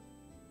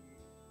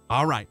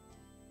 All right.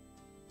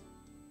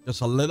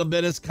 Just a little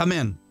bit has come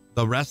in.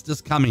 The rest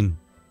is coming.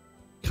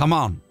 Come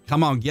on.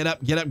 Come on. Get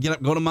up, get up, get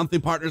up. Go to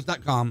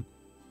monthlypartners.com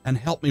and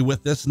help me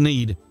with this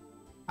need.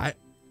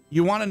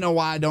 You want to know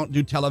why I don't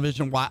do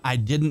television, why I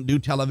didn't do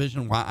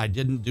television, why I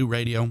didn't do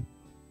radio?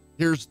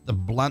 Here's the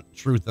blunt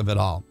truth of it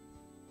all.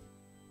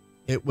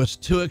 It was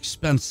too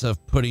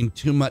expensive, putting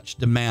too much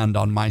demand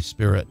on my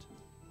spirit.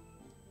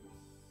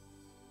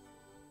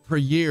 For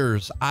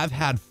years, I've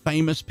had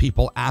famous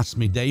people ask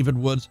me, David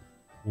Woods,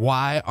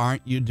 why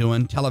aren't you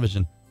doing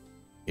television?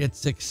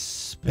 It's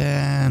expensive.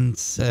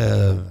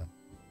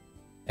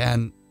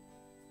 And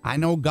I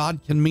know God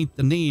can meet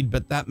the need,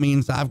 but that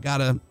means I've got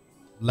to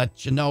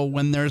let you know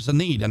when there's a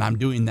need. And I'm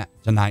doing that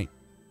tonight.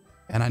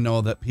 And I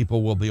know that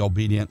people will be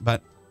obedient,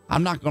 but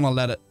I'm not going to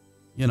let it,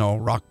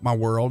 rock my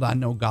world. I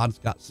know God's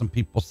got some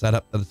people set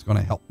up that it's going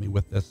to help me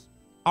with this.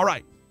 All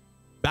right.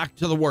 Back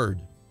to the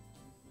word.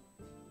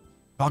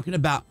 Talking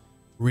about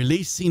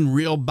releasing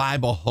real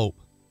Bible hope.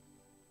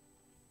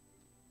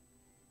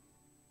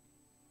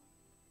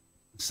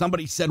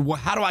 Somebody said, well,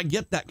 how do I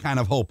get that kind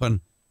of hope?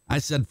 And I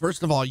said,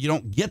 first of all, you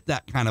don't get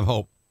that kind of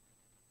hope.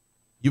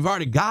 You've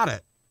already got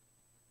it.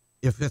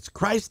 If it's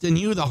Christ in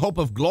you, the hope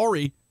of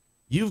glory,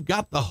 you've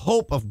got the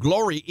hope of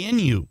glory in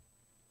you.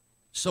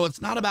 So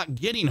it's not about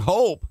getting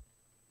hope.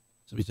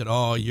 Somebody said,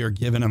 oh, you're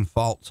giving them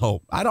false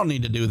hope. I don't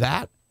need to do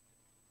that.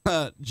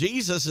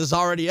 Jesus is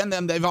already in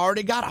them. They've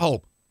already got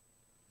hope.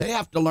 They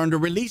have to learn to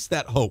release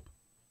that hope.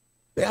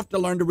 They have to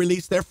learn to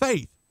release their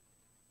faith.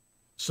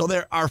 So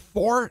there are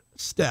 4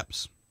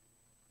 steps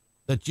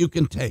that you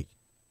can take.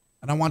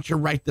 And I want you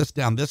to write this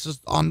down. This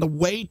is on the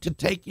way to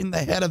taking the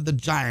head of the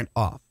giant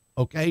off,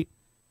 okay?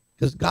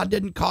 Because God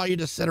didn't call you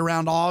to sit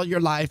around all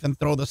your life and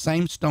throw the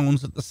same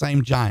stones at the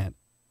same giant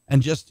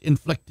and just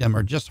inflict him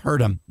or just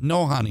hurt him.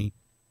 No, honey.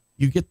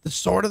 You get the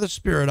sword of the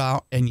Spirit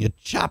out and you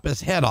chop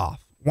his head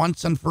off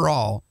once and for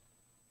all,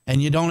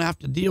 and you don't have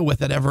to deal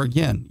with it ever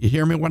again. You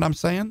hear me what I'm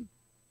saying?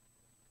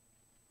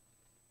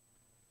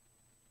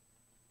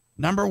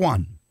 Number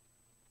 1,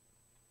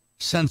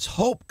 since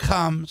hope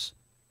comes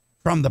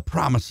from the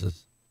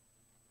promises,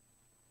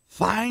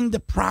 find the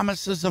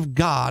promises of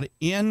God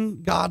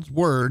in God's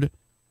word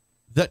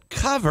that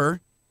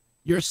cover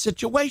your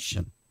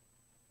situation.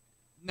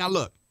 Now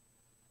look,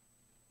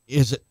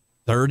 is it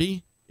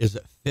 30? Is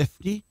it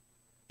 50?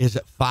 Is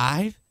it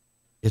 5?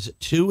 Is it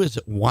 2? Is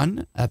it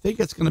 1? I think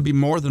it's going to be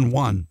more than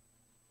 1.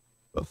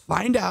 But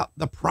find out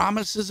the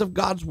promises of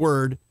God's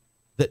word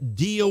that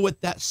deal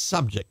with that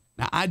subject.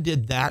 Now, I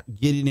did that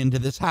getting into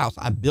this house.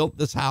 I built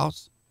this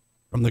house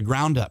from the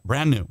ground up,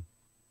 brand new.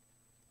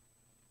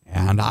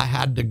 And I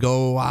had to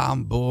go,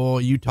 boy,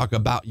 you talk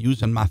about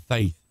using my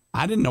faith.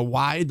 I didn't know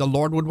why the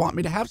Lord would want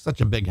me to have such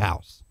a big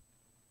house.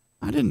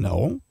 I didn't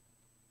know.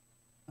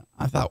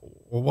 I thought,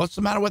 well, what's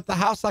the matter with the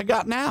house I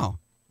got now?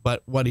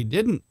 But what I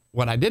didn't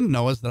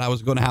know is that I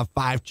was going to have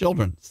 5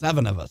 children,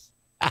 7 of us.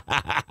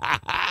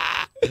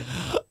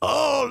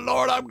 Oh,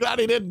 Lord, I'm glad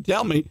he didn't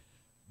tell me.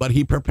 But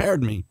he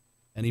prepared me,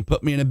 and he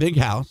put me in a big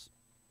house,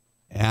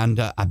 and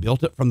I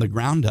built it from the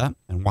ground up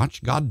and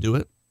watched God do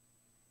it.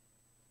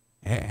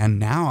 And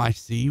now I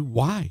see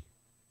why.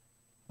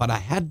 But I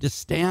had to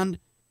stand.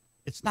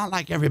 It's not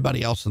like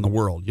everybody else in the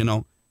world,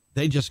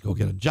 They just go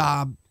get a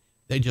job.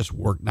 They just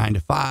work 9 to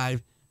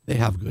 5. They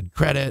have good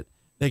credit.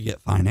 They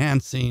get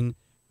financing.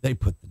 They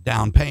put the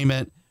down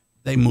payment.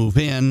 They move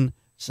in,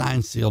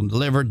 signed, sealed, and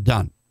delivered,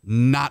 done.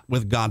 Not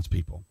with God's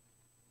people.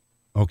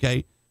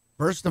 Okay?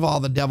 First of all,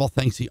 the devil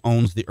thinks he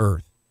owns the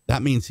earth.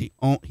 That means he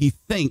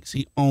thinks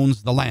he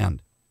owns the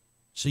land.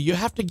 So you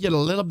have to get a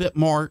little bit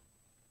more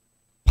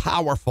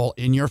powerful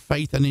in your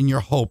faith and in your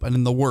hope and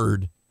in the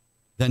word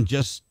than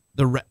just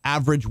the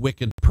average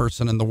wicked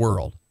person in the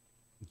world.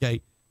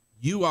 Okay?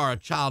 You are a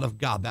child of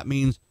God. That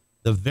means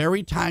the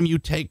very time you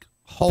take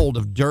hold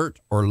of dirt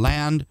or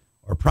land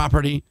or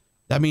property,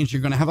 that means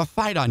you're going to have a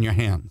fight on your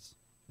hands.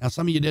 Now,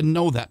 some of you didn't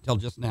know that till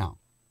just now.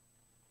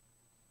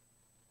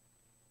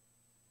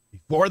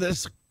 Before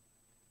this,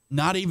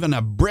 not even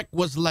a brick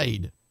was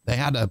laid. They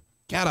had a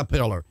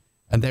caterpillar,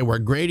 and they were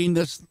grading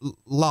this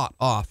lot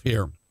off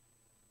here.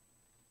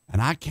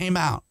 And I came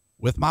out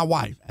with my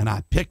wife, and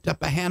I picked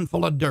up a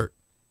handful of dirt,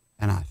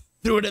 and I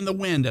threw it in the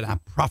wind, and I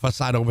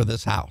prophesied over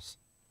this house.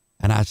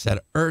 And I said,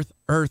 earth,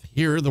 earth,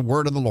 hear the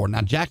word of the Lord.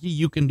 Now, Jackie,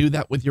 you can do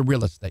that with your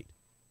real estate.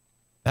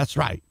 That's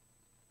right.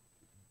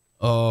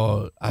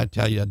 Oh, I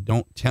tell you,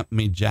 don't tempt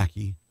me,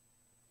 Jackie.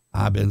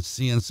 I've been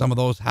seeing some of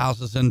those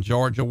houses in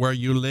Georgia where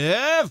you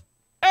live.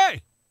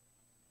 Hey,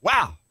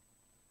 wow.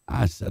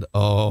 I said,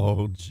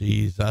 oh,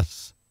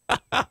 Jesus.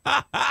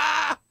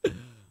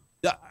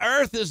 The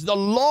earth is the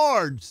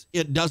Lord's.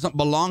 It doesn't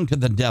belong to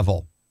the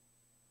devil,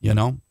 you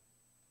know?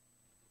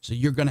 So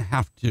you're going to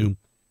have to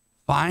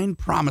find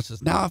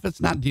promises. Now, if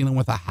it's not dealing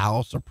with a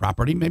house or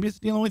property, maybe it's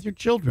dealing with your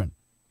children.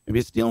 Maybe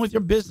it's dealing with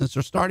your business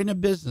or starting a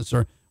business,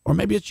 or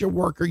maybe it's your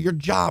work or your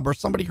job or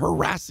somebody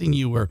harassing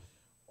you or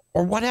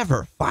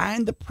whatever.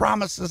 Find the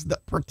promises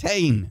that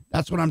pertain.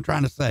 That's what I'm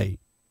trying to say.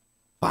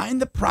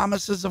 Find the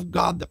promises of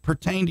God that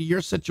pertain to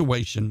your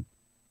situation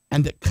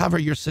and that cover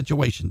your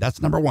situation.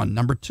 That's number one.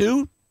 Number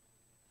two,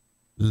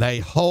 lay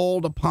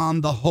hold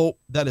upon the hope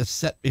that is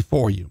set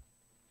before you.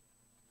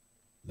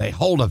 Lay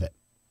hold of it.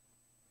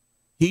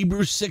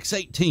 Hebrews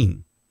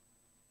 6:18.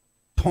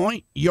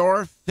 Point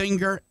your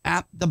finger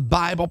at the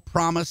Bible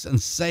promise and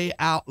say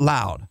out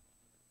loud,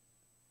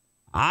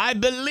 I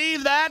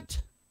believe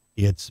that.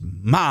 It's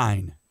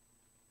mine.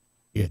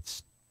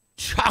 It's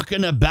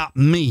talking about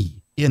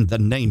me in the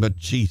name of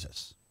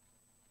Jesus.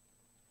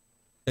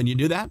 Can you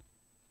do that?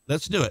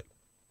 Let's do it.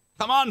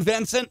 Come on,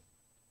 Vincent.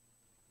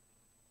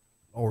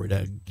 Glory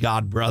to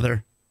God,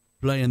 brother.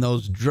 Playing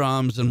those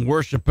drums and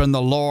worshiping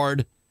the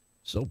Lord.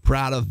 So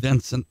proud of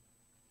Vincent.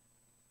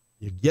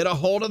 You get a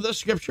hold of the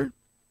scripture.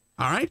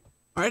 All right.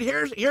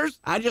 Here's,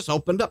 I just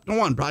opened up to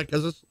one, probably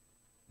because it's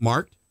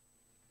marked.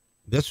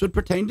 This would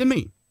pertain to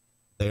me.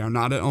 They are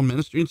not on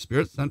ministering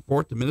spirits sent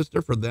forth to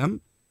minister for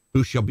them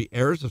who shall be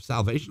heirs of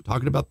salvation.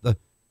 Talking about the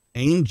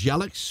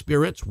angelic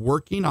spirits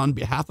working on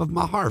behalf of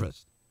my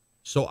harvest.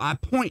 So I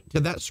point to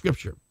that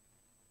scripture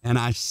and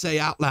I say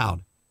out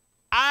loud,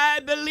 I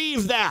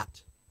believe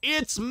that.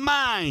 It's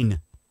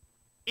mine.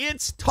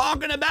 It's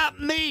talking about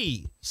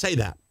me. Say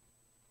that.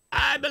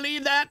 I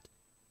believe that.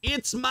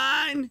 It's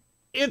mine.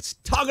 It's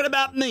talking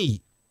about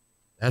me.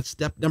 That's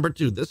step number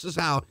two. This is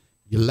how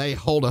you lay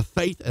hold of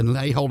faith and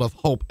lay hold of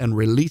hope and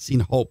releasing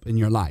hope in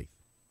your life.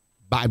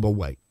 Bible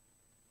way.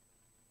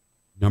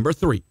 Number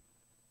three.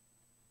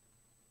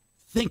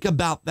 Think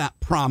about that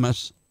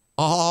promise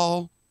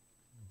all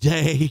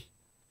day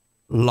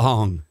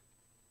long.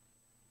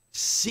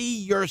 See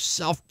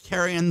yourself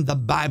carrying the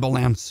Bible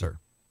answer.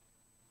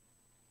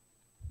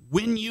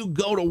 When you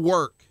go to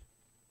work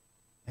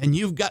and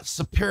you've got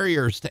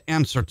superiors to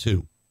answer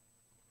to,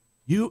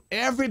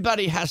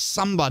 everybody has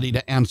somebody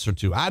to answer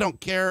to. I don't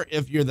care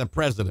if you're the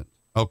president,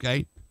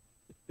 okay?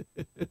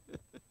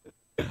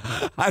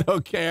 I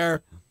don't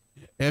care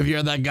if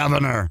you're the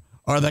governor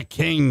or the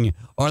king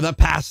or the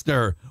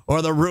pastor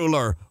or the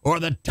ruler or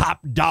the top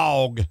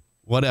dog,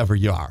 whatever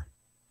you are.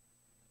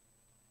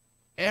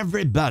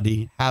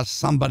 Everybody has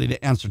somebody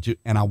to answer to,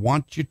 and I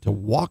want you to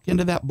walk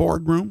into that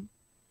boardroom,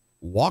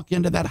 walk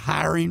into that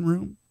hiring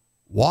room,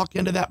 walk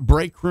into that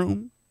break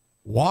room,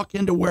 walk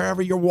into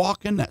wherever you're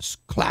walking, that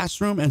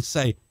classroom, and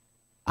say,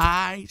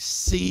 I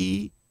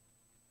see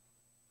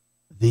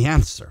the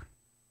answer,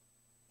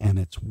 and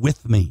it's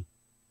with me.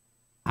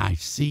 I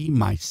see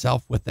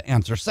myself with the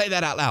answer. Say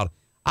that out loud.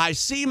 I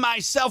see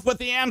myself with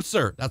the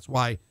answer. That's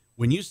why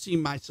when you see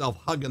myself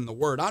hugging the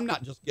word, I'm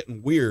not just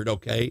getting weird,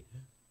 okay?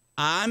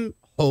 I'm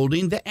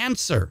holding the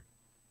answer.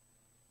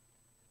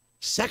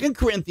 2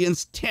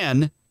 Corinthians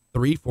 10,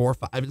 3, 4,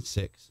 5, and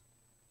 6.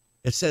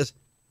 It says,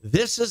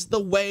 this is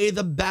the way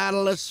the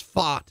battle is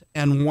fought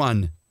and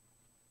won.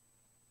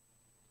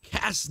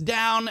 Cast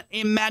down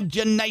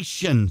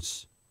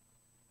imaginations.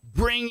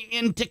 Bring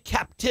into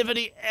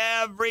captivity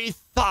every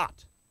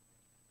thought.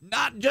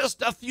 Not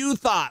just a few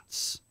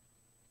thoughts.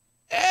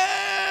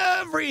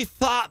 Every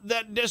thought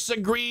that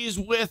disagrees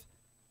with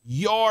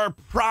your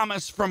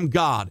promise from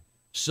God.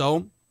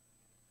 So,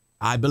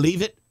 I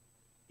believe it.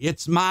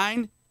 It's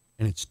mine,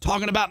 and it's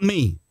talking about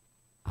me.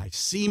 I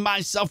see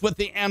myself with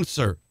the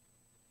answer,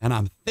 and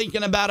I'm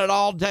thinking about it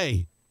all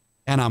day,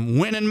 and I'm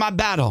winning my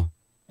battle.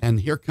 And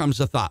here comes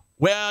a thought.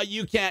 Well,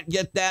 you can't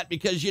get that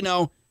because, you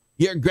know,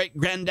 your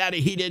great-granddaddy,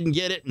 he didn't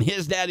get it, and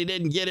his daddy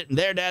didn't get it, and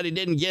their daddy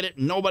didn't get it,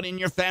 and nobody in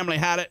your family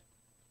had it.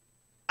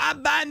 I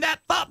bind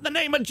that thought in the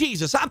name of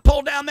Jesus. I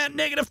pull down that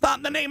negative thought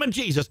in the name of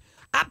Jesus.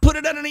 I put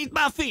it underneath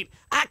my feet.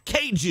 I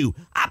cage you.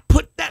 I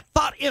put that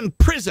thought in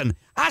prison.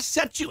 I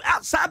set you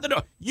outside the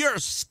door. You're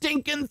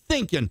stinking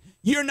thinking.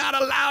 You're not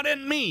allowed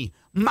in me.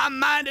 My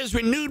mind is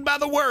renewed by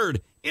the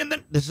word.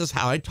 This is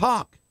how I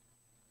talk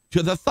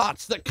to the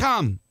thoughts that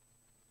come.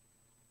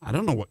 I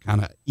don't know what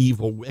kind of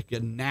evil,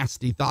 wicked,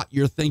 nasty thought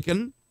you're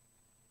thinking,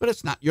 but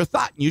it's not your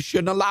thought. You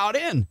shouldn't allow it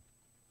in.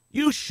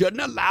 You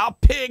shouldn't allow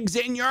pigs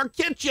in your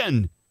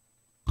kitchen.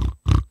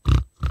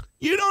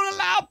 You don't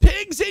allow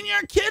pigs in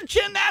your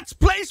kitchen. That's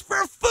place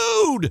for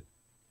food.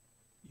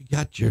 You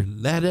got your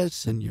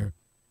lettuce and your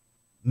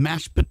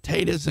mashed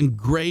potatoes and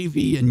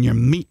gravy and your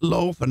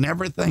meatloaf and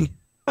everything.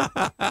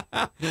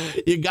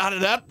 You got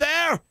it up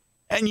there,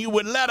 and you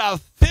would let a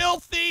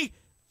filthy,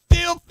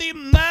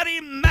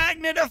 muddy,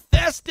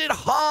 magnet-infested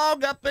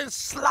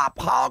slop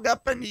hog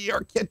up into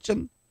your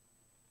kitchen.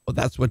 Well,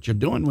 that's what you're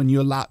doing when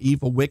you allow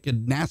evil,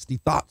 wicked, nasty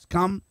thoughts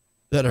come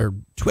that are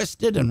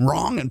twisted and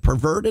wrong and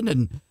perverted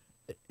and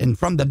and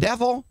from the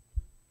devil.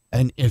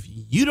 And if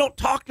you don't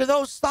talk to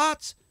those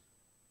thoughts,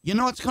 you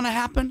know what's going to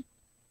happen?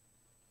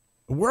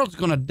 The world's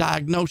going to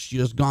diagnose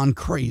you as gone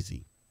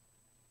crazy.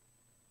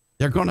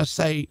 They're going to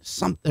say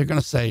something. They're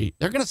going to say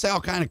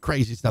all kind of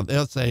crazy stuff.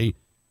 They'll say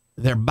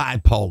they're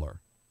bipolar,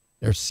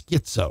 they're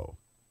schizo,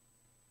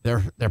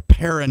 they're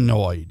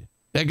paranoid.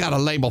 They got a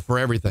label for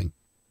everything.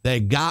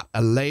 They got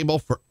a label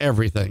for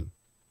everything.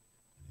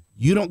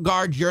 You don't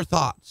guard your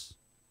thoughts.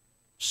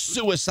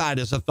 Suicide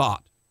is a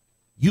thought.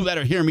 You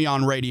better hear me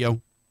on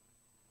radio.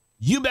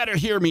 You better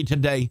hear me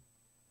today,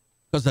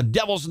 because the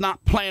devil's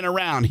not playing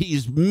around.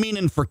 He's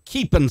meaning for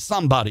keeping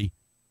somebody.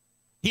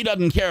 He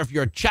doesn't care if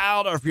you're a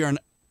child or if you're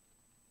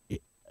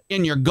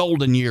in your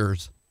golden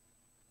years.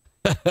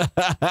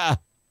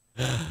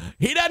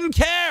 He doesn't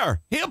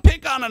care. He'll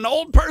pick on an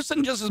old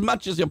person just as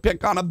much as he'll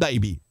pick on a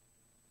baby.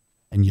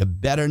 And you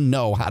better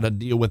know how to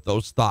deal with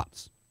those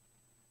thoughts.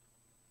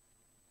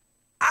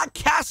 I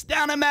cast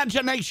down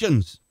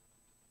imaginations.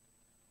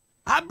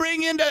 I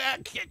bring into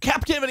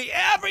captivity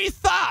every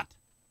thought.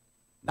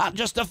 Not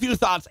just a few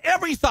thoughts,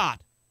 every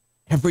thought.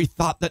 Every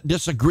thought that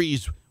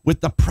disagrees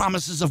with the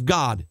promises of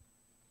God.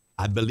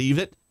 I believe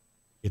it.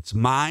 It's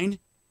mine.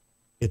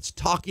 It's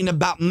talking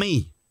about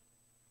me.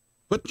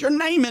 Put your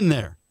name in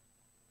there.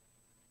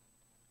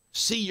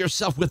 See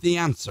yourself with the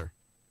answer.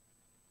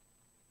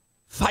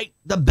 Fight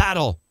the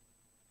battle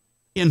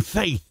in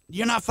faith.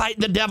 You're not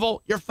fighting the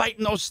devil. You're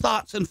fighting those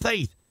thoughts in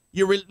faith.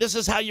 This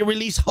is how you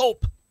release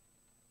hope.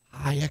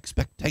 High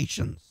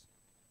expectations.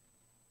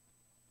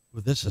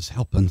 Well, this is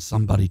helping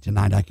somebody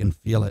tonight. I can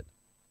feel it.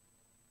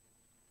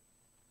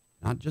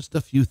 Not just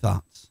a few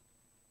thoughts.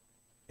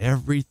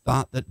 Every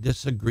thought that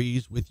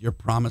disagrees with your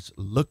promise,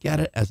 look at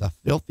it as a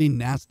filthy,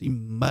 nasty,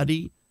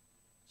 muddy,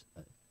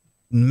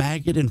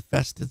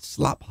 maggot-infested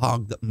slop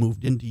hog that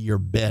moved into your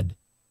bed.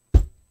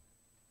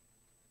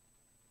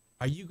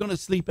 Are you going to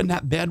sleep in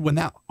that bed when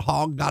that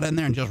hog got in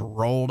there and just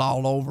rolled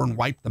all over and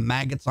wiped the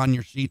maggots on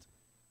your sheets?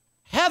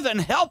 Heaven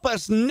help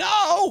us,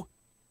 no!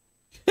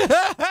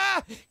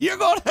 You're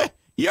going to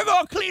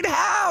clean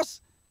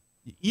house.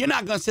 You're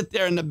not going to sit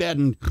there in the bed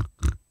and,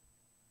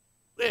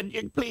 would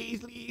you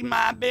please leave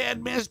my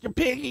bed, Mr.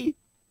 Piggy?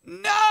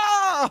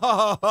 No.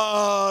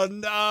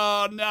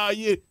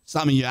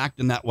 Some of you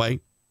acting that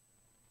way.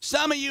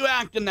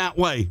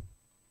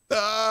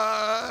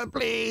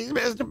 Please,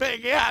 Mr.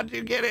 Piggy, how'd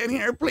you get in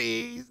here?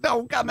 Please,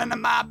 don't come into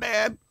my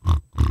bed.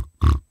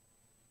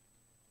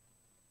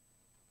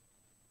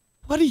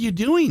 What are you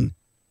doing?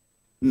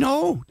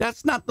 No,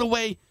 that's not the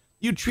way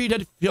you treat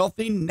a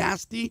filthy,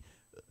 nasty,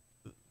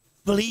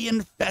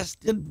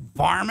 flea-infested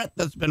varmint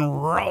that's been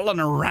rolling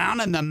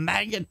around in the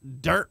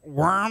maggot, dirt,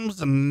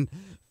 worms, and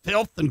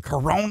filth and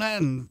corona,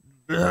 and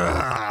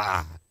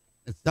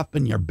it's up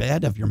in your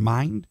bed of your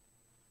mind.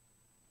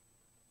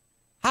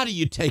 How do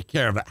you take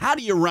care of it? How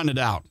do you run it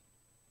out?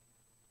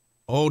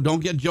 Oh,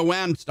 don't get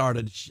Joanne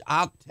started.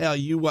 I'll tell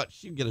you what,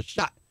 she'll get a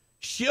shot.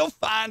 She'll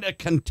find a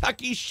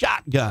Kentucky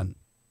shotgun,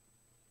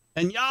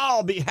 and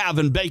y'all be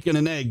having bacon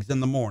and eggs in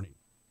the morning.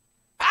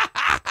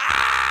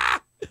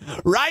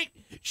 Right?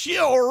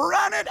 She'll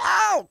run it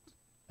out.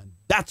 And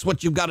that's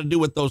what you've got to do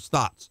with those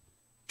thoughts.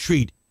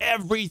 Treat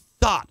every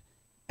thought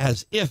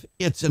as if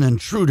it's an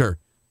intruder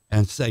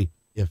and say,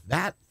 if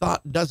that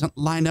thought doesn't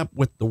line up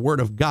with the word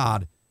of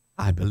God,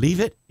 I believe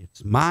it.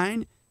 It's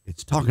mine.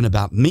 It's talking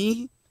about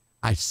me.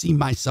 I see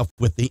myself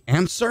with the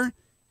answer.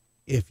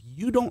 If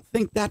you don't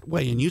think that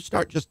way and you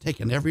start just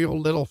taking every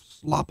old little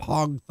slop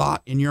hog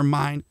thought in your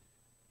mind,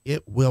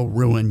 it will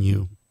ruin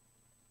you.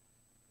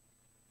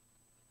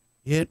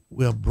 It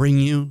will bring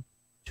you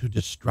to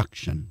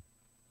destruction.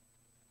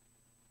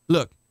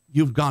 Look,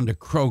 you've gone to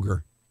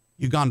Kroger.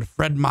 You've gone to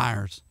Fred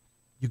Meyer's.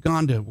 You've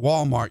gone to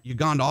Walmart. You've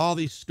gone to all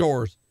these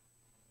stores.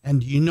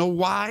 And do you know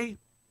why?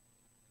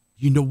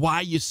 You know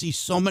why you see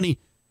so many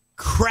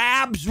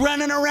crabs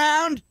running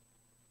around?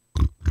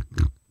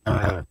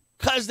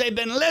 Because they've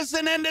been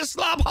listening to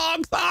slop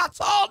hog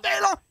thoughts all day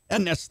long.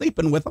 And they're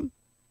sleeping with them.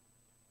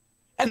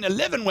 And they're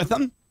living with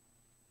them.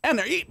 And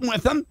they're eating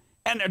with them.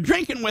 And they're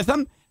drinking with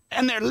them.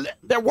 And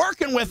they're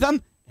working with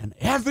them. And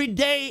every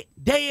day,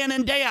 day in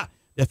and day out,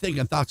 they're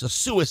thinking thoughts of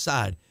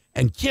suicide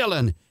and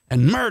killing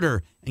and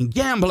murder and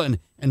gambling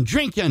and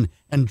drinking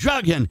and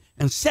drugging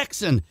and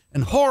sexing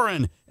and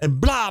whoring and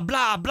blah,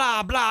 blah,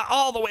 blah, blah,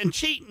 all the way, and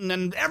cheating,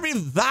 and every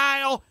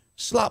vile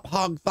slop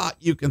hog thought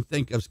you can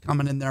think of is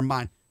coming in their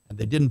mind. And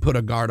they didn't put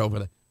a guard over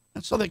that.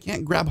 And so they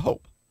can't grab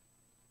hope.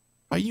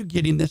 Are you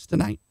getting this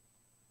tonight?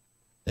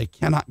 They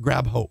cannot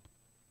grab hope.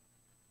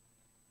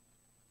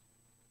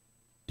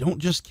 Don't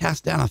just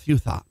cast down a few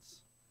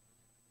thoughts.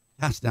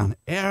 Cast down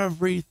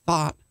every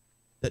thought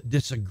that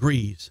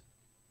disagrees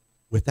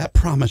with that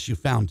promise you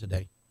found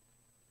today.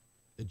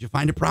 Did you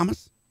find a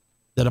promise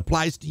that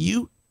applies to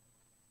you?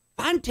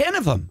 Find 10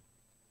 of them.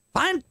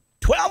 Find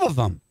 12 of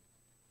them.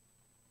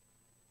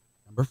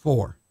 Number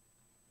 4.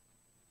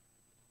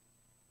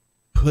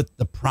 Put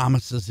the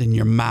promises in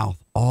your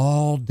mouth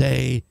all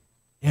day,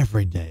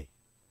 every day.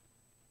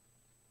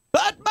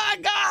 But my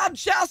God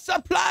shall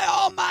supply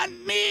all my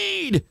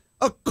need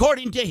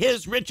according to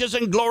his riches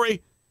and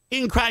glory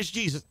in Christ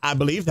Jesus. I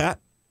believe that.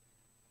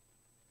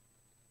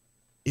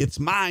 It's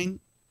mine.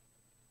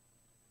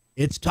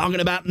 It's talking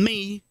about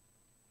me.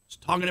 It's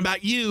talking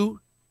about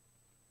you.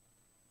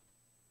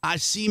 I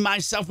see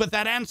myself with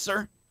that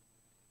answer.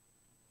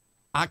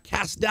 I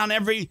cast down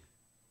every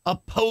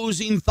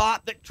opposing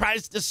thought that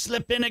tries to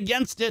slip in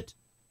against it.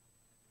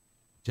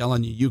 I'm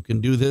telling you, you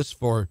can do this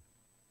for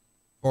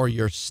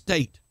your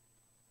state,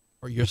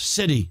 for your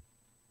city,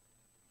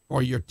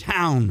 for your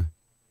town.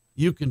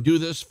 You can do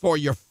this for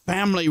your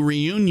family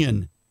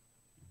reunion.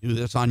 Do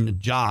this on your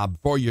job,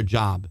 for your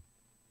job.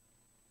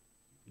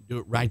 You can do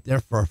it right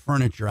there for a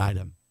furniture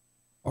item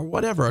or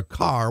whatever, a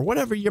car,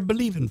 whatever you're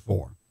believing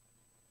for.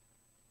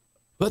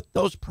 Put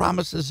those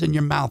promises in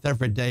your mouth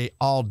every day,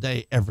 all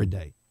day, every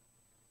day.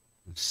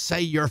 And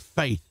say your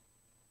faith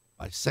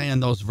by saying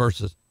those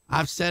verses.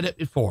 I've said it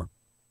before.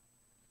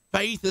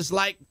 Faith is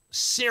like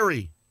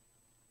Siri.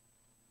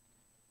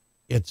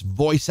 It's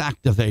voice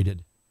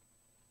activated.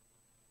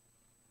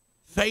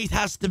 Faith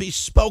has to be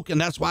spoken.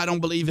 That's why I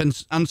don't believe in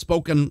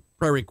unspoken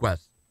prayer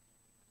requests.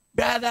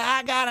 Brother,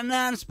 I got an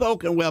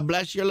unspoken. Well,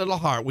 bless your little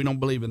heart. We don't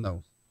believe in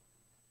those.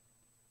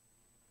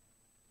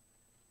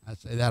 I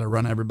say that to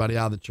run everybody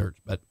out of the church,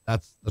 but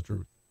that's the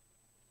truth.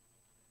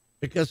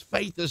 Because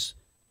faith is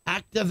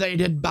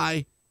activated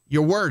by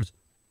your words.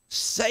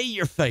 Say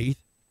your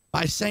faith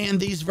by saying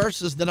these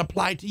verses that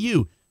apply to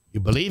you. You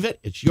believe it.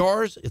 It's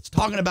yours. It's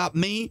talking about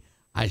me.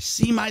 I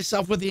see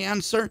myself with the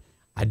answer.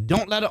 I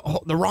don't let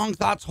the wrong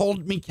thoughts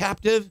hold me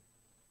captive.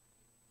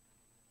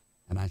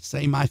 And I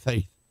say my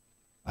faith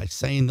by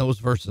saying those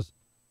verses.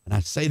 And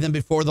I say them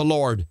before the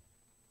Lord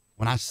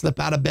when I slip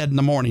out of bed in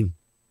the morning.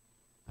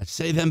 I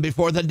say them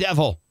before the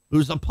devil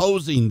who's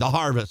opposing the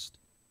harvest.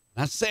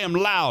 And I say them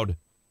loud.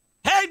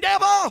 Hey,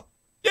 devil,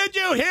 did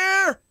you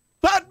hear?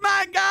 But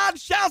my God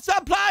shall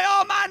supply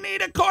all my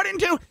need according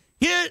to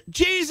his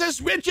Jesus'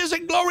 riches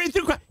and glory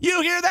through Christ.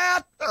 You hear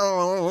that?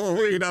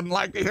 Oh, he doesn't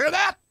like to hear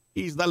that.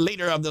 He's the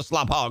leader of the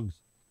slop hogs.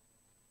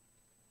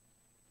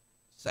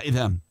 Say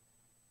them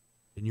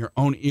in your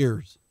own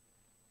ears.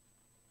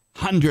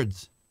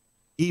 Hundreds,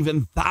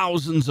 even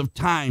thousands of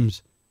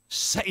times.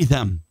 Say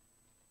them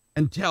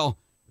until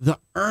the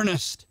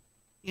earnest,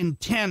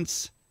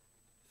 intense,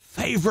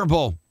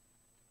 favorable,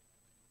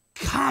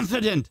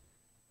 confident,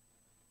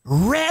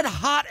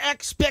 red-hot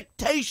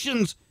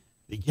expectations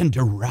begin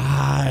to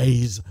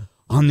rise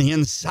on the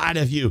inside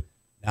of you.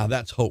 Now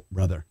that's hope,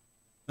 brother.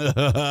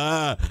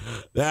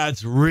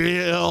 That's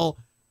real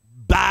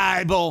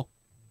Bible,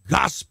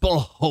 gospel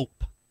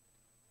hope.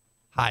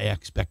 High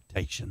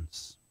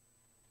expectations.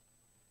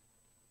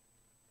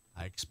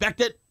 I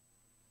expect it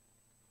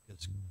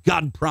because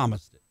God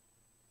promised it.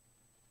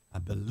 I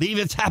believe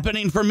it's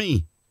happening for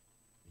me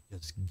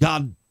because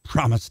God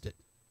promised it.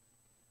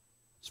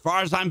 As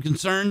far as I'm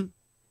concerned,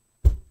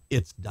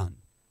 it's done.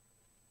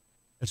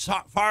 As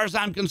far as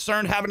I'm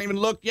concerned, haven't even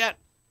looked yet.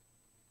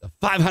 The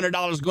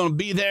 $500 is going to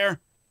be there.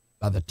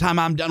 By the time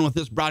I'm done with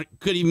this,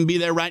 could even be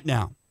there right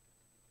now.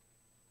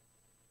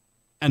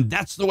 And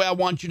that's the way I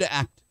want you to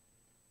act.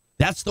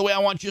 That's the way I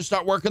want you to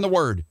start working the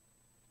word.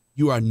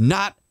 You are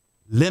not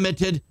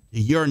limited to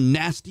your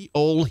nasty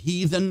old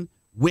heathen,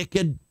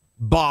 wicked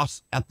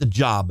boss at the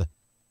job.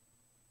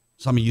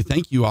 Some of you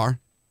think you are.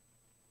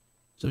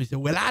 So you say,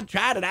 well, I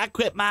tried it. I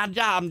quit my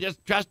job and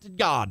just trusted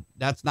God.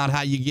 That's not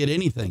how you get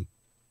anything.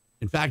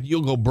 In fact,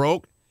 you'll go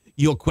broke.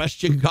 You'll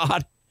question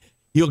God.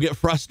 You'll get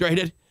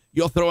frustrated.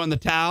 You'll throw in the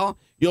towel.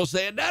 You'll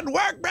say, it doesn't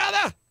work,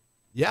 brother.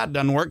 Yeah, it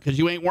doesn't work because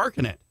you ain't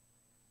working it.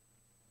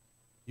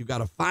 You've got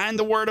to find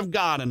the word of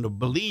God and to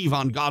believe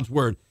on God's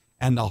word.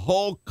 And the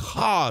whole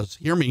cause,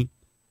 hear me,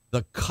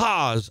 the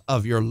cause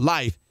of your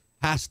life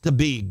has to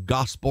be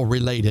gospel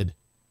related.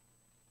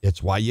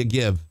 It's why you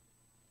give.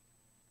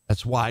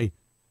 That's why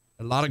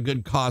a lot of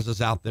good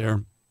causes out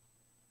there,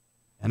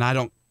 and I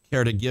don't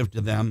care to give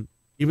to them,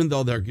 even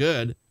though they're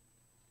good.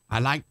 I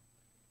like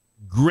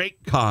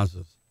great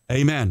causes.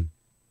 Amen.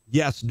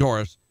 Yes,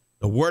 Doris,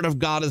 the word of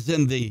God is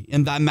in thee,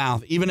 in thy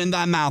mouth, even in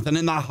thy mouth and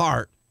in thy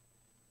heart.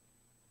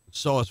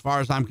 So as far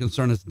as I'm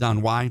concerned, it's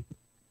done. Why?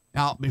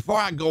 Now, before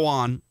I go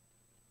on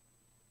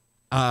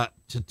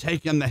to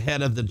taking the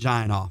head of the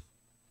giant off,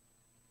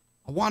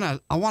 I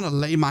want to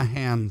lay my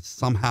hands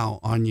somehow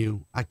on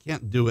you. I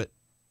can't do it.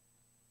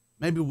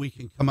 Maybe we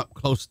can come up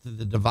close to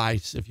the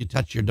device. If you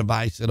touch your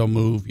device, it'll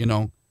move, you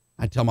know.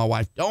 I tell my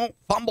wife, don't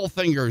fumble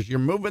fingers. You're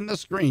moving the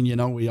screen. You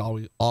know,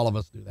 all of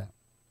us do that.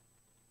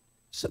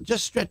 So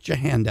just stretch your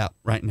hand out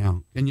right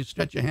now. Can you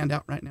stretch your hand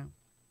out right now?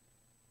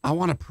 I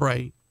want to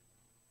pray.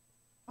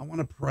 I want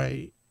to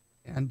pray.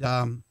 And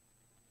I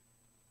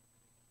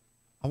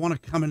want to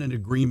come in an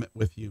agreement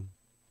with you.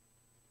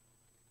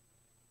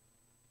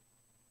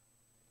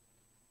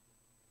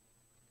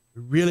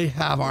 We really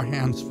have our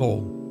hands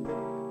full,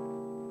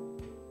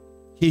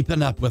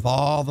 keeping up with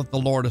all that the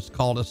Lord has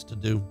called us to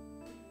do.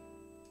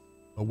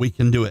 But we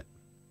can do it.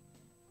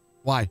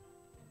 Why?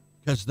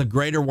 Because the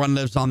greater one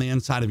lives on the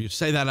inside of you.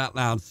 Say that out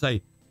loud.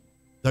 Say,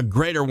 the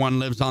greater one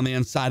lives on the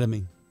inside of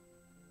me.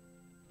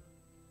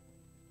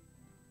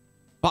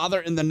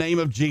 Father, in the name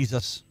of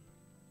Jesus,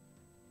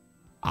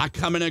 I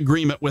come in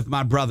agreement with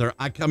my brother.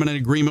 I come in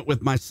agreement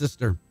with my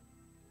sister.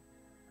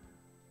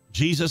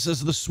 Jesus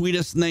is the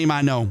sweetest name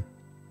I know.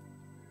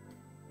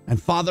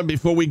 And Father,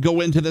 before we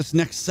go into this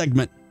next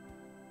segment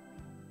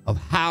of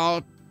how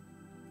to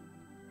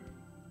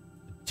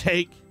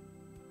take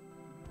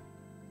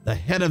the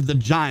head of the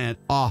giant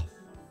off,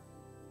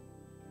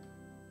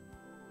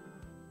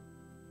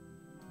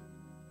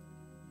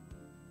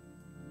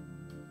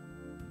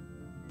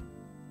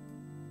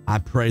 I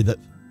pray that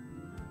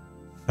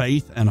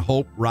faith and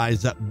hope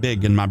rise up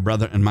big in my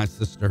brother and my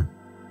sister.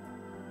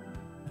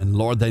 And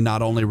Lord, they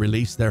not only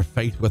release their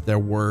faith with their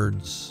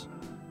words,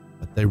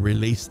 but they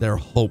release their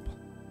hope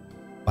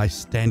by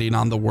standing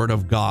on the word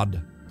of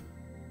God.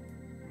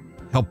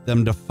 Help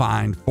them to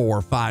find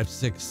 4, 5,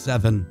 6,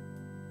 7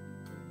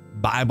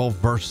 Bible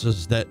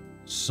verses that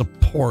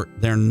support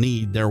their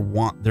need, their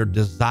want, their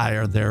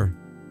desire, their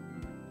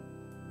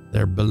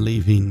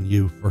believing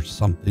you for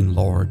something,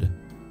 Lord.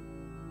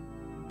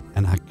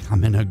 And I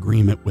come in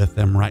agreement with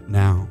them right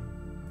now.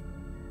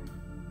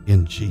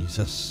 In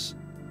Jesus'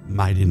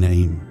 mighty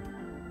name.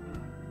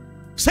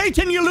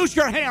 Satan, you loose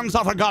your hands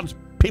off of God's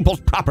people's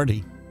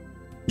property.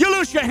 You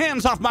loose your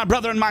hands off my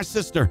brother and my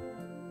sister.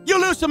 You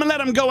loose them and let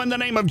them go in the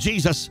name of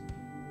Jesus.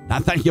 I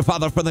thank you,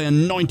 Father, for the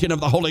anointing of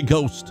the Holy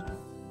Ghost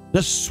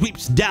that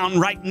sweeps down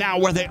right now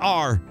where they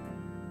are,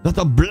 that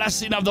the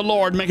blessing of the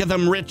Lord maketh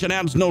them rich and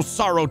adds no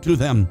sorrow to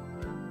them.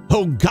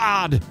 Oh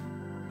God,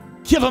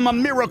 give them a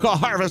miracle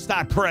harvest,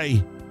 I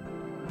pray,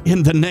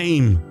 in the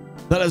name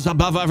that is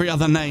above every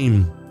other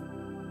name.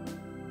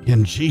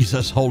 In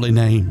Jesus' holy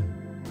name.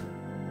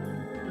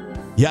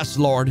 Yes,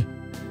 Lord.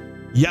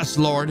 Yes,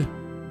 Lord.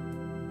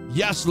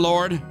 Yes,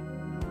 Lord.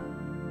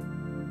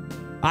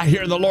 I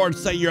hear the Lord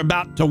say you're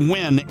about to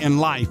win in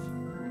life.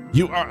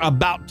 You are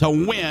about to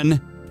win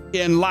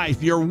in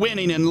life. You're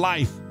winning in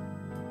life.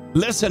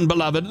 Listen,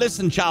 beloved.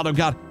 Listen, child of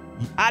God.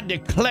 I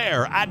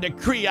declare, I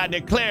decree, I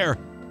declare,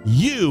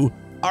 you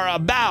are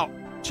about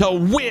to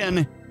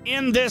win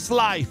in this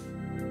life.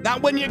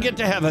 Not when you get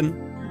to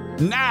heaven.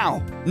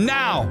 Now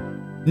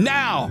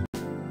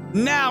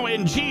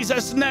in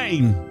Jesus'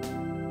 name.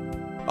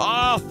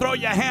 Oh, throw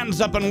your hands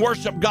up and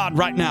worship God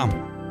right now.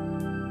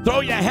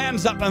 Throw your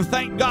hands up and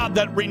thank God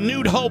that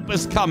renewed hope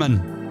is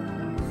coming.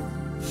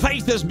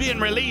 Faith is being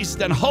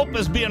released and hope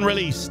is being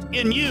released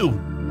in you.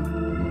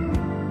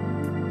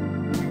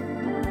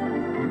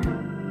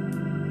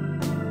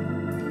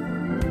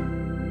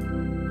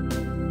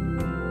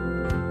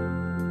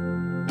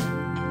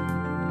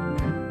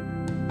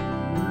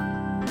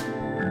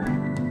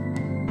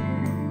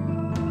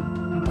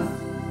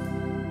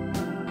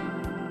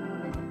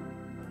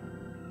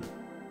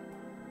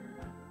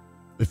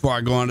 Before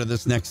I go on to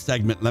this next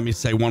segment, let me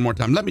say one more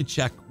time. Let me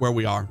check where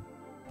we are.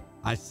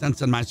 I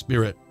sense in my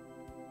spirit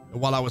that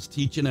while I was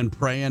teaching and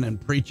praying and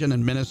preaching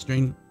and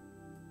ministering,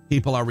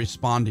 people are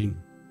responding.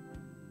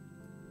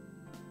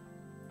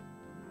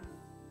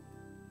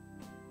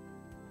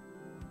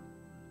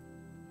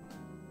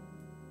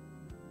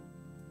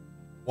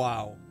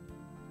 Wow.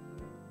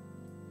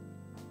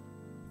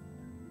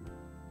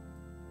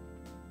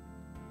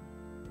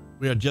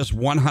 We are just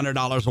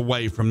 $100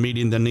 away from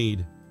meeting the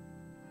need.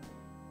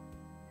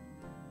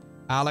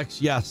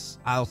 Alex, yes,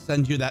 I'll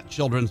send you that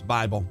children's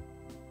Bible.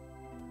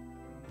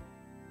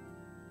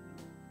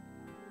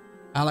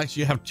 Alex,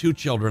 you have 2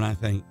 children, I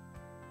think.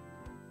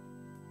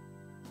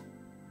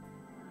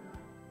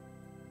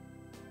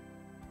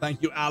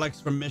 Thank you,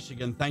 Alex from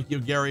Michigan. Thank you,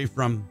 Gary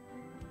from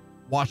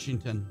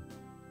Washington.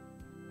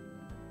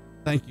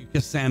 Thank you,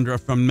 Cassandra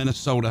from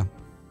Minnesota.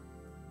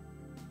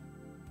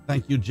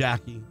 Thank you,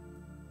 Jackie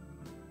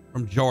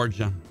from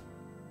Georgia.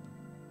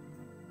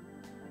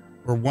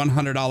 We're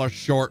 $100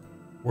 short.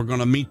 We're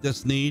going to meet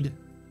this need.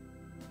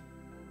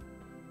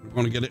 We're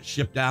going to get it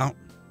shipped out.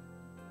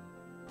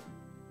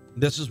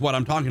 This is what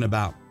I'm talking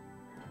about.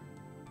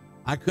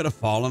 I could have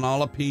fallen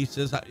all to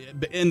pieces.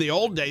 In the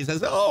old days, I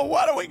said, oh,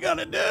 what are we going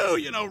to do?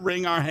 You know,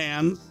 wring our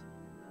hands.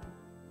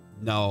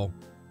 No,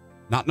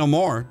 not no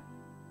more.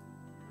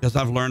 Because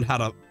I've learned how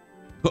to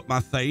put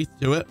my faith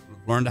to it.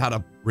 I've learned how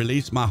to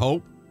release my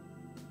hope.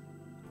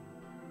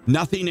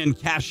 Nothing in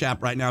Cash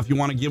App right now. If you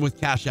want to give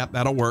with Cash App,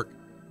 that'll work.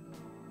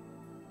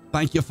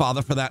 Thank you,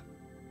 Father, for that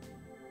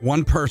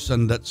one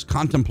person that's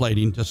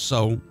contemplating to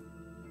sow.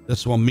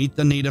 This will meet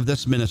the need of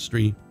this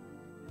ministry.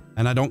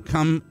 And I don't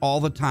come all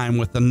the time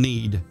with a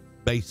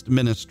need-based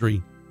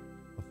ministry.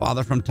 But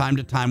Father, from time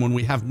to time when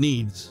we have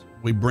needs,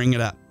 we bring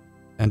it up.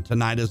 And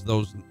tonight is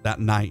that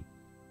night.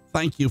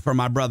 Thank you for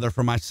my brother,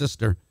 for my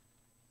sister,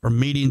 for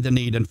meeting the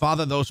need. And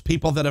Father, those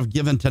people that have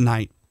given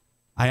tonight,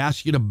 I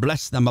ask you to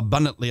bless them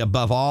abundantly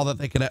above all that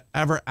they could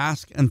ever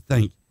ask and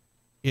think.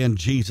 In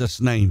Jesus'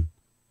 name.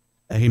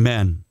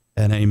 Amen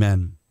and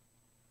amen.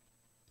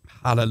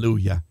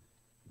 Hallelujah.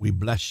 We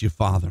bless you,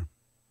 Father.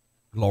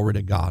 Glory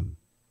to God.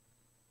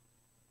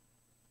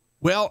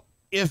 Well,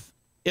 if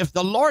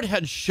the Lord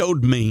had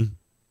showed me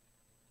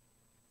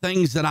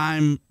things that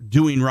I'm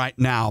doing right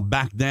now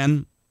back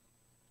then,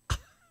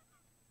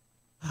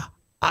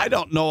 I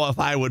don't know if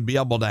I would be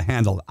able to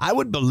handle it. I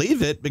would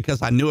believe it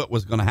because I knew it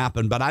was going to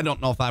happen, but I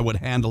don't know if I would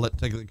handle it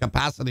to the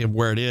capacity of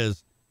where it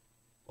is.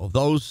 Well,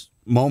 those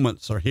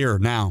moments are here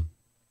now.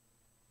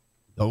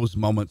 Those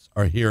moments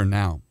are here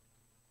now.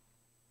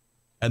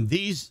 And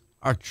these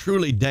are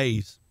truly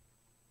days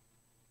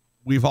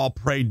we've all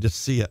prayed to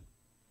see it.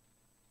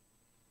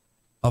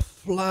 A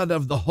flood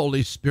of the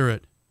Holy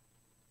Spirit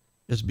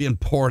is being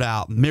poured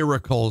out.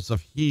 Miracles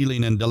of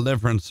healing and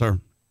deliverance are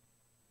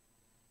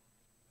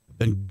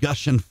been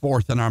gushing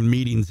forth in our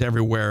meetings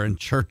everywhere, in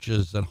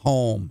churches, at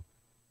home.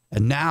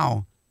 And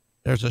now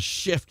there's a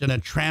shift and a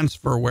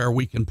transfer where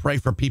we can pray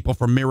for people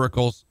for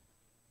miracles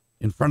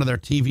in front of their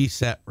TV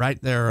set,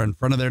 right there in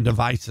front of their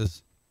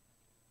devices,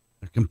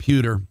 their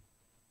computer,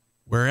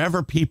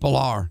 wherever people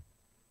are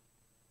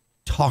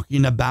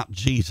talking about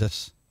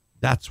Jesus.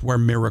 That's where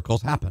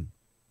miracles happen.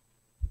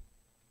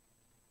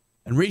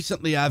 And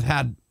recently I've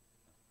had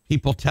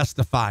people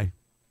testify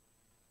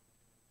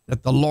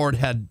that the Lord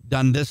had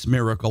done this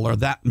miracle or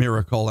that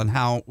miracle, and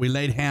how we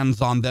laid hands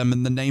on them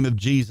in the name of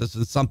Jesus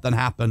and something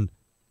happened.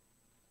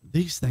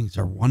 These things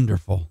are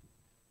wonderful.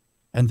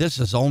 And this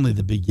is only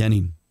the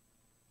beginning.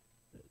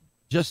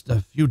 Just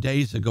a few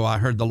days ago, I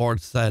heard the Lord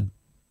said,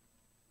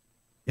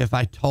 if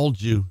I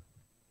told you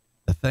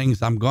the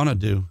things I'm going to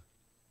do,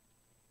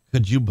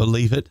 could you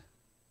believe it?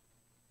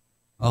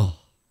 Oh,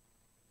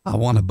 I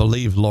want to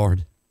believe,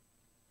 Lord.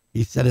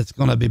 He said it's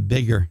going to be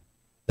bigger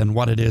than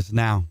what it is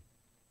now.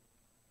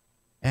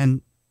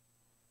 And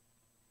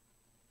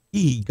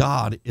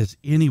God, is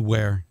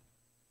anywhere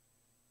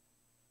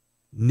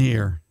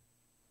near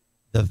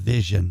the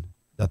vision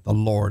that the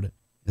Lord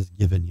has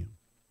given you.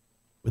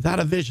 Without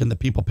a vision, the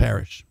people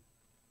perish.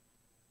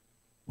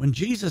 When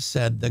Jesus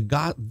said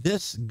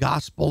this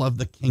gospel of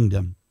the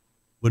kingdom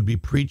would be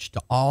preached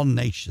to all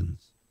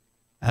nations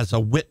as a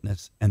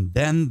witness, and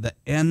then the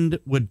end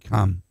would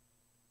come,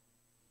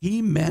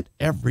 he meant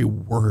every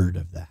word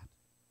of that.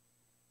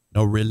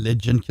 No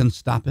religion can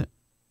stop it.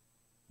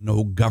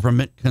 No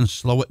government can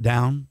slow it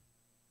down.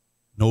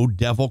 No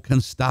devil can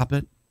stop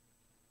it.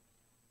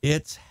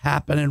 It's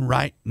happening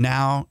right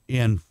now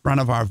in front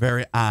of our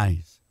very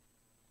eyes.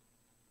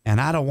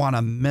 And I don't want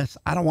to miss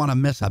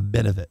a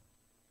bit of it.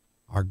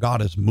 Our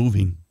God is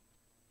moving.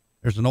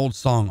 There's an old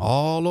song,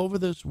 all over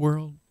this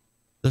world,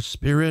 the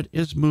Spirit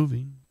is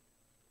moving.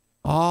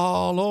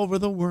 All over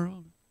the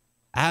world,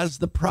 as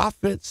the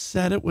prophets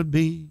said it would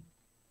be.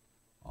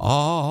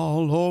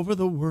 All over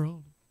the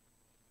world,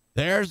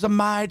 there's a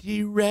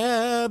mighty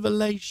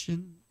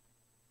revelation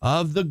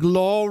of the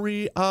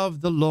glory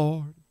of the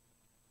Lord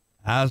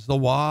as the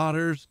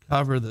waters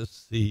cover the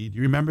sea. Do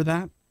you remember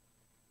that?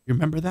 You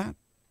remember that?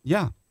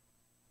 Yeah.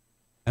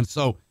 And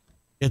so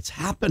it's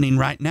happening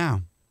right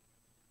now.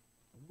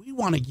 We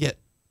want to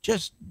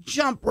just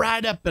jump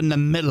right up in the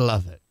middle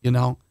of it, you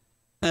know.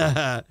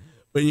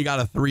 When you got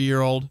a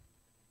 3-year-old,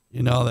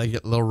 you know, they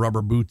get little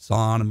rubber boots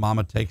on and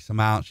mama takes them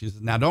out. She says,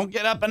 now don't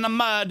get up in the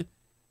mud.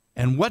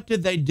 And what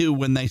did they do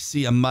when they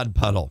see a mud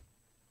puddle?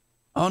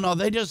 Oh, no,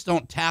 they just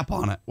don't tap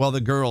on it. Well,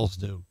 the girls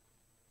do.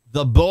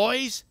 The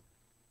boys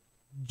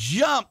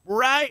jump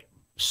right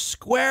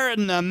square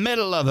in the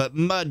middle of it.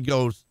 Mud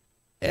goes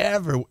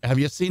everywhere. Have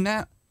you seen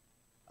that?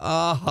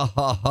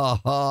 Oh,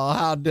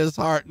 how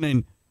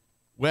disheartening.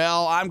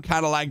 Well, I'm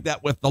kind of like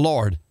that with the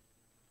Lord.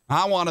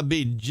 I want to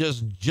be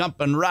just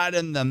jumping right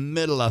in the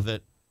middle of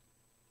it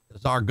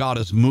as our God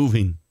is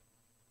moving.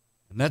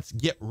 And let's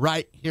get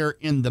right here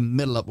in the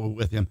middle of it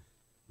with him.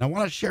 And I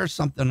want to share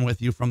something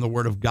with you from the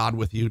Word of God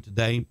with you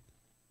today.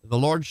 The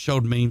Lord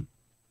showed me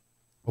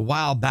a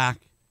while back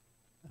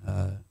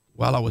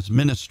while I was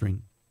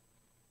ministering.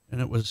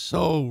 And it was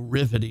so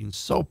riveting,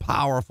 so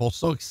powerful,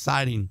 so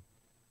exciting.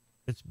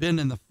 It's been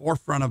in the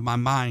forefront of my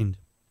mind.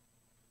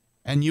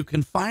 And you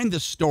can find the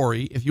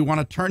story if you want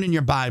to turn in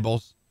your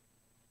Bibles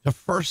to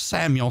 1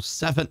 Samuel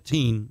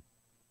 17.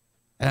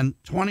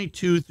 And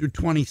 22 through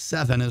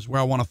 27 is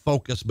where I want to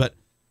focus. But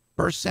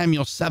 1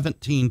 Samuel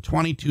 17,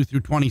 22 through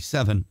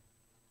 27.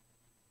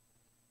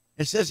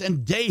 It says,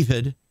 and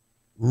David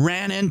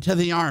ran into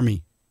the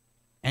army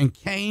and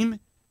came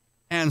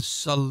and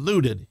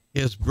saluted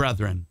his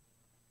brethren.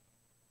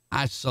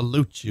 I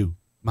salute you,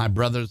 my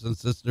brothers and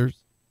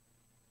sisters.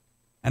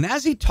 And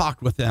as he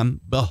talked with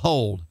them,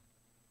 behold,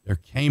 there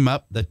came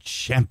up the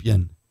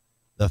champion,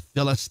 the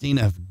Philistine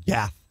of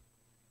Gath,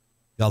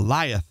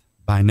 Goliath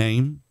by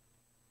name,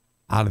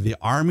 out of the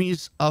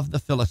armies of the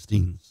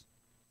Philistines,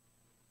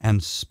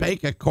 and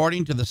spake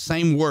according to the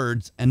same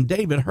words, and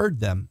David heard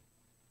them.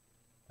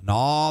 And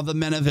all the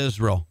men of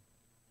Israel,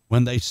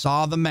 when they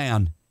saw the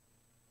man,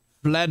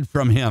 fled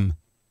from him,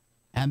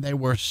 and they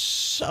were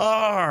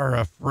sore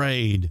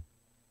afraid.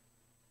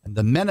 And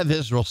the men of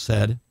Israel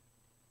said,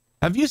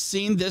 have you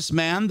seen this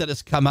man that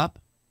has come up?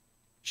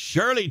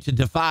 Surely to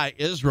defy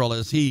Israel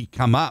is he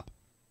come up.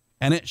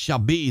 And it shall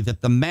be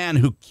that the man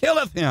who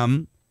killeth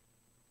him,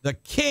 the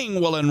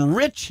king will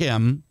enrich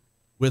him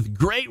with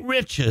great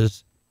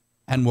riches,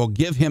 and will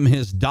give him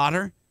his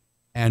daughter,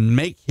 and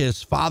make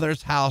his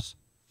father's house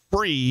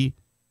free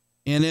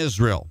in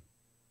Israel.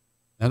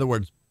 In other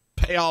words,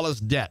 pay pay all his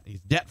debt.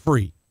 He's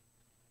debt-free.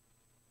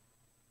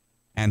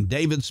 And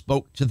David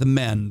spoke to the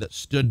men that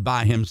stood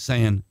by him,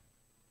 saying,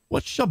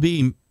 what shall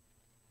be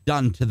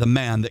done to the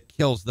man that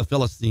kills the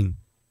Philistine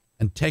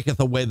and taketh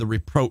away the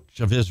reproach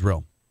of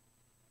Israel?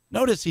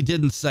 Notice he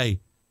didn't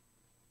say,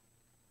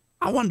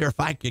 I wonder if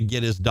I could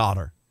get his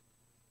daughter.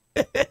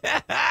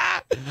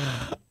 I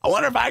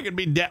wonder if I could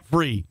be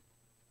debt-free.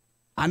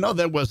 I know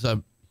there was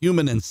a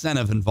human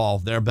incentive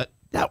involved there, but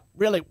that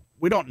really,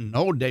 we don't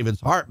know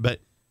David's heart, but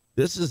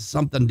this is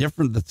something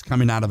different that's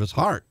coming out of his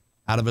heart,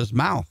 out of his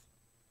mouth.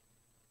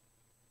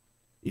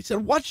 He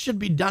said, what should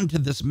be done to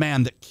this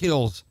man that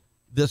kills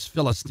this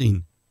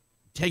Philistine,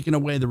 taking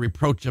away the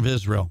reproach of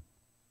Israel?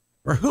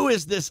 For who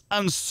is this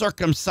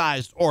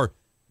uncircumcised or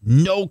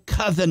no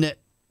covenant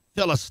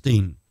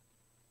Philistine?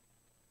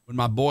 When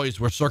my boys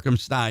were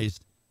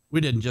circumcised, we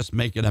didn't just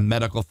make it a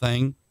medical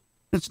thing.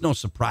 It's no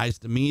surprise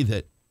to me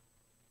that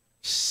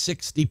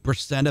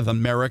 60% of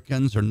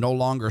Americans are no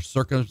longer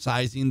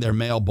circumcising their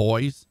male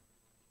boys.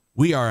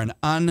 We are an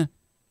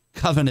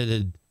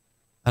uncovenanted,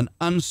 an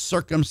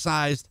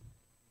uncircumcised,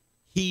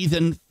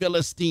 heathen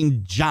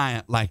Philistine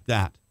giant like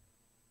that.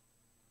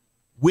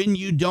 When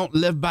you don't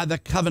live by the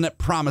covenant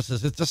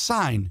promises, it's a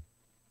sign.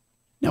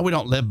 Now, we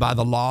don't live by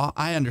the law.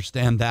 I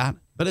understand that,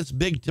 but it's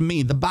big to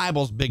me. The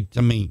Bible's big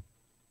to me.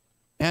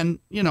 And,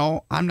 you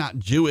know, I'm not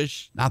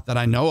Jewish, not that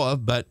I know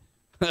of, but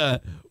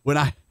when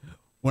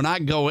I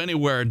go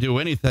anywhere or do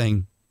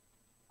anything,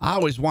 I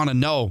always want to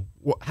know,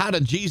 how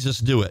did Jesus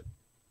do it?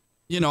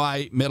 You know, I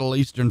eat Middle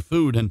Eastern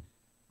food, and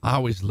I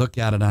always look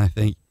at it and I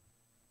think,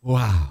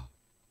 wow,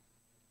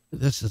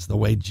 this is the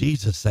way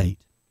Jesus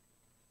ate.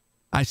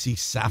 I see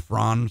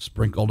saffron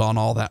sprinkled on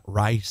all that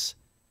rice,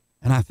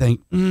 and I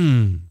think,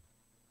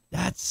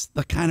 that's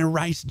the kind of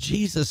rice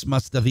Jesus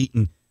must have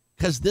eaten,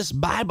 because this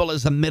Bible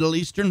is a Middle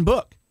Eastern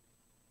book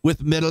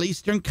with Middle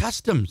Eastern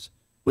customs,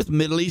 with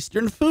Middle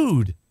Eastern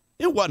food.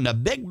 It wasn't a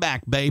Big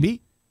Mac,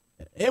 baby.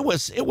 It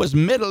was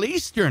Middle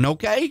Eastern,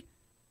 okay? It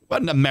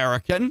wasn't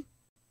American.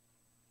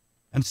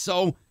 And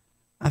so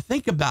I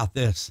think about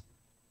this.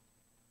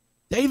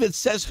 David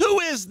says, who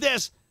is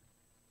this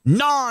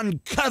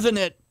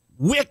non-covenant,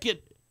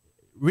 wicked,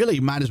 really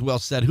might as well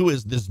said, who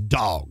is this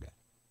dog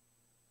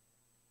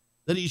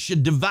that he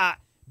should defy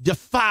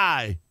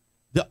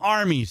the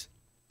armies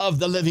of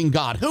the living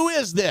God? Who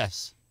is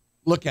this?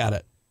 Look at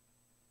it.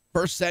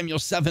 1 Samuel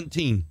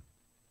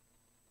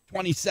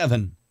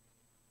 17:27.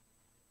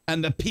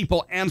 And the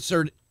people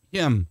answered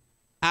him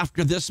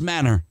after this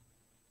manner,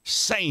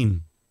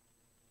 saying,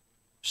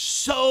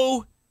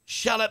 so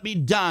shall it be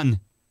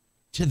done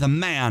to the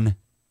man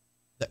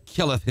that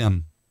killeth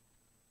him.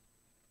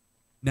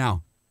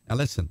 Now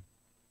listen,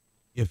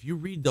 if you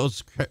read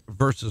those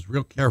verses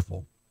real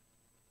careful,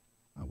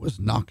 I was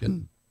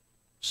knocking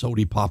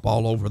sody pop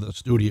all over the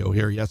studio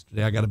here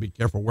yesterday. I got to be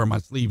careful where my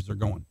sleeves are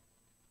going.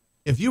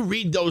 If you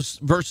read those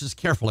verses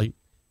carefully,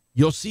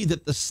 you'll see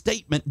that the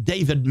statement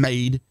David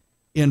made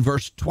in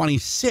verse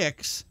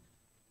 26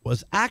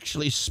 was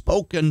actually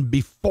spoken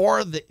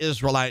before the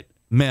Israelite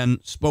men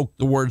spoke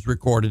the words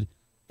recorded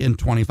in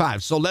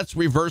 25. So let's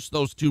reverse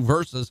those two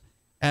verses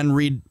and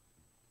read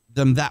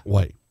them that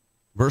way.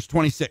 Verse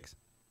 26.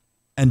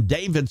 And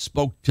David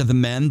spoke to the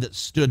men that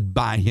stood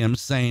by him,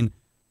 saying,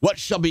 what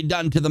shall be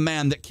done to the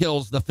man that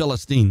kills the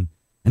Philistine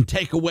and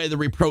take away the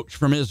reproach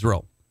from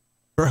Israel?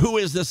 For who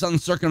is this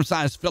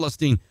uncircumcised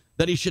Philistine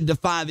that he should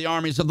defy the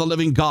armies of the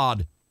living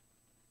God?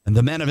 And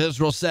the men of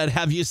Israel said,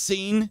 have you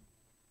seen?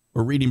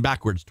 We're reading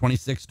backwards,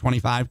 26,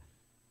 25.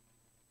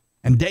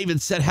 And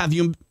David said, have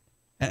you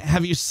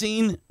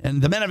seen?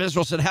 And the men of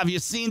Israel said, have you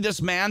seen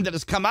this man that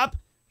has come up?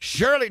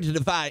 Surely to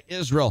defy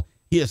Israel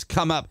he has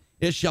come up.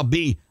 It shall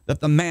be that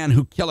the man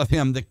who killeth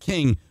him, the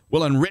king,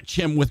 will enrich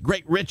him with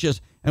great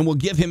riches, and will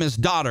give him his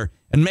daughter,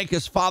 and make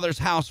his father's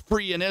house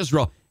free in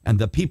Israel. And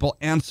the people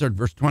answered,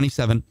 verse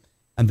 27,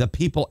 and the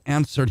people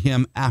answered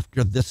him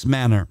after this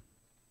manner.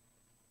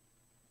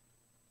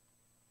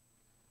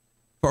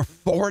 For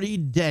 40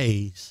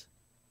 days,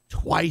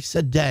 twice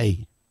a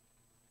day,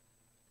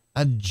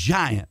 a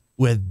giant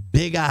with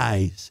big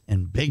eyes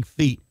and big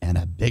feet and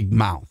a big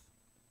mouth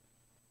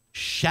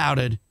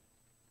shouted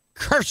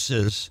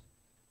curses.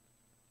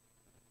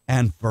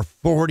 And for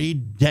 40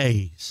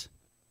 days,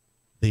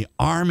 the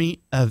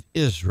army of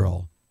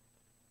Israel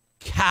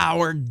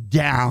cowered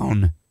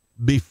down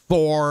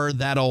before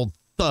that old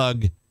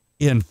thug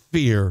in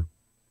fear.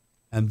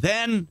 And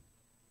then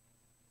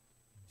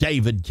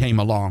David came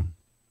along.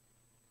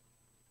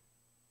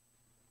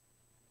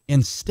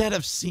 Instead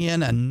of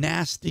seeing a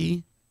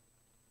nasty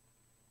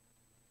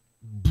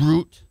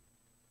brute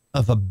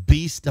of a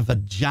beast, of a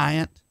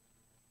giant,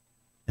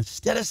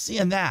 instead of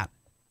seeing that,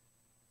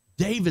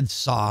 David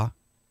saw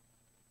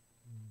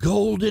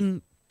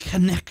golden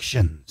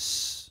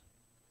connections,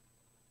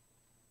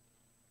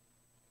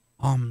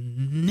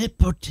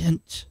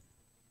 omnipotent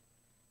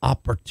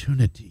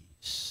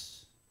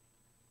opportunities.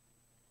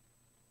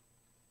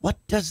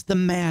 What does the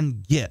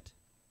man get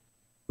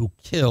who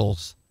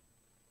kills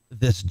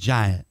this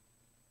giant?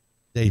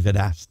 David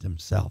asked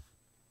himself.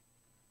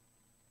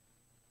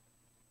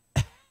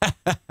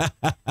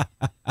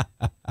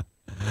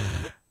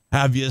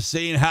 Have you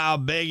seen how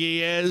big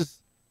he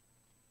is?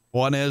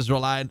 One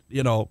Israelite,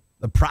 the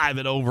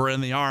private over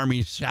in the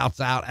army shouts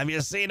out, have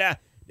you seen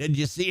that? Did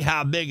you see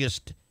how big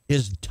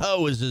his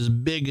toe is as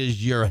big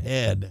as your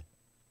head?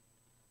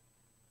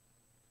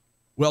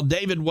 Well,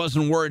 David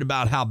wasn't worried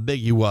about how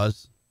big he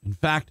was. In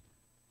fact,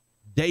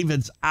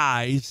 David's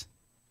eyes,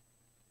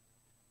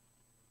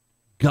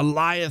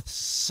 Goliath's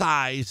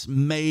size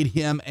made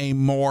him a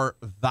more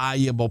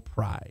valuable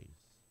prize.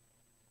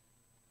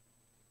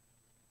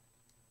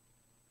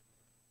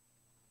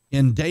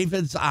 In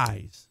David's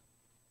eyes,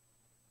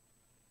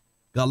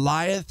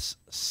 Goliath's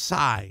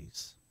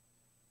size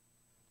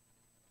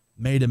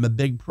made him a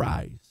big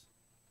prize.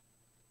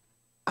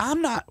 I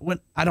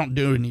don't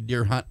do any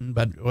deer hunting,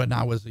 but when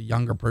I was a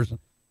younger person,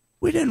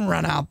 we didn't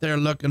run out there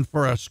looking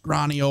for a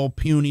scrawny old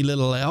puny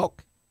little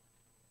elk.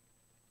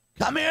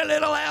 Come here,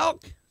 little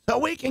elk, so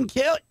we can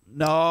kill it.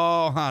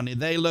 No, honey,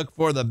 they look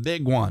for the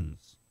big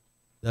ones.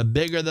 The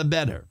bigger, the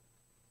better.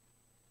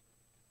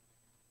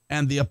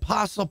 And the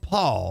Apostle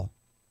Paul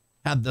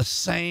had the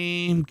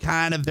same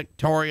kind of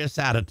victorious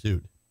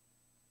attitude.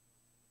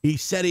 He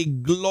said he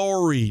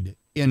gloried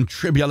in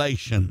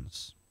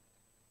tribulations.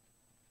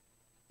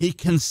 He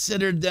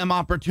considered them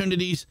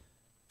opportunities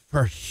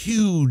for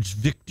huge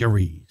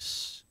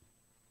victories,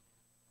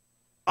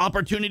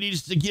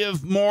 opportunities to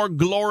give more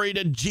glory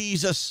to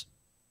Jesus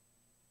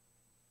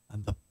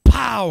and the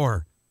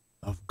power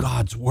of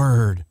God's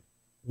word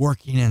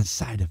working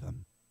inside of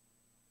him.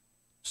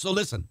 So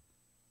listen,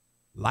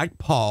 like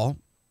Paul,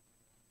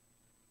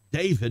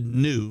 David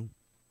knew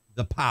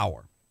the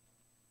power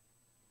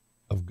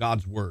of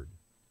God's word.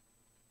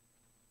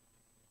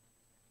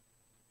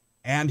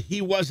 And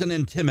he wasn't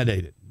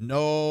intimidated.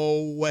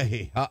 No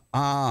way.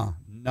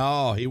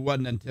 No, he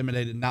wasn't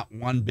intimidated, not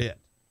one bit.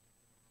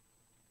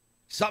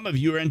 Some of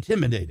you are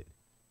intimidated.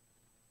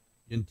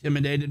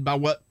 Intimidated by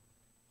what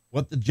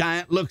the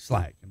giant looks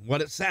like and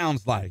what it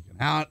sounds like and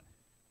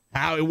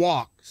how he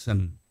walks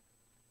and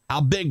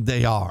how big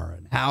they are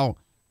and how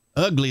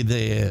ugly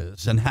they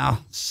is and how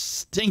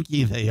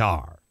stinky they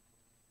are.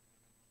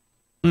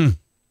 When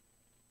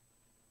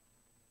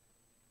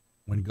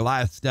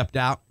Goliath stepped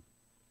out,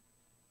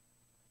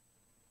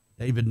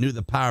 David knew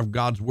the power of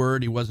God's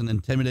word. He wasn't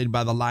intimidated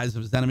by the lies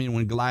of his enemy. And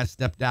when Goliath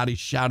stepped out, he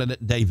shouted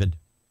at David,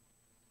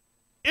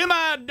 "Am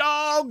I a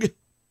dog,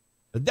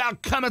 that thou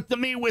comest to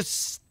me with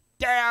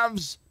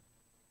staves?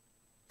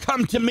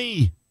 Come to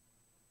me.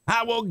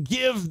 I will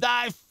give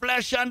thy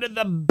flesh unto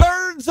the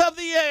birds of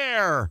the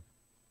air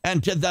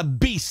and to the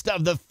beast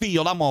of the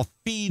field. I'm going to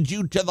feed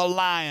you to the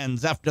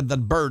lions after the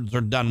birds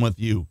are done with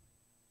you."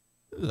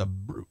 This is a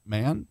brute,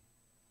 man.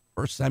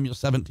 1 Samuel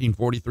 17,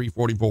 43,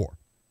 44.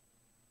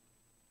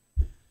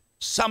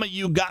 Some of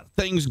you got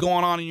things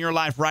going on in your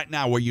life right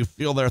now where you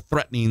feel their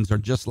threatenings are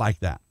just like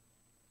that.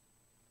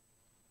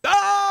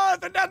 Oh,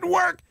 if it doesn't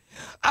work,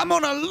 I'm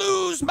going to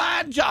lose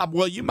my job.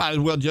 Well, you might as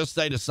well just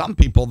say to some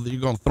people that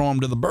you're going to throw them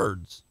to the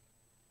birds.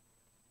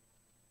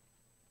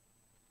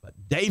 But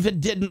David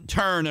didn't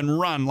turn and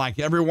run like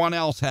everyone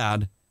else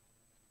had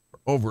for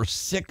over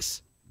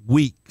 6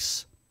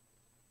 weeks.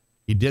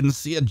 He didn't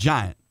see a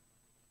giant.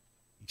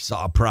 He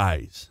saw a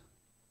prize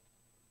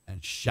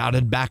and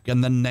shouted back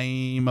in the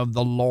name of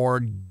the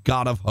Lord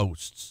God of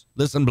hosts.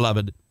 Listen,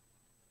 beloved,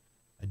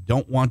 I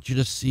don't want you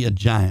to see a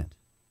giant.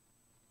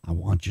 I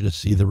want you to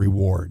see the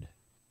reward.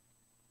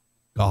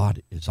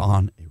 God is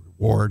on a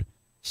reward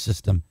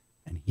system,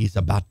 and he's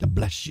about to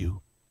bless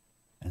you.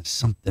 And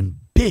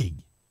something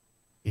big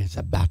is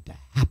about to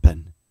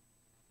happen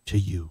to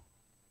you.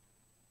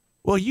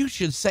 Well, you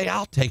should say,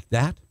 I'll take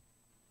that.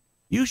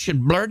 You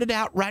should blurt it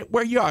out right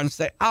where you are and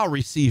say, I'll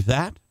receive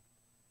that.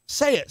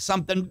 Say it.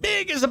 Something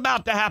big is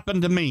about to happen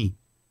to me.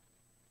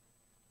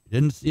 He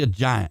didn't see a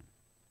giant.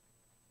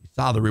 He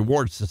saw the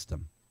reward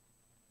system.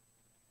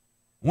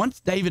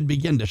 Once David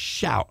began to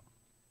shout,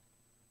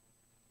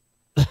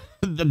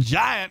 the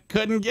giant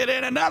couldn't get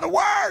in another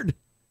word.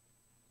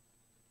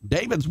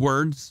 David's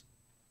words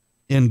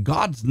in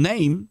God's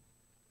name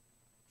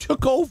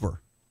took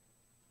over.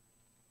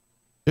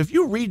 If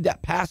you read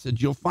that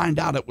passage, you'll find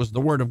out it was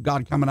the word of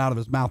God coming out of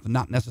his mouth and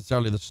not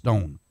necessarily the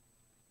stone.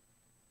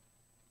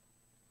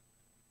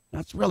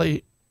 That's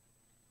really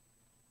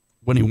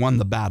when he won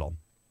the battle.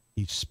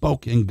 He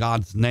spoke in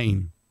God's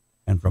name.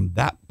 And from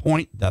that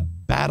point, the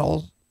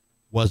battle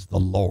was the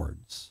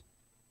Lord's.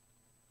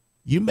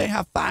 You may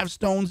have 5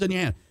 stones in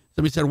your hand.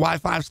 Somebody said, why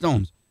 5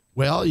 stones?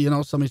 Well,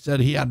 somebody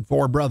said he had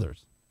 4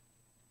 brothers.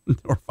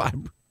 or 4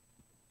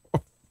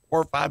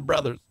 or 5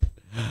 brothers.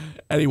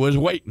 And he was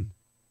waiting.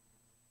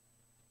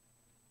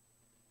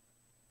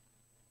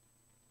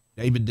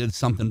 David did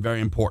something very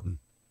important.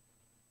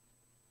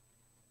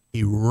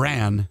 He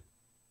ran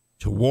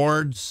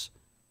towards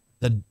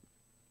the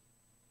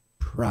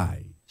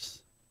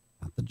prize,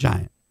 not the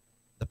giant,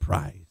 the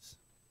prize.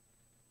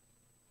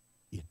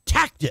 He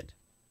attacked it.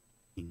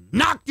 He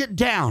knocked it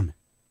down.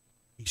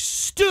 He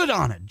stood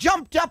on it,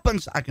 jumped up,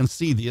 and I can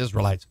see the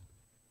Israelites.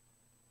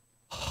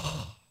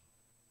 Oh,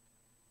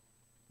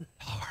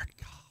 Lord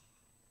God.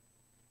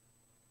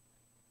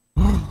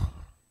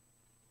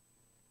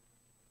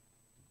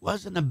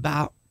 wasn't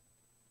about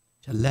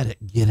to let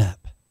it get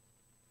up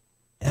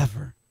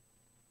ever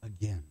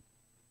again.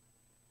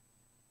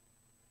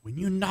 When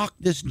you knock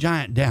this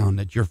giant down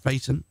that you're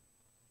facing,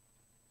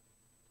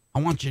 I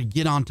want you to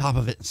get on top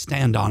of it and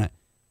stand on it,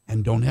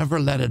 and don't ever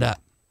let it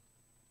up.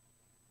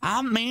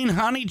 I mean,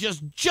 honey,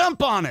 just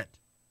jump on it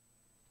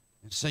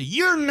and say,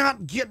 you're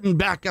not getting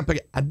back up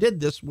again. I did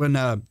this when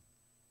a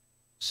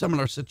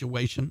similar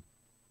situation.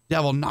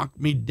 Devil knocked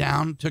me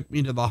down, took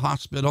me to the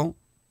hospital.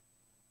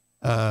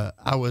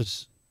 I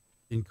was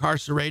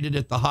incarcerated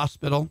at the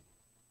hospital.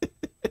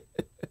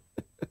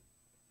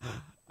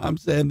 I'm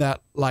saying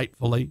that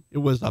lightfully. It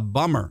was a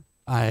bummer.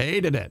 I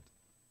hated it.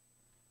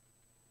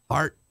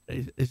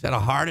 They said a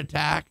heart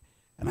attack,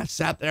 and I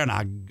sat there and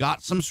I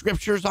got some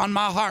scriptures on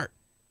my heart.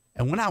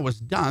 And when I was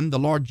done, the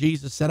Lord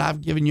Jesus said,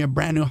 I've given you a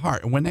brand new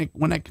heart. And when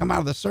they come out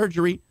of the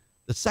surgery,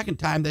 the second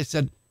time they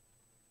said,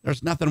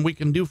 there's nothing we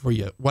can do for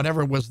you.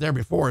 Whatever was there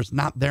before is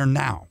not there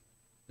now.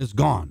 It's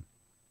gone.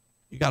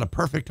 You got a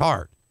perfect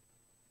heart.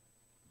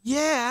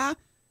 Yeah,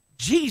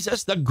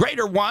 Jesus, the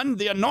greater one,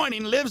 the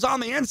anointing lives on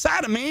the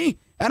inside of me,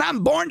 and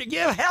I'm born to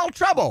give hell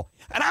trouble,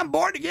 and I'm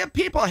born to give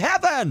people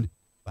heaven.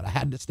 But I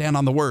had to stand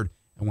on the word.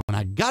 And when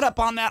I got up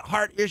on that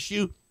heart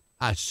issue,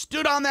 I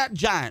stood on that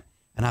giant,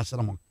 and I said,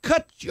 I'm going to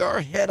cut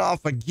your head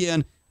off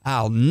again.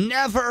 I'll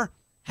never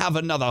have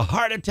another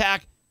heart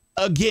attack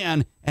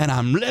again, and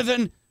I'm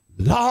living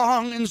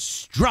long and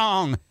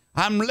strong.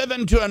 I'm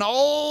living to an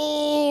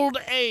old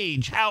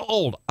age. How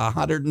old?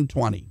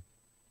 120.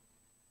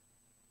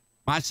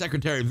 My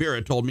secretary,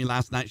 Vera, told me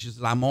last night, she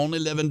said, I'm only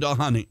living to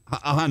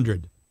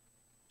 100.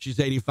 She's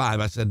 85.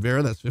 I said,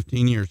 Vera, that's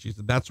 15 years. She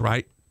said, that's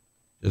right.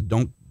 Just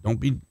don't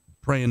be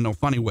praying no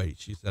funny ways.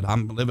 She said,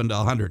 I'm living to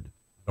 100. I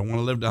don't want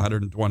to live to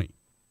 120.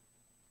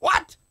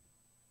 What?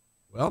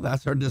 Well,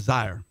 that's her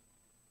desire.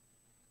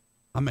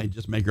 I may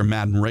just make her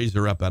mad and raise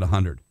her up at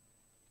 100.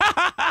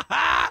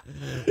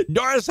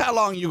 Doris, how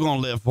long you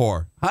going to live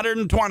for?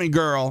 120,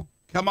 girl.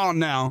 Come on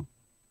now.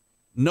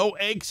 No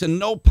aches and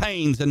no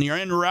pains, and you're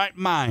in the right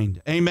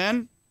mind.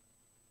 Amen?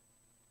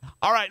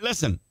 All right,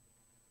 listen.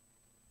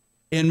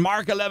 In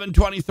Mark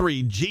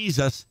 11:23,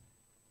 Jesus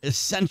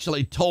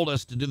essentially told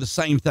us to do the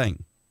same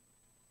thing.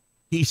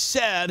 He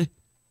said,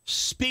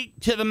 speak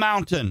to the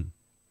mountain.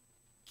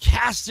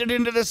 Cast it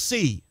into the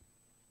sea.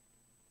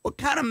 What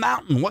kind of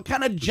mountain, what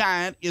kind of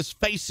giant is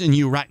facing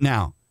you right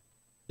now?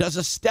 Does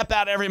it step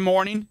out every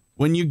morning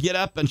when you get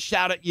up and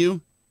shout at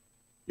you?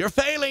 You're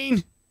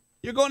failing.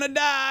 You're going to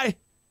die.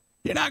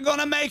 You're not going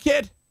to make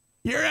it.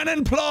 You're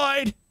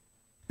unemployed.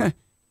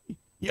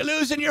 You're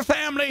losing your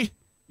family.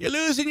 You're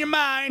losing your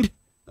mind.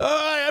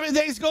 Oh,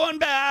 everything's going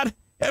bad.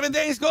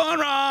 Everything's going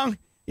wrong.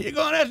 You're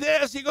going to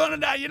this. You're going to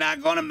die. You're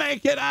not going to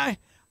make it.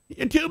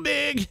 You're too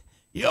big.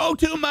 You owe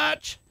too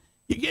much.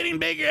 You're getting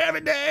bigger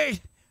every day.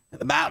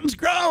 The mountain's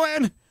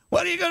growing.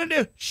 What are you going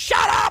to do?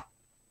 Shut up.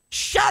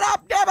 Shut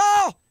up,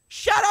 devil.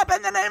 Shut up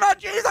in the name of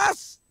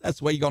Jesus. That's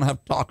the way you're going to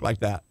have to talk like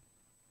that.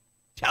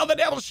 Tell the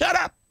devil, shut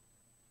up.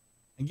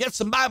 And get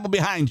some Bible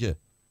behind you.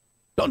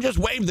 Don't just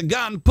wave the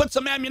gun. Put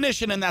some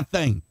ammunition in that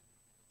thing.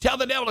 Tell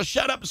the devil to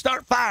shut up and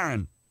start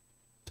firing.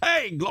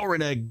 Hey, glory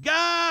to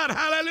God.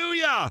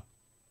 Hallelujah.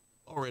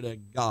 Glory to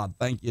God.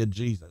 Thank you,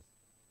 Jesus.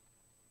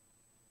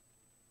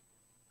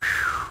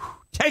 Whew.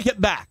 Take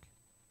it back.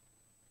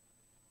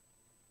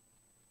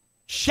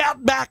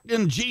 Shout back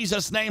in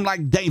Jesus' name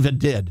like David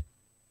did.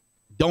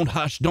 Don't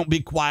hush. Don't be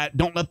quiet.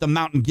 Don't let the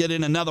mountain get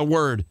in another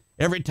word.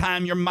 Every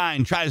time your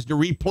mind tries to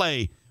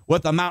replay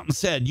what the mountain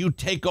said, you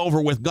take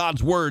over with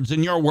God's words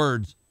and your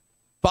words.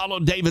 Follow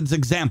David's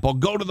example.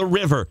 Go to the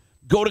river.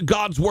 Go to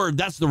God's word.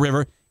 That's the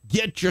river.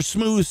 Get your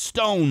smooth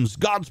stones,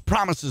 God's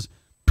promises.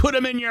 Put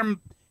them in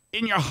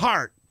your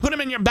heart. Put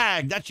them in your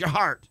bag. That's your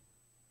heart.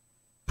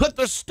 Put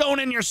the stone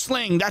in your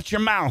sling. That's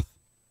your mouth.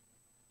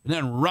 And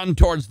then run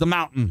towards the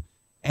mountain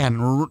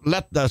and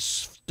let the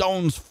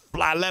stones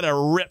fly. Let it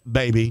rip,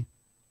 baby.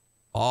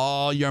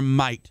 All your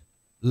might.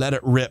 Let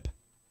it rip.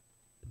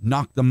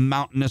 Knock the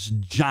mountainous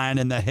giant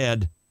in the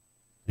head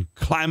and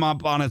climb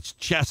up on its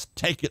chest.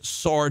 Take its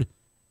sword.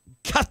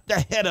 Cut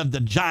the head of the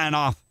giant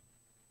off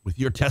with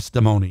your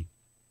testimony.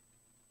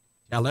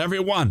 Tell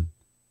everyone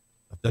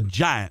that the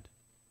giant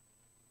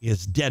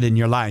is dead in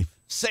your life.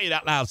 Say it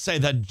out loud. Say,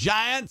 the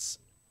giants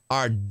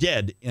are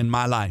dead in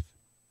my life.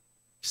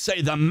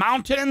 Say, the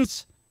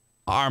mountains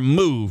are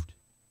moved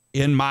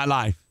in my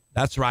life.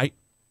 That's right.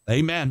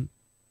 Amen.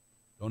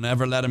 Don't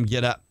ever let them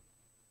get up.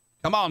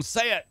 Come on,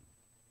 say it.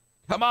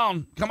 Come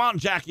on,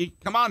 Jackie.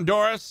 Come on,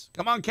 Doris.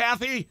 Come on,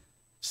 Kathy.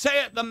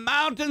 Say it. The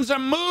mountains are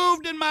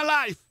moved in my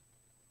life.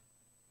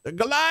 The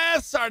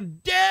Goliaths are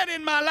dead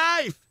in my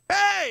life.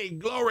 Hey,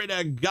 glory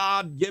to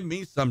God. Give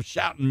me some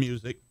shouting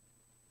music.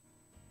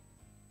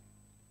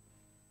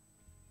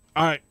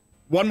 All right,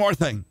 one more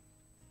thing.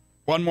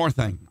 One more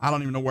thing. I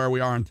don't even know where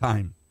we are in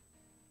time.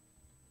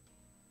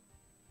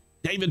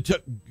 David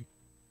took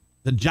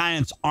the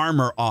giant's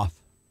armor off,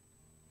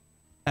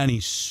 and he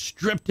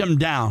stripped him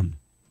down.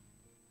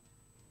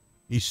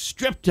 He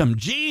stripped him.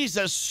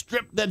 Jesus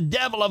stripped the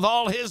devil of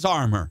all his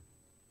armor.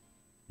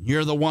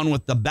 You're the one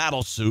with the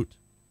battle suit,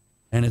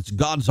 and it's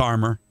God's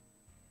armor.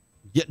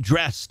 Get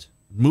dressed.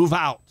 Move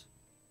out.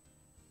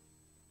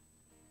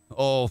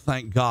 Oh,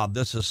 thank God.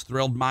 This has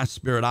thrilled my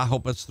spirit. I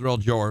hope it's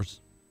thrilled yours.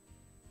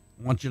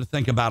 I want you to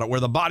think about it. We're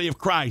the body of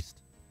Christ.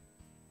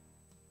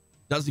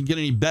 Doesn't get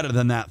any better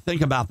than that.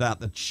 Think about that.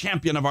 The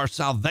champion of our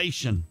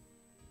salvation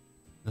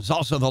is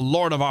also the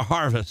Lord of our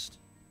harvest.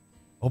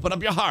 Open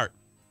up your heart.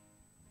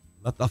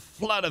 Let the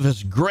flood of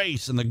his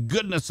grace and the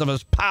goodness of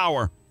his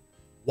power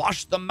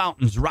wash the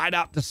mountains right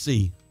out to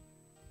sea.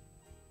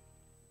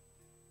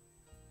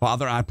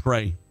 Father, I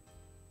pray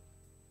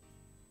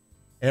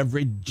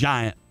every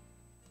giant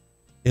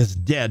is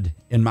dead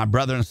in my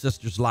brother and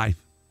sister's life.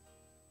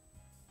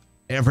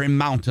 Every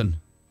mountain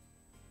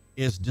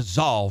is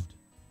dissolved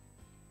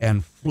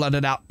and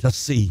flooded out to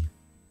sea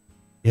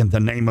in the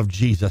name of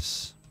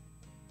Jesus.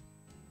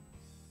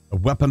 The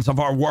weapons of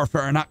our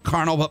warfare are not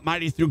carnal, but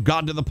mighty through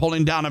God to the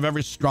pulling down of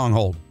every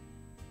stronghold.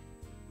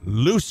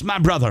 Loose my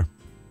brother,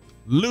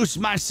 loose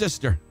my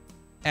sister,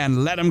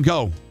 and let him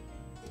go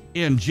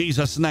in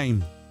Jesus'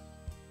 name.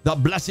 The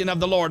blessing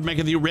of the Lord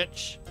maketh you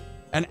rich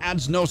and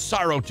adds no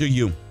sorrow to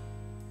you.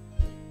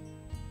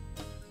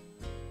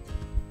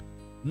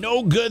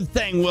 No good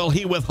thing will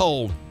he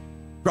withhold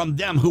from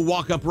them who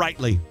walk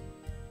uprightly.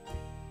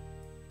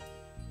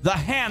 The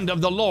hand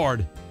of the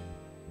Lord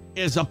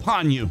is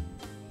upon you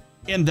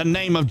in the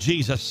name of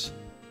Jesus.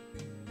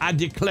 I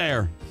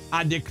declare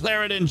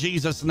it in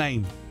Jesus'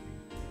 name.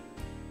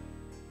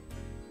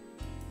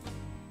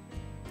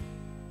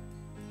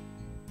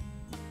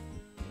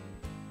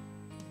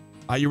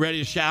 Are you ready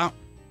to shout?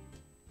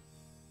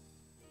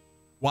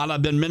 While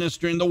I've been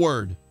ministering the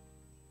word,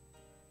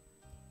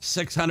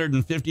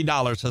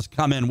 $650 has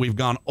come in. We've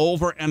gone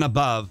over and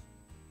above.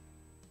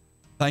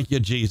 Thank you,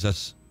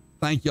 Jesus.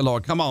 Thank you,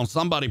 Lord. Come on,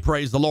 somebody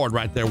praise the Lord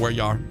right there where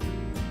you are.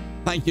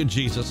 Thank you,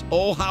 Jesus.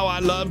 Oh, how I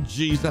love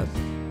Jesus.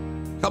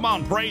 Come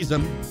on, praise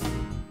him.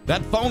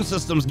 That phone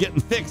system's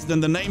getting fixed in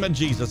the name of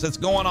Jesus. It's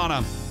going on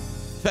a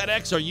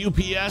FedEx or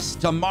UPS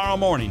tomorrow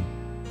morning.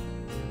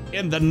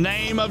 In the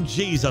name of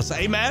Jesus.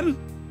 Amen?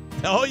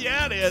 Oh,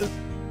 yeah, it is.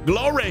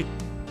 Glory.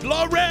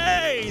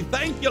 Glory.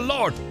 Thank you,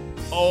 Lord.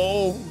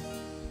 Oh,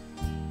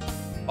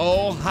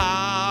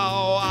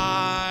 how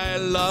I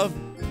love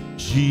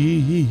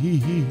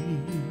Jesus,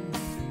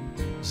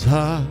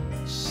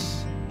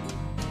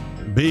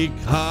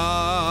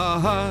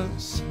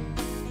 because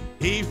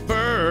he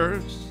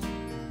first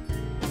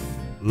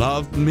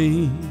loved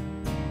me.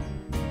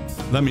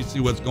 Let me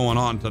see what's going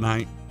on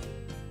tonight.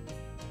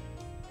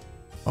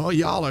 Oh,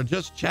 y'all are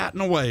just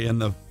chatting away in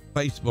the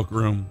Facebook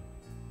room.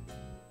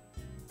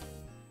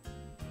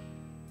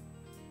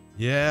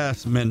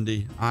 Yes,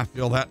 Mindy, I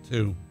feel that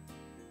too.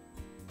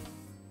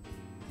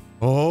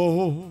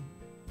 Oh,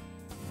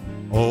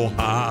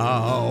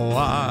 how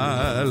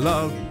I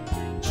love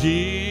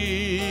Jesus.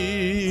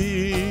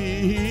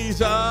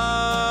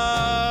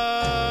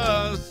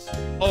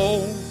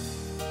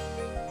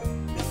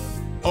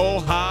 Oh,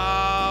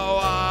 how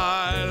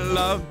I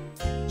love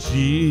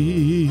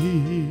Jesus.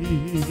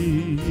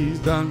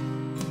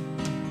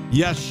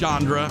 Yes,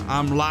 Chandra,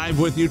 I'm live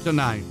with you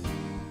tonight.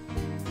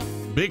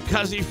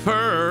 Because he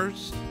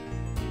first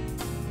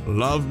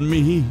loved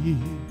me.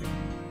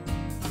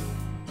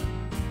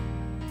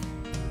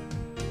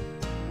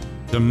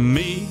 To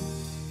me,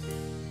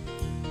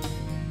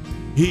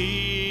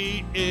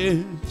 he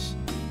is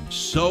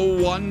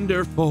so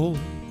wonderful.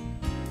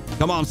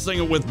 Come on, sing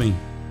it with me.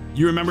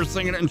 You remember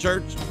singing it in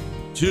church?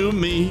 To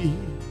me,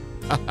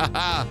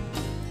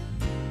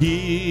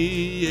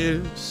 he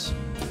is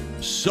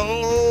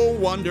so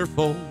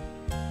wonderful,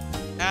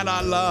 and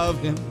I love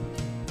him.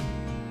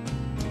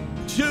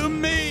 To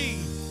me,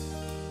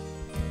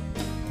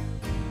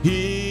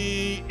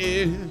 he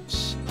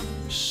is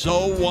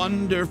so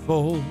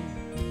wonderful.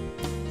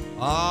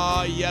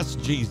 Ah, yes,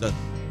 Jesus.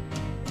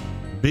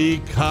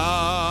 Because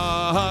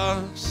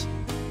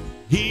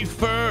he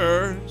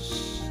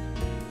first,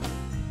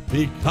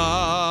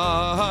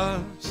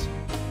 because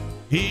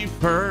he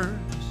first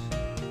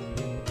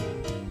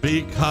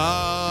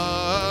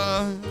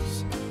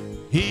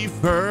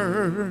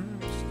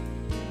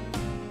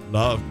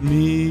loved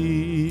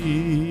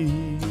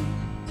me.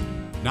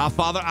 Now,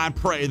 Father, I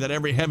pray that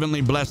every heavenly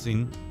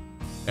blessing,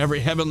 every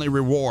heavenly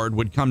reward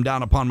would come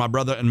down upon my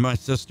brother and my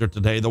sister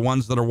today, the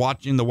ones that are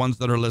watching, the ones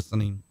that are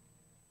listening.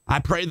 I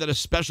pray that a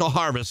special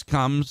harvest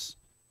comes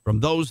from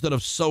those that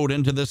have sowed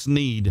into this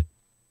need.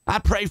 I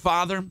pray,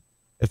 Father,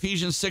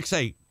 Ephesians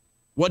 6:8,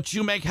 what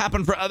you make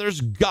happen for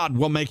others, God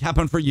will make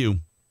happen for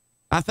you.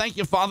 I thank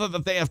you, Father,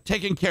 that they have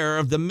taken care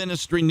of the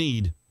ministry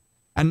need.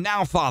 And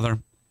now,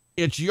 Father,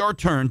 it's your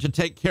turn to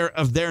take care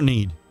of their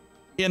need.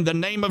 In the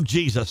name of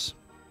Jesus,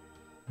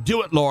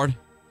 do it, Lord.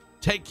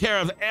 Take care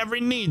of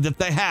every need that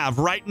they have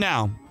right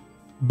now.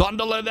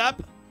 Bundle it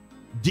up.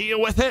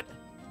 Deal with it.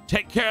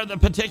 Take care of the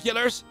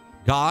particulars.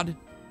 God,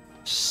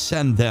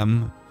 send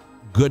them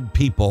good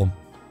people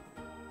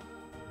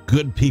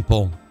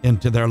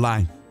into their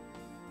life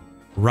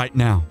right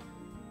now.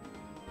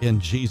 In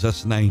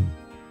Jesus' name.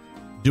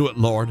 Do it,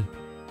 Lord.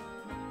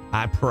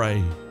 I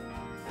pray.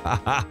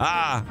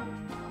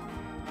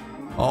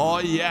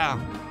 Oh, yeah.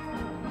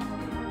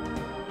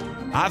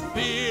 I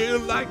feel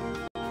like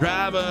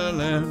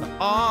traveling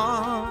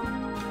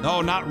on.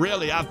 No, not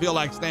really. I feel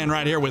like staying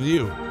right here with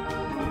you.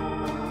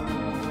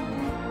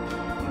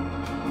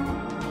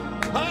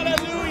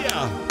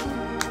 Hallelujah.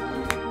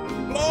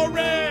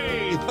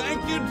 Glory.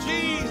 Thank you,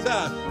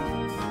 Jesus.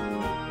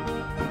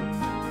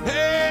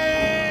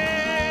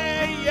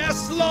 Hey,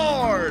 yes,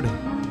 Lord.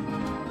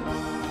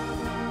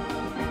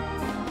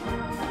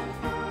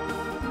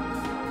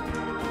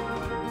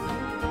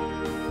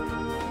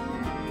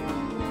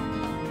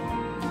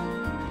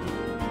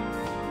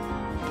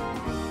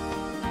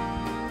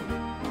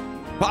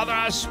 Father,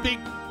 I speak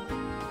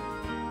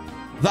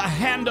the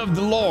hand of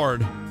the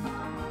Lord.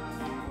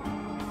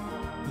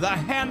 The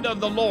hand of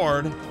the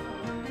Lord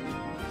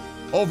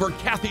over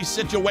Kathy's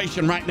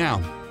situation right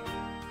now.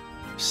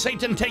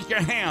 Satan, take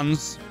your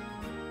hands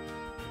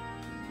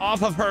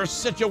off of her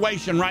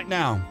situation right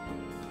now.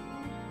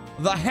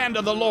 The hand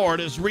of the Lord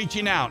is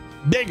reaching out.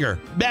 Bigger,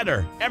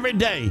 better, every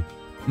day.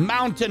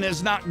 Mountain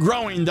is not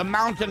growing. The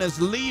mountain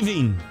is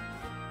leaving.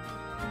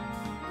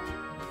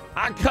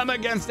 I come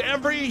against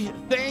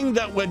everything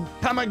that would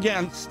come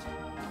against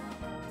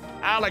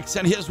Alex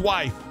and his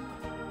wife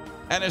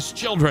and his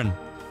children.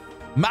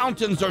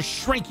 Mountains are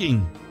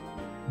shrinking.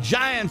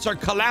 Giants are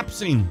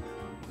collapsing.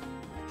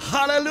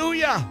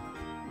 Hallelujah.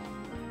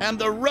 And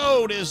the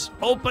road is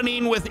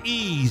opening with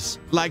ease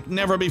like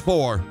never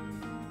before.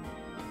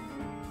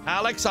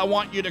 Alex, I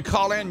want you to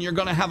call in. You're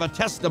going to have a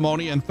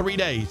testimony in 3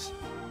 days.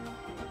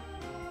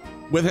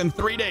 Within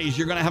 3 days,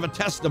 you're going to have a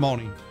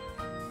testimony.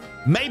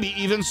 Maybe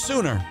even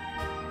sooner.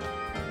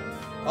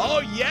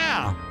 Oh,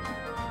 yeah.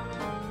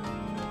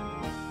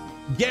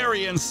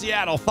 Gary in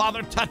Seattle.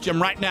 Father, touch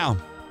him right now.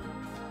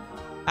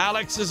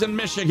 Alex is in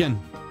Michigan.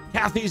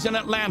 Kathy's in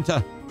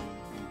Atlanta.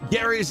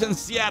 Gary's in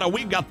Seattle.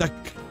 We got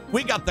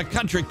the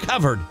country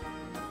covered.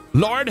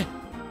 Lord,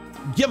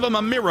 give him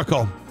a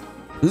miracle.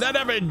 Let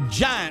every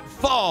giant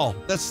fall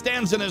that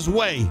stands in his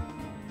way.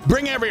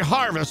 Bring every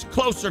harvest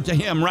closer to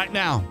him right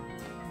now.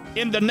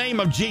 In the name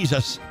of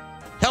Jesus,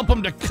 help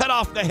him to cut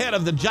off the head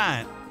of the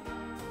giant.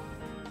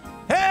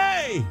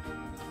 Hey!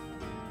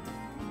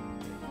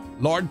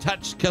 Lord,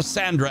 touch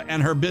Cassandra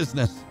and her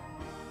business.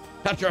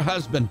 Touch her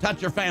husband, touch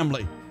her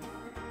family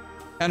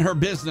and her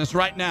business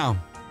right now.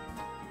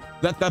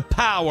 Let the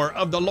power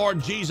of the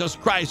Lord Jesus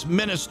Christ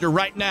minister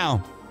right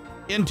now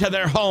into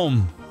their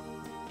home.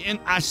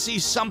 I see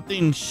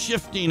something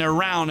shifting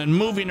around and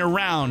moving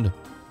around.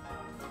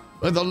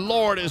 But the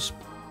Lord is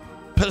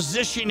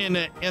positioning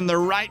it in the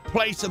right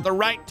place at the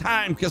right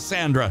time,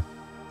 Cassandra.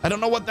 I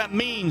don't know what that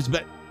means,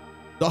 but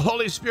the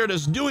Holy Spirit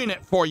is doing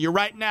it for you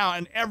right now.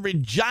 And every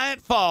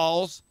giant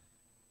falls,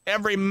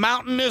 every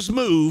mountain is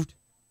moved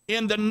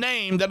in the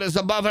name that is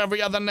above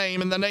every other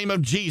name, in the name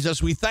of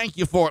Jesus. We thank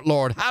you for it,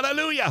 Lord.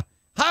 Hallelujah.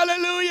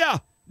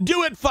 Hallelujah.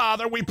 Do it,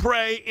 Father, we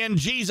pray in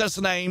Jesus'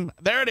 name.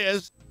 There it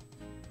is.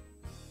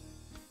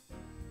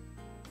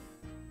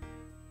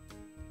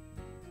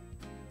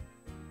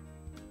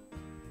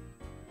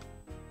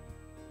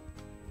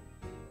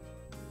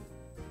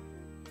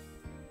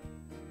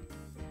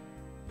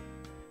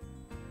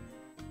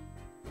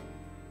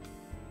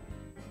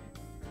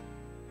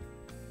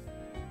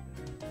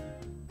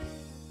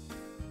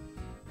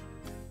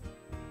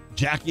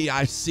 Jackie,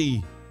 I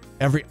see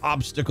every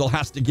obstacle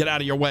has to get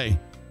out of your way.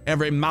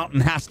 Every mountain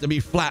has to be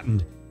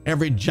flattened.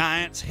 Every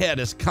giant's head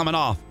is coming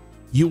off.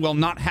 You will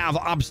not have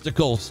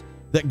obstacles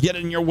that get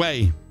in your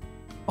way.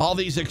 All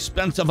these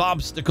expensive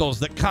obstacles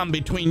that come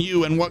between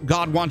you and what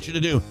God wants you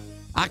to do,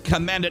 I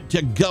command it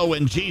to go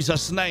in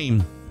Jesus'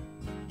 name.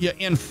 You're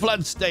in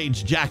flood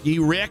stage, Jackie.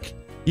 Rick,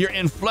 you're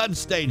in flood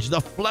stage,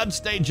 the flood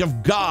stage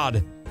of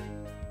God.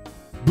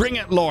 Bring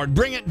it, Lord.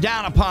 Bring it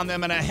down upon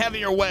them in a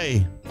heavier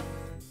way.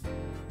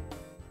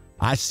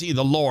 I see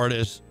the Lord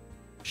is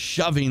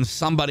shoving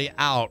somebody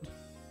out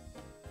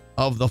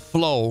of the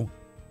flow.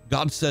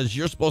 God says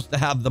you're supposed to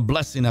have the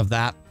blessing of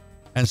that.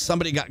 And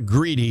somebody got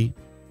greedy,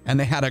 and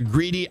they had a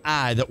greedy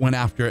eye that went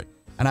after it.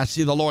 And I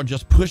see the Lord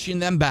just pushing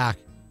them back,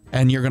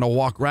 and you're going to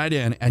walk right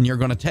in, and you're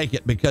going to take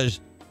it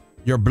because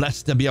you're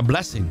blessed to be a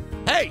blessing.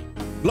 Hey,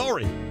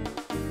 glory.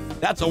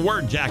 That's a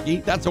word, Jackie.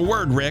 That's a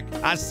word, Rick.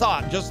 I saw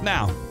it just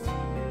now.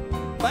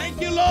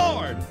 Thank you,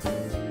 Lord.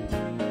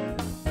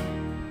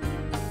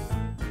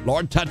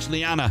 Lord, touch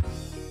Liana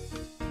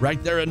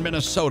right there in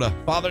Minnesota.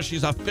 Father,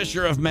 she's a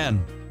fisher of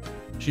men.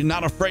 She's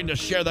not afraid to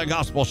share the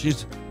gospel.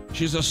 She's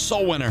a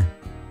soul winner.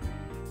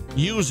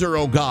 Use her,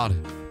 oh God.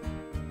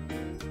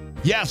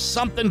 Yes,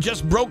 something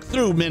just broke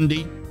through,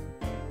 Mindy.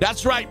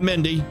 That's right,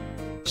 Mindy.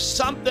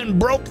 Something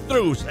broke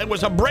through. It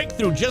was a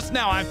breakthrough just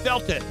now. I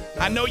felt it.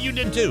 I know you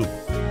did too.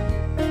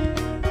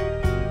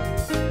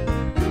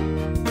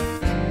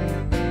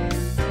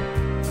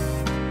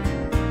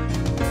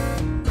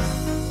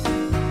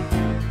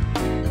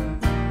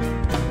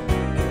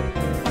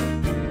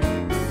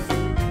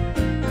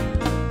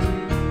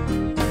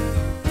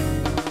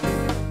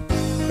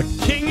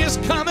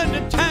 Coming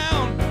to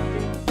town.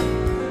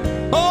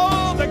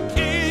 Oh, the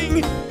King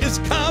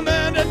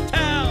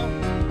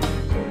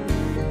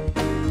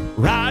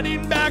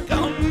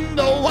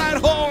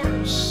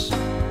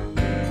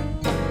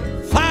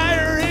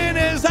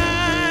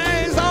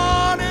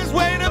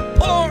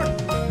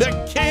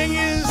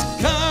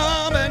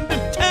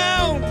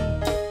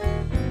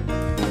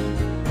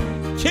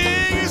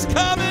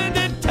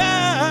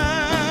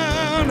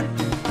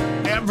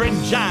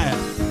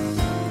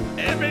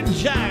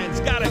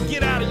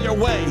your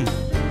way.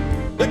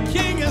 The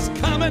King is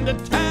coming to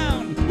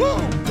town. Woo,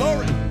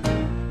 glory.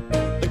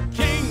 The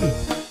King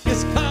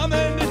is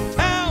coming to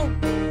town.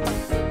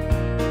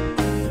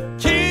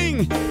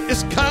 King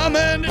is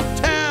coming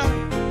to town.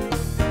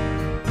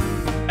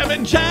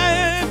 Every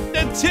giant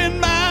that's in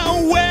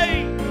my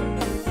way,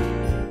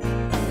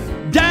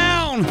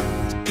 down,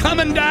 it's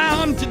coming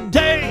down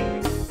today.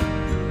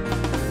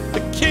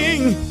 The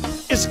King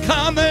is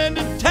coming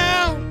to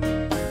town.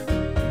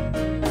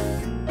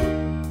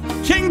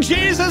 King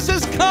Jesus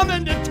is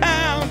coming to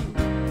town.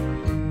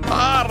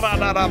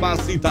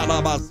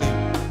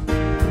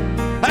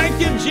 Thank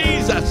you,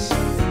 Jesus.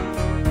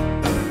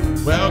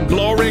 Well,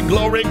 glory,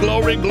 glory,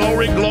 glory,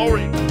 glory,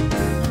 glory.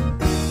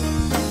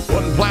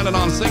 Wasn't planning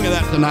on singing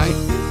that tonight.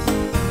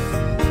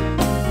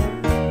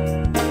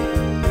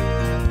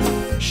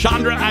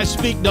 Chandra, I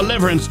speak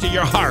deliverance to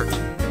your heart.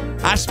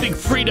 I speak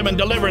freedom and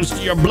deliverance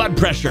to your blood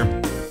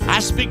pressure. I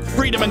speak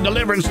freedom and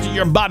deliverance to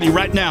your body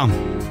right now.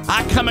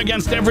 I come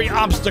against every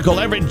obstacle,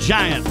 every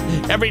giant,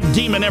 every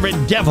demon, every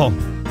devil.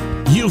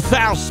 You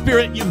foul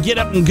spirit, you get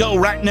up and go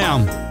right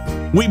now.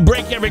 We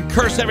break every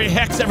curse, every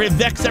hex, every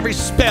vex, every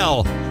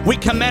spell. We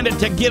command it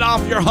to get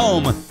off your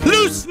home.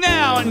 Loose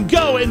now and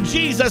go in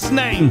Jesus'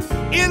 name.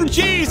 In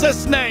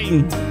Jesus'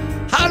 name.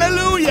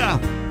 Hallelujah.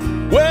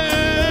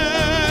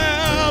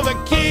 Well, the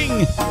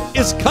King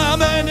is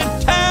coming to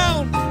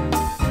town.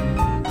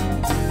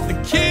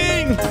 The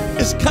King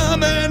is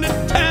coming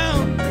to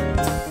town.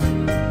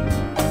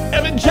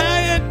 Every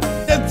giant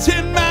that's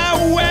in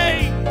my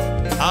way,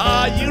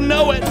 you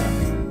know it.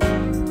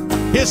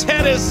 His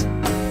head is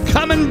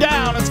coming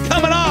down. It's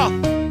coming off.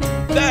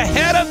 The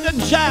head of the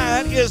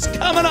giant is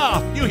coming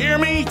off. You hear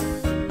me?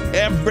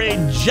 Every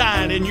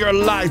giant in your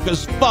life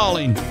is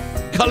falling,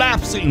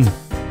 collapsing.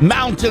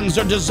 Mountains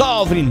are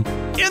dissolving.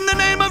 In the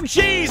name of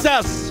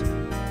Jesus,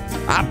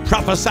 I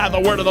prophesy the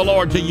word of the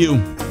Lord to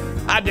you.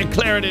 I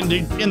declare it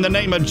in the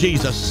name of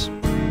Jesus.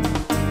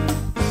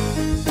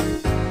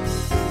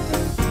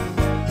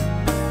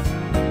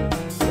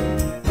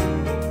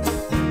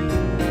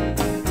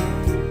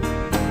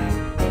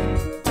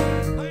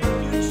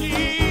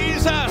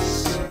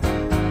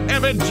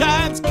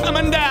 Giants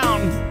coming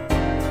down.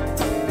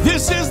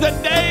 This is the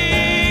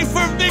day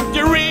for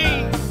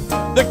victory.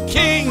 The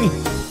King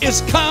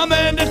is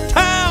coming to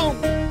town.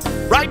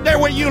 Right there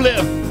where you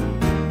live.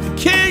 The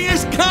King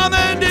is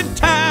coming to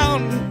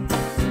town.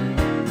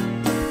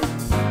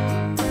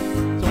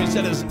 So he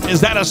said,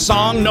 is that a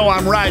song? No,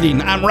 I'm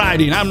writing. I'm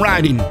writing. I'm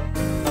writing.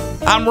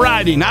 I'm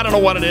writing. I don't know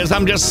what it is.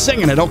 I'm just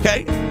singing it,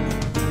 okay?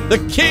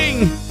 The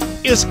King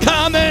is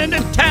coming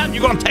to town.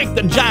 You're going to take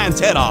the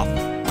giant's head off.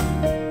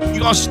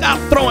 You're going to stop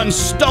throwing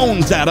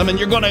stones at him and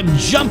you're going to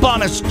jump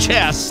on his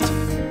chest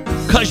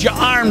because you're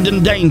armed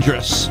and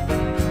dangerous.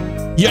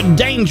 You're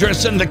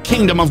dangerous in the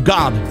kingdom of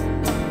God.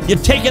 You're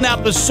taking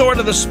out the sword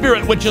of the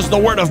Spirit, which is the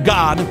word of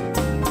God,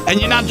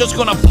 and you're not just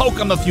going to poke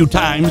him a few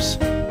times.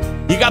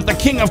 You got the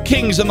King of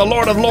Kings and the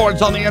Lord of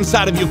Lords on the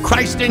inside of you.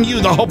 Christ in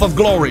you, the hope of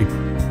glory.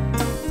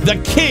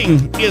 The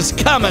King is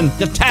coming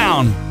to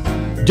town.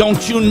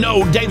 Don't you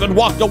know David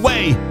walked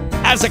away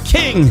as a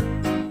king?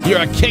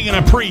 You're a king and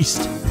a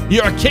priest.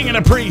 You're a king and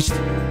a priest.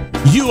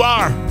 You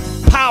are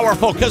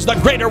powerful because the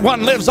greater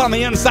one lives on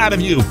the inside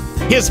of you.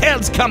 His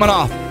head's coming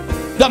off.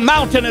 The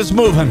mountain is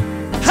moving.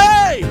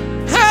 Hey,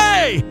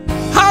 hey,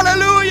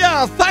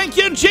 hallelujah. Thank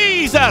you,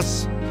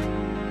 Jesus.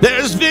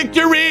 There's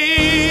victory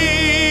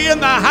in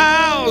the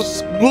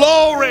house.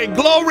 Glory,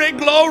 glory,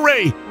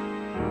 glory.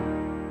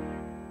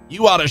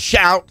 You ought to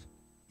shout.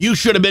 You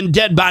should have been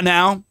dead by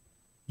now.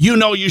 You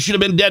know you should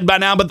have been dead by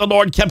now, but the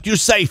Lord kept you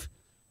safe.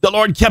 The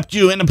Lord kept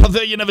you in the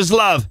pavilion of his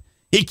love.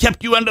 He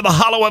kept you under the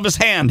hollow of his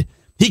hand.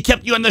 He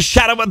kept you in the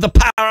shadow of the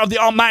power of the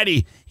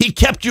Almighty. He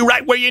kept you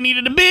right where you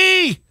needed to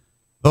be.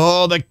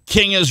 Oh, the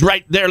King is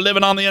right there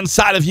living on the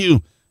inside of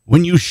you.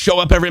 When you show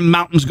up, every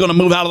mountain's going to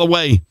move out of the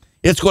way.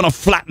 It's going to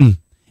flatten.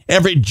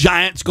 Every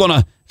giant's going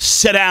to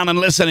sit down and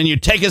listen, and you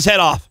take his head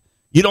off.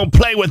 You don't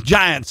play with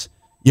giants.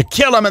 You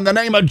kill them in the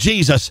name of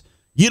Jesus.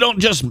 You don't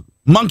just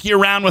monkey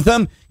around with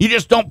them. You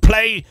just don't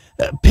play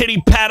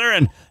pity patter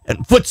and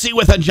footsie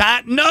with a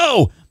giant.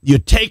 No. You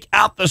take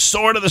out the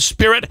sword of the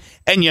Spirit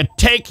and you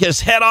take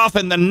his head off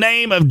in the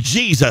name of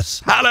Jesus.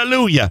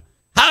 Hallelujah.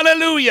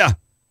 Hallelujah.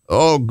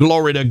 Oh,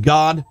 glory to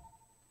God.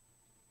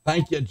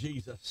 Thank you,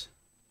 Jesus.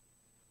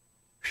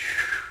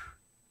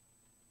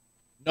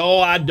 No,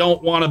 I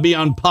don't want to be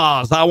on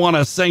pause. I want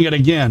to sing it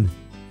again.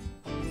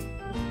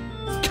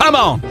 Come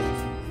on.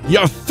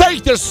 Your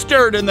faith is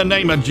stirred in the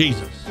name of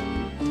Jesus.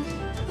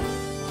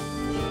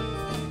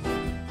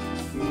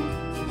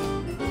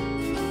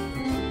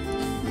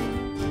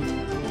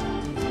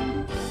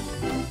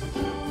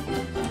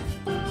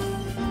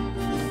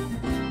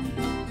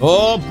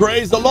 Oh,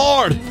 praise the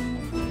Lord.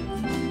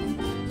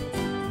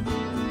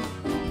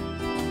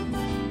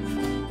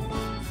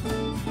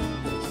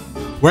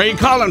 Where are you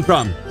calling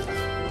from?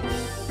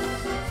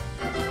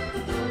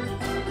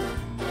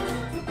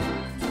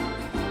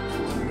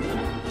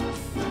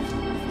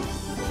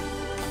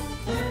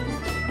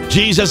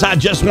 Jesus, I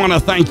just want to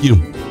thank you.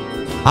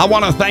 I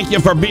want to thank you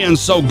for being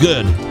so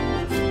good.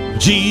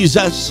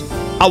 Jesus,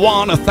 I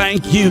want to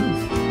thank you.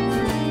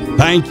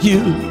 Thank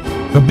you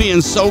for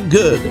being so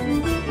good.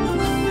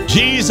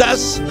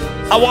 Jesus,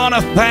 I want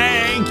to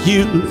thank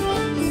you.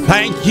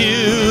 Thank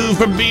you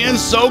for being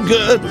so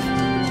good.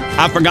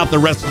 I forgot the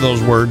rest of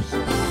those words.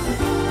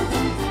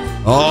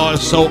 Oh,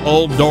 it's so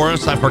old,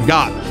 Doris, I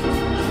forgot.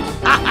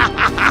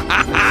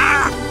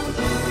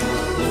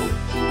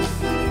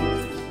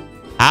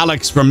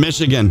 Alex from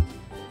Michigan.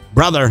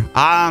 Brother,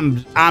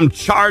 I'm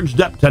charged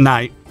up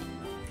tonight.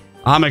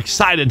 I'm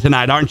excited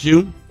tonight, aren't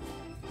you?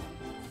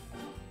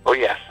 Oh,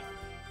 yes.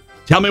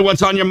 Tell me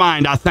what's on your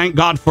mind. I thank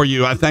God for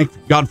you. I thank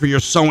God for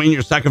your sowing,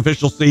 your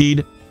sacrificial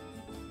seed.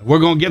 We're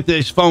going to get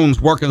these phones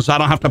working so I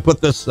don't have to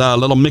put this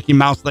little Mickey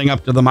Mouse thing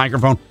up to the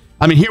microphone.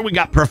 I mean, here we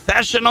got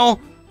professional.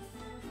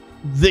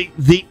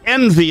 The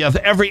envy of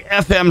every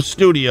FM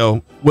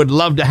studio would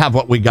love to have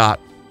what we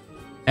got.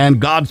 And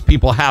God's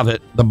people have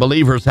it. The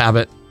believers have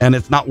it. And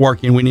it's not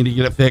working. We need to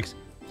get it fixed.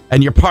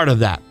 And you're part of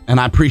that. And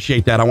I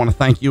appreciate that. I want to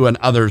thank you and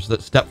others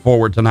that stepped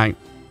forward tonight.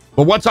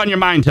 But what's on your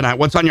mind tonight?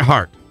 What's on your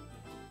heart?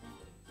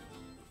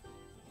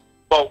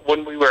 Well,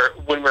 when we were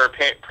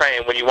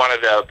praying, when you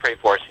wanted to pray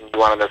for us and you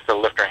wanted us to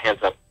lift our hands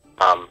up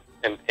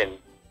and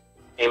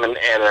aim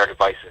at our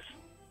devices.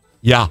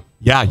 Yeah.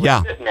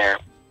 Sitting there,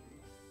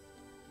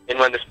 and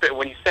when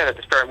you said it,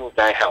 the Spirit moved,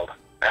 and I held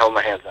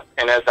my hands up.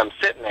 And as I'm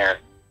sitting there,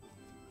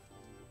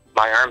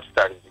 my arms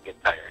started to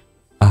get tired.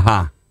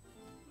 Uh-huh.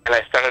 And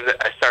I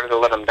started to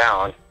let them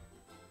down,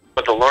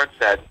 but the Lord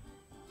said,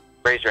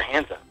 "Raise your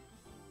hands up."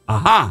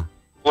 Uh-huh.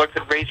 The Lord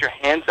said, "Raise your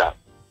hands up."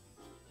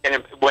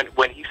 And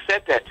when He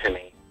said that to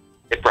me,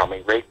 it brought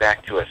me right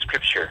back to a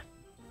scripture.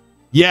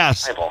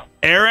 Yes. Bible.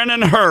 Aaron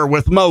and Hur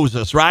with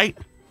Moses, right?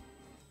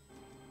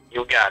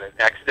 You got it.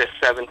 Exodus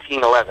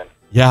 17:11.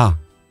 Yeah.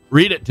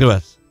 Read it to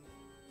us.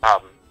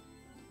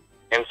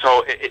 And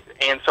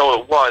so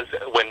it was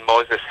when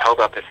Moses held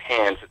up his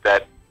hands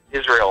that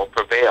Israel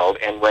prevailed,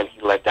 and when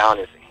he let down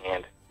his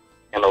hand,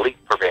 Amalek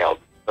prevailed.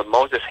 But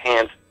Moses'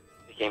 hands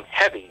became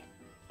heavy,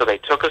 so they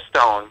took a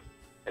stone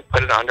and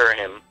put it under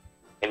him,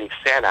 and he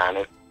sat on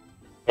it.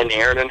 And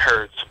Aaron and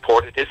Hur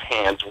supported his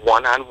hands,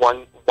 one on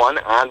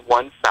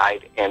one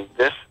side, and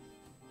this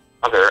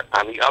other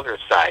on the other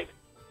side,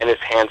 and his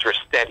hands were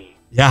steady.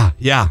 Yeah.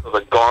 So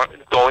the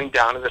going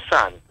down to the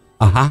sun.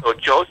 Uh-huh. So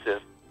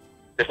Joseph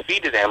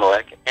defeated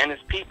Amalek and his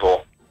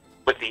people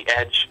with the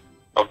edge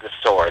of the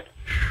sword.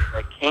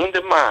 It came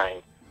to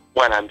mind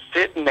when I'm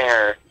sitting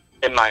there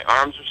and my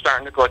arms were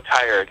starting to go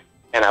tired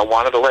and I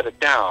wanted to let it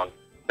down,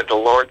 that the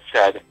Lord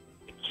said,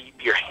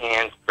 keep your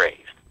hands raised.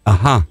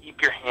 Uh-huh.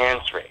 Keep your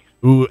hands raised.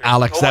 Ooh,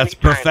 Alex, that's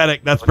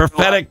prophetic. That's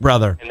prophetic,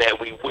 brother. And that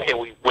we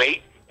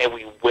wait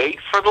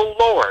for the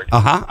Lord.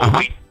 Uh-huh. Uh-huh.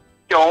 We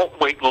don't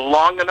wait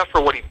long enough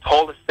for what He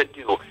told us to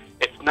do.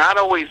 It's not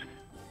always,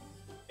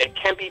 it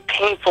can be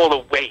painful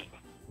to wait.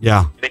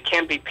 Yeah. It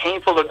can be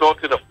painful to go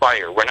through the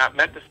fire. We're not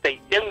meant to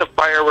stay in the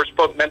fire. We're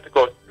meant to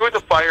go through the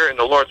fire, and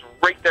the Lord's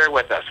right there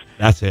with us.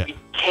 That's it. We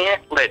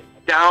can't let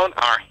down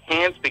our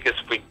hands, because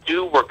if we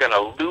do, we're going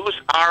to lose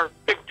our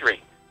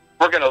victory.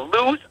 We're going to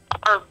lose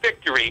our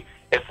victory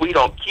if we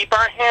don't keep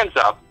our hands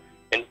up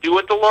and do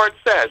what the Lord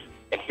says.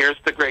 And here's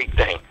the great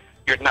thing.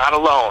 You're not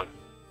alone.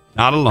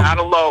 Not alone. Not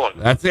alone.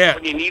 That's it.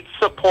 When you need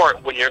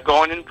support, when you're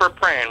going in for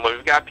praying, when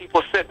we've got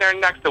people sitting there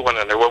next to one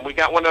another, when we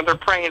got one another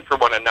praying for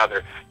one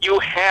another, you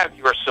have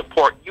your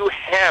support. You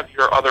have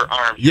your other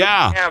arms.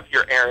 Yeah. You have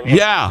your Aaron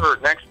Yeah. and Hur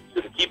next to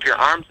you to keep your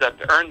arms up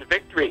to earn the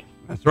victory.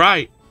 That's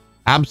right.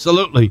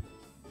 Absolutely.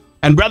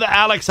 And Brother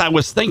Alex, I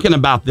was thinking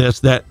about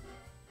that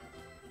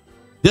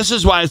this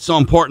is why it's so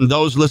important.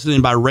 Those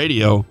listening by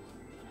radio,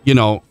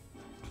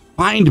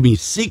 find me,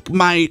 seek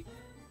my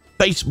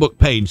Facebook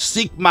page,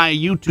 seek my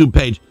YouTube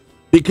page,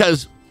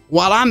 because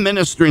while I'm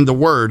ministering the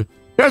word,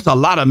 there's a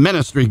lot of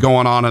ministry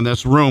going on in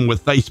this room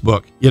with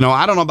Facebook.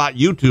 I don't know about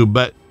YouTube,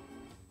 but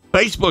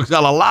Facebook's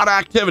got a lot of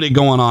activity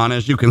going on,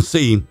 as you can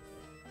see.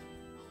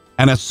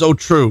 And it's so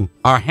true.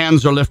 Our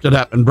hands are lifted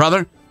up. And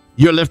brother,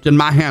 you're lifting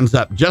my hands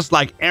up, just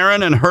like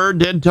Aaron and Hur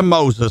did to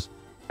Moses.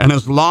 And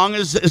as long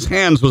as his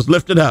hands was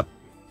lifted up,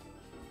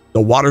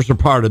 the waters are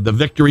parted. The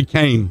victory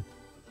came.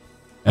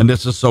 And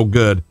this is so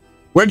good.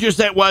 Where'd you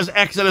say it was?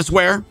 Exodus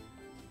where?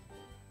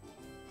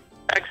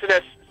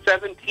 Exodus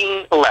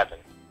 17:11.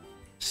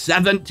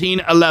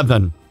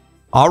 17:11.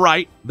 All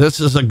right. This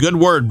is a good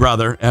word,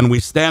 brother, and we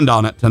stand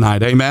on it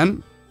tonight.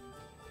 Amen.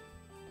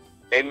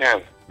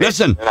 Amen.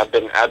 Listen.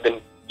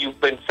 And you've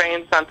been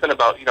saying something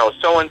about,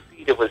 sowing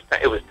seed. It was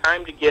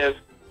time to give.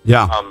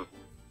 Yeah.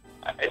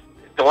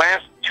 The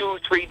last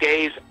 2-3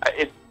 days,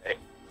 it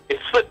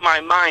slipped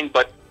my mind,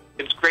 but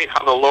it's great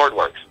how the Lord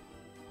works.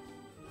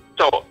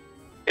 So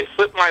it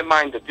slipped my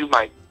mind to do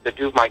my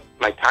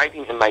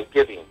tithing and my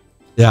giving.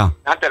 Yeah.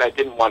 Not that I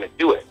didn't want to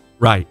do it.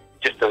 Right.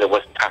 Just that it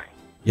wasn't time.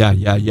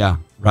 Yeah.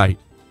 Right.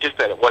 Just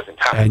that it wasn't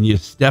time. And you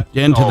stepped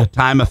into the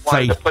time of I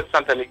wanted faith. to put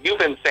something that you've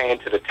been saying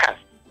to the test.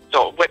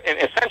 So, and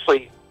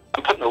essentially,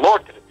 I'm putting the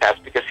Lord to the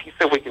test, because He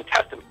said we can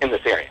test Him in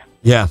this area.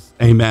 Yes.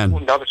 Amen.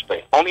 Another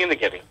space, only in the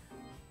giving.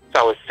 So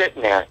I was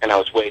sitting there, and I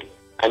was waiting.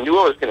 I knew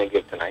I was going to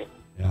give tonight.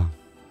 Yeah.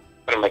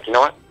 But I'm like, you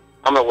know what?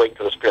 I'm going to wait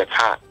till the Spirit's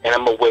hot, and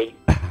I'm going to wait.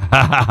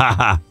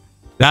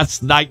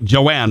 That's like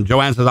Joanne.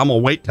 Joanne says, I'm going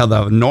to wait till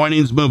the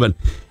anointing's moving.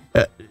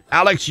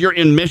 Alex, you're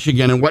in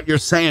Michigan, and what you're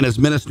saying is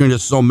ministering to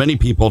so many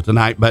people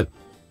tonight. But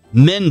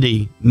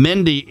Mindy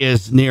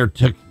is near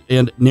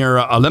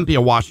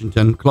Olympia,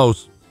 Washington,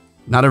 close.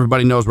 Not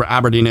everybody knows where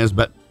Aberdeen is,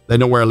 but they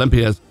know where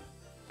Olympia is.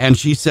 And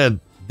she said,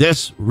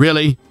 this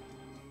really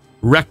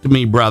wrecked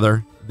me,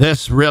 brother.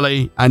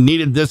 I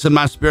needed this in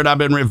my spirit. I've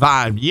been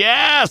revived.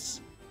 Yes.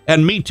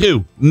 And me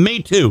too.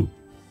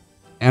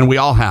 And we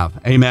all have.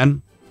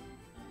 Amen.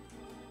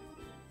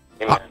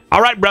 Amen.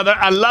 All right, brother.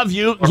 I love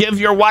you. Give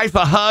your wife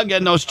a hug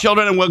and those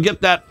children, and we'll get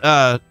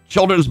that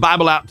children's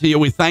Bible out to you.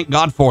 We thank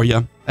God for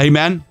you.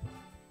 Amen.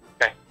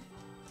 Okay.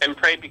 And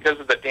pray because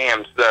of the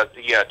dams, the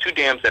 2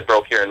 dams that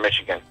broke here in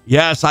Michigan.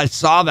 Yes, I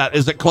saw that.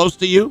 Is it close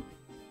to you?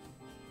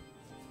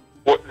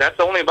 Well, that's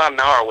only about an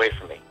hour away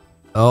from me.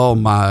 Oh,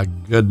 my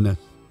goodness.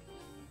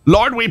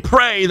 Lord, we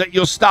pray that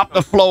you'll stop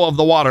the flow of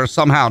the water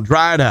somehow.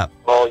 Dry it up.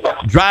 Oh, yeah.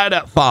 Dry it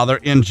up, Father,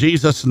 in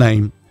Jesus'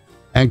 name,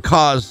 and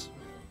cause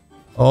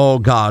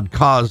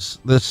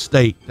this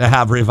state to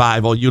have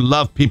revival. You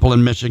love people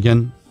in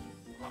Michigan.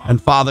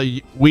 And, Father,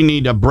 we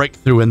need a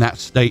breakthrough in that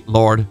state,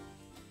 Lord.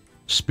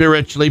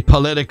 Spiritually,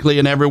 politically,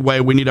 in every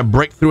way, we need a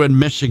breakthrough in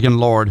Michigan,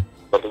 Lord.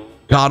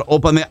 God,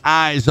 open the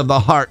eyes of the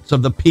hearts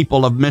of the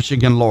people of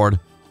Michigan, Lord,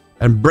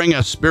 and bring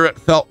a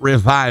spirit-felt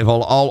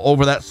revival all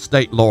over that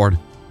state, Lord.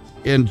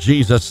 In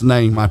Jesus'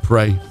 name, I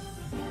pray.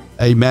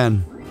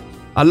 Amen.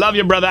 I love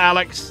you, Brother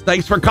Alex.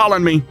 Thanks for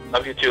calling me.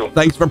 Love you, too.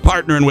 Thanks for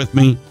partnering with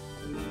me.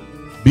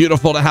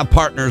 Beautiful to have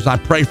partners. I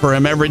pray for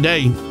him every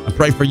day. I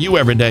pray for you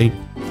every day.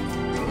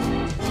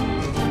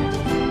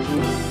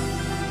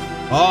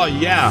 Oh,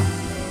 yeah.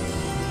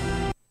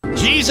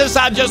 Jesus,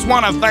 I just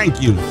want to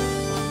thank you.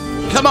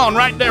 Come on,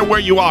 right there where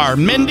you are.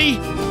 Mindy,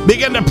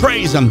 begin to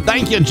praise him.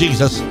 Thank you,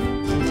 Jesus.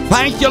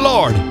 Thank you,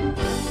 Lord.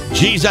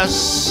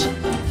 Jesus,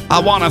 I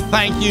want to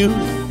thank you.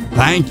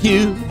 Thank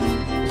you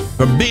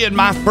for being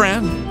my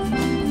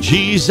friend.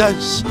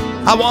 Jesus,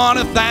 I want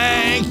to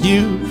thank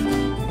you.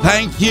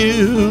 Thank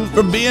you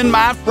for being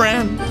my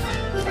friend.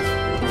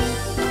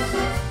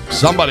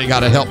 Somebody got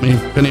to help me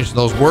finish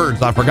those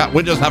words. I forgot.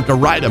 We just have to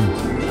write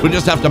them. We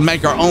just have to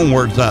make our own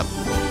words up.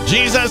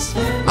 Jesus,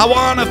 I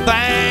want to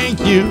thank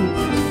you.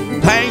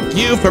 Thank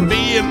you for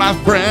being my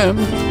friend.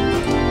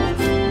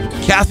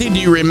 Kathy, do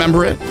you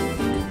remember it?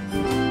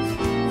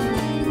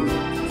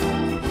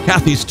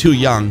 Kathy's too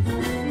young.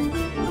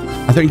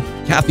 I think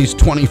Kathy's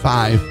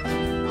 25.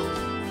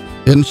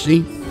 Isn't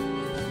she?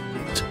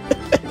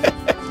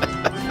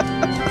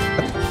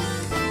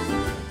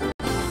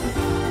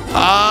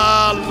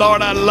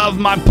 Lord, I love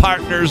my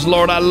partners.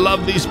 Lord, I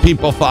love these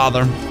people,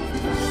 Father.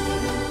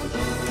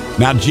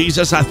 Now,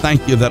 Jesus, I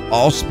thank you that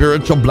all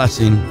spiritual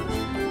blessing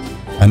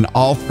and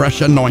all fresh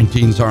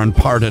anointings are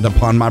imparted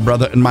upon my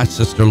brother and my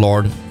sister,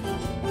 Lord,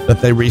 that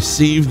they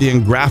receive the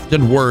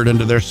engrafted word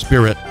into their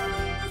spirit.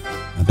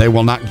 They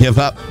will not give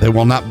up. They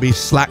will not be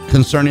slack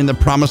concerning the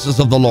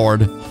promises of the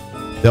Lord.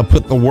 They'll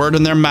put the word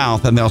in their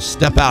mouth and they'll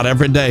step out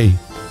every day.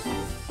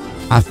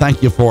 I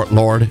thank you for it,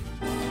 Lord,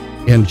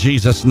 in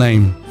Jesus'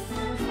 name.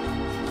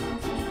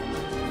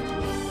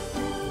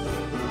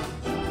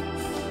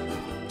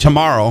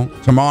 Tomorrow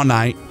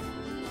night.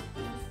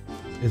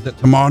 Is it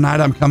tomorrow night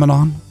I'm coming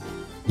on?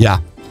 Yeah.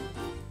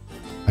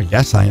 I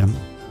guess I am.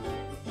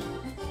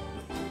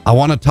 I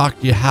want to talk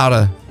to you how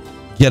to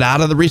get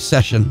out of the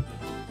recession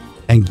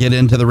and get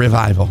into the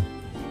revival.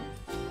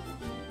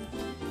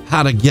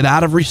 How to get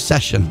out of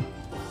recession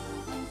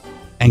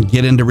and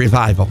get into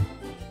revival.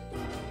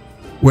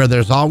 Where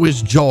there's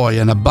always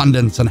joy and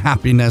abundance and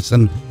happiness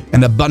and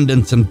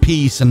abundance and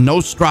peace and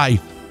no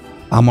strife.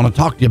 I'm going to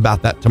talk to you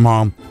about that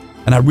tomorrow.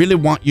 And I really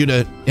want you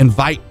to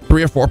invite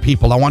 3 or 4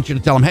 people. I want you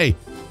to tell them, hey,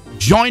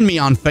 join me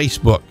on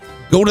Facebook.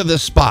 Go to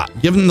this spot.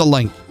 Give them the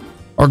link.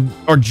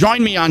 Or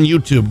join me on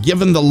YouTube. Give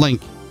them the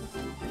link.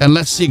 And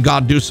let's see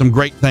God do some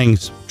great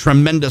things,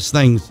 tremendous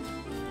things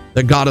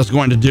that God is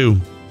going to do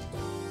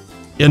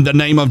in the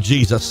name of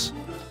Jesus.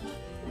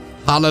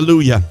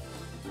 Hallelujah.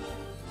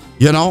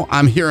 You know,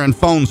 I'm hearing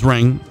phones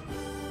ring,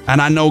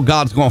 and I know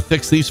God's going to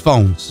fix these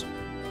phones.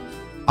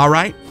 All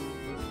right?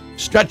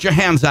 Stretch your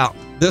hands out.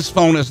 This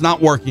phone is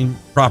not working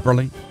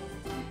properly.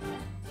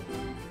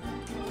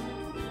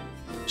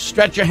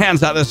 Stretch your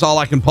hands out. That's all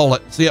I can pull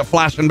it. See it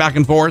flashing back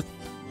and forth?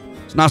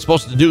 It's not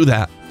supposed to do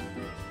that.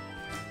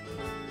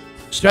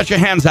 Stretch your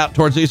hands out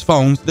towards these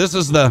phones. This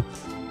is the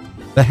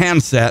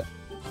handset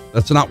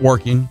that's not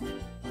working.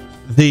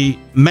 The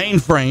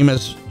mainframe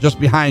is just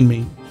behind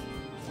me.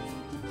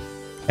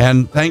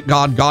 And thank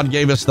God, God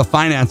gave us the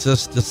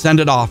finances to send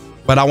it off.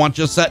 But I want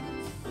you to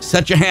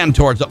set your hand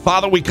towards it.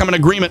 Father, we come in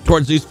agreement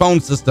towards these phone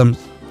systems.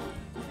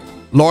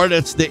 Lord,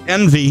 it's the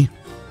envy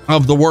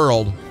of the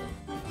world.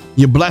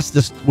 You blessed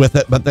us with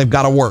it, but they've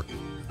got to work.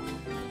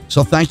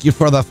 So thank you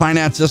for the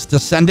finances to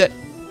send it.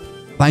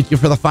 Thank you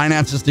for the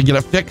finances to get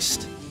it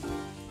fixed.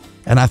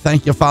 And I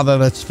thank you, Father,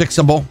 that it's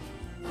fixable.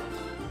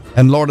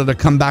 And Lord, it'll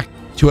come back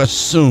to us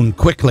soon,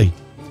 quickly.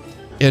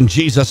 In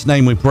Jesus'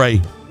 name we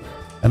pray.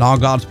 And all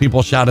God's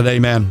people shouted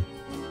amen.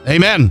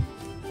 Amen.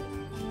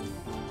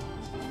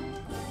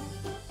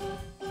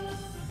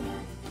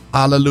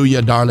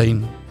 Hallelujah,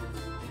 darling.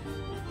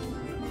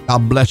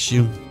 God bless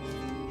you.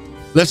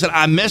 Listen,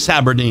 I miss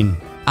Aberdeen.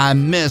 I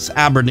miss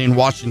Aberdeen,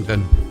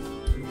 Washington.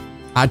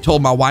 I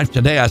told my wife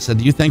today, I said,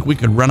 do you think we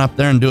could run up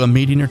there and do a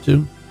meeting or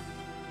two?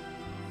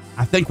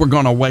 I think we're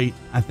going to wait.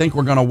 I think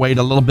we're going to wait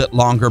a little bit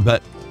longer,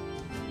 but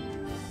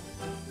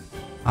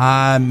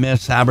I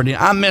miss Aberdeen.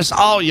 I miss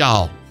all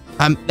y'all.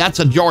 That's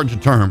a Georgia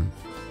term.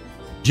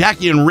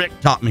 Jackie and Rick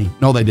taught me.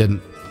 No, they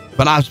didn't.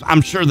 But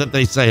I'm sure that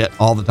they say it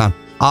all the time.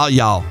 All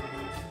y'all.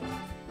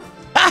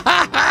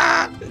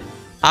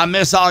 I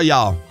miss all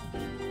y'all.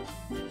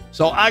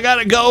 So I got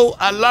to go.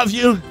 I love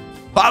you.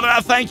 Father,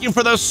 I thank you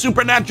for the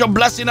supernatural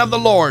blessing of the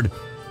Lord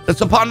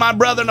that's upon my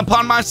brother and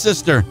upon my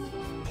sister.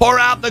 Pour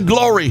out the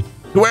glory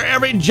to where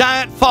every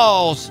giant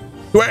falls,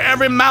 to where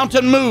every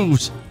mountain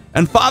moves.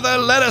 And Father,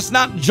 let us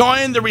not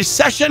join the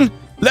recession.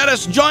 Let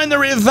us join the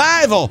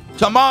revival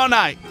tomorrow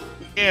night.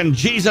 In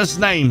Jesus'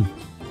 name.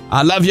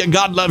 I love you.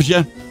 God loves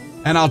you.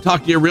 And I'll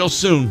talk to you real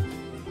soon.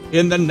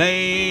 In the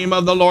name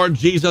of the Lord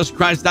Jesus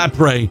Christ, I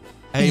pray.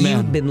 Amen.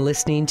 You've been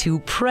listening to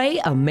Pray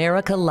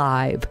America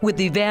Live with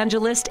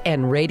evangelist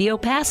and radio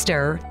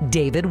pastor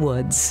David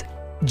Woods.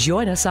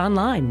 Join us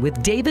online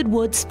with David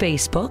Woods'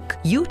 Facebook,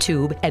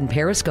 YouTube, and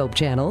Periscope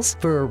channels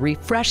for a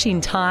refreshing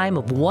time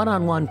of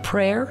one-on-one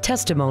prayer,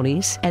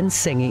 testimonies, and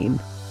singing.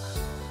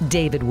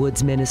 David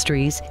Woods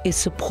Ministries is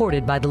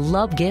supported by the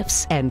love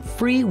gifts and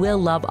free will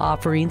love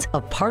offerings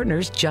of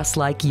partners just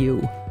like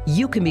you.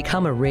 You can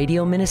become a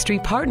radio ministry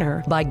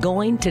partner by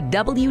going to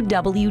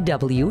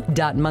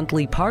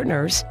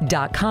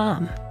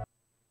www.monthlypartners.com.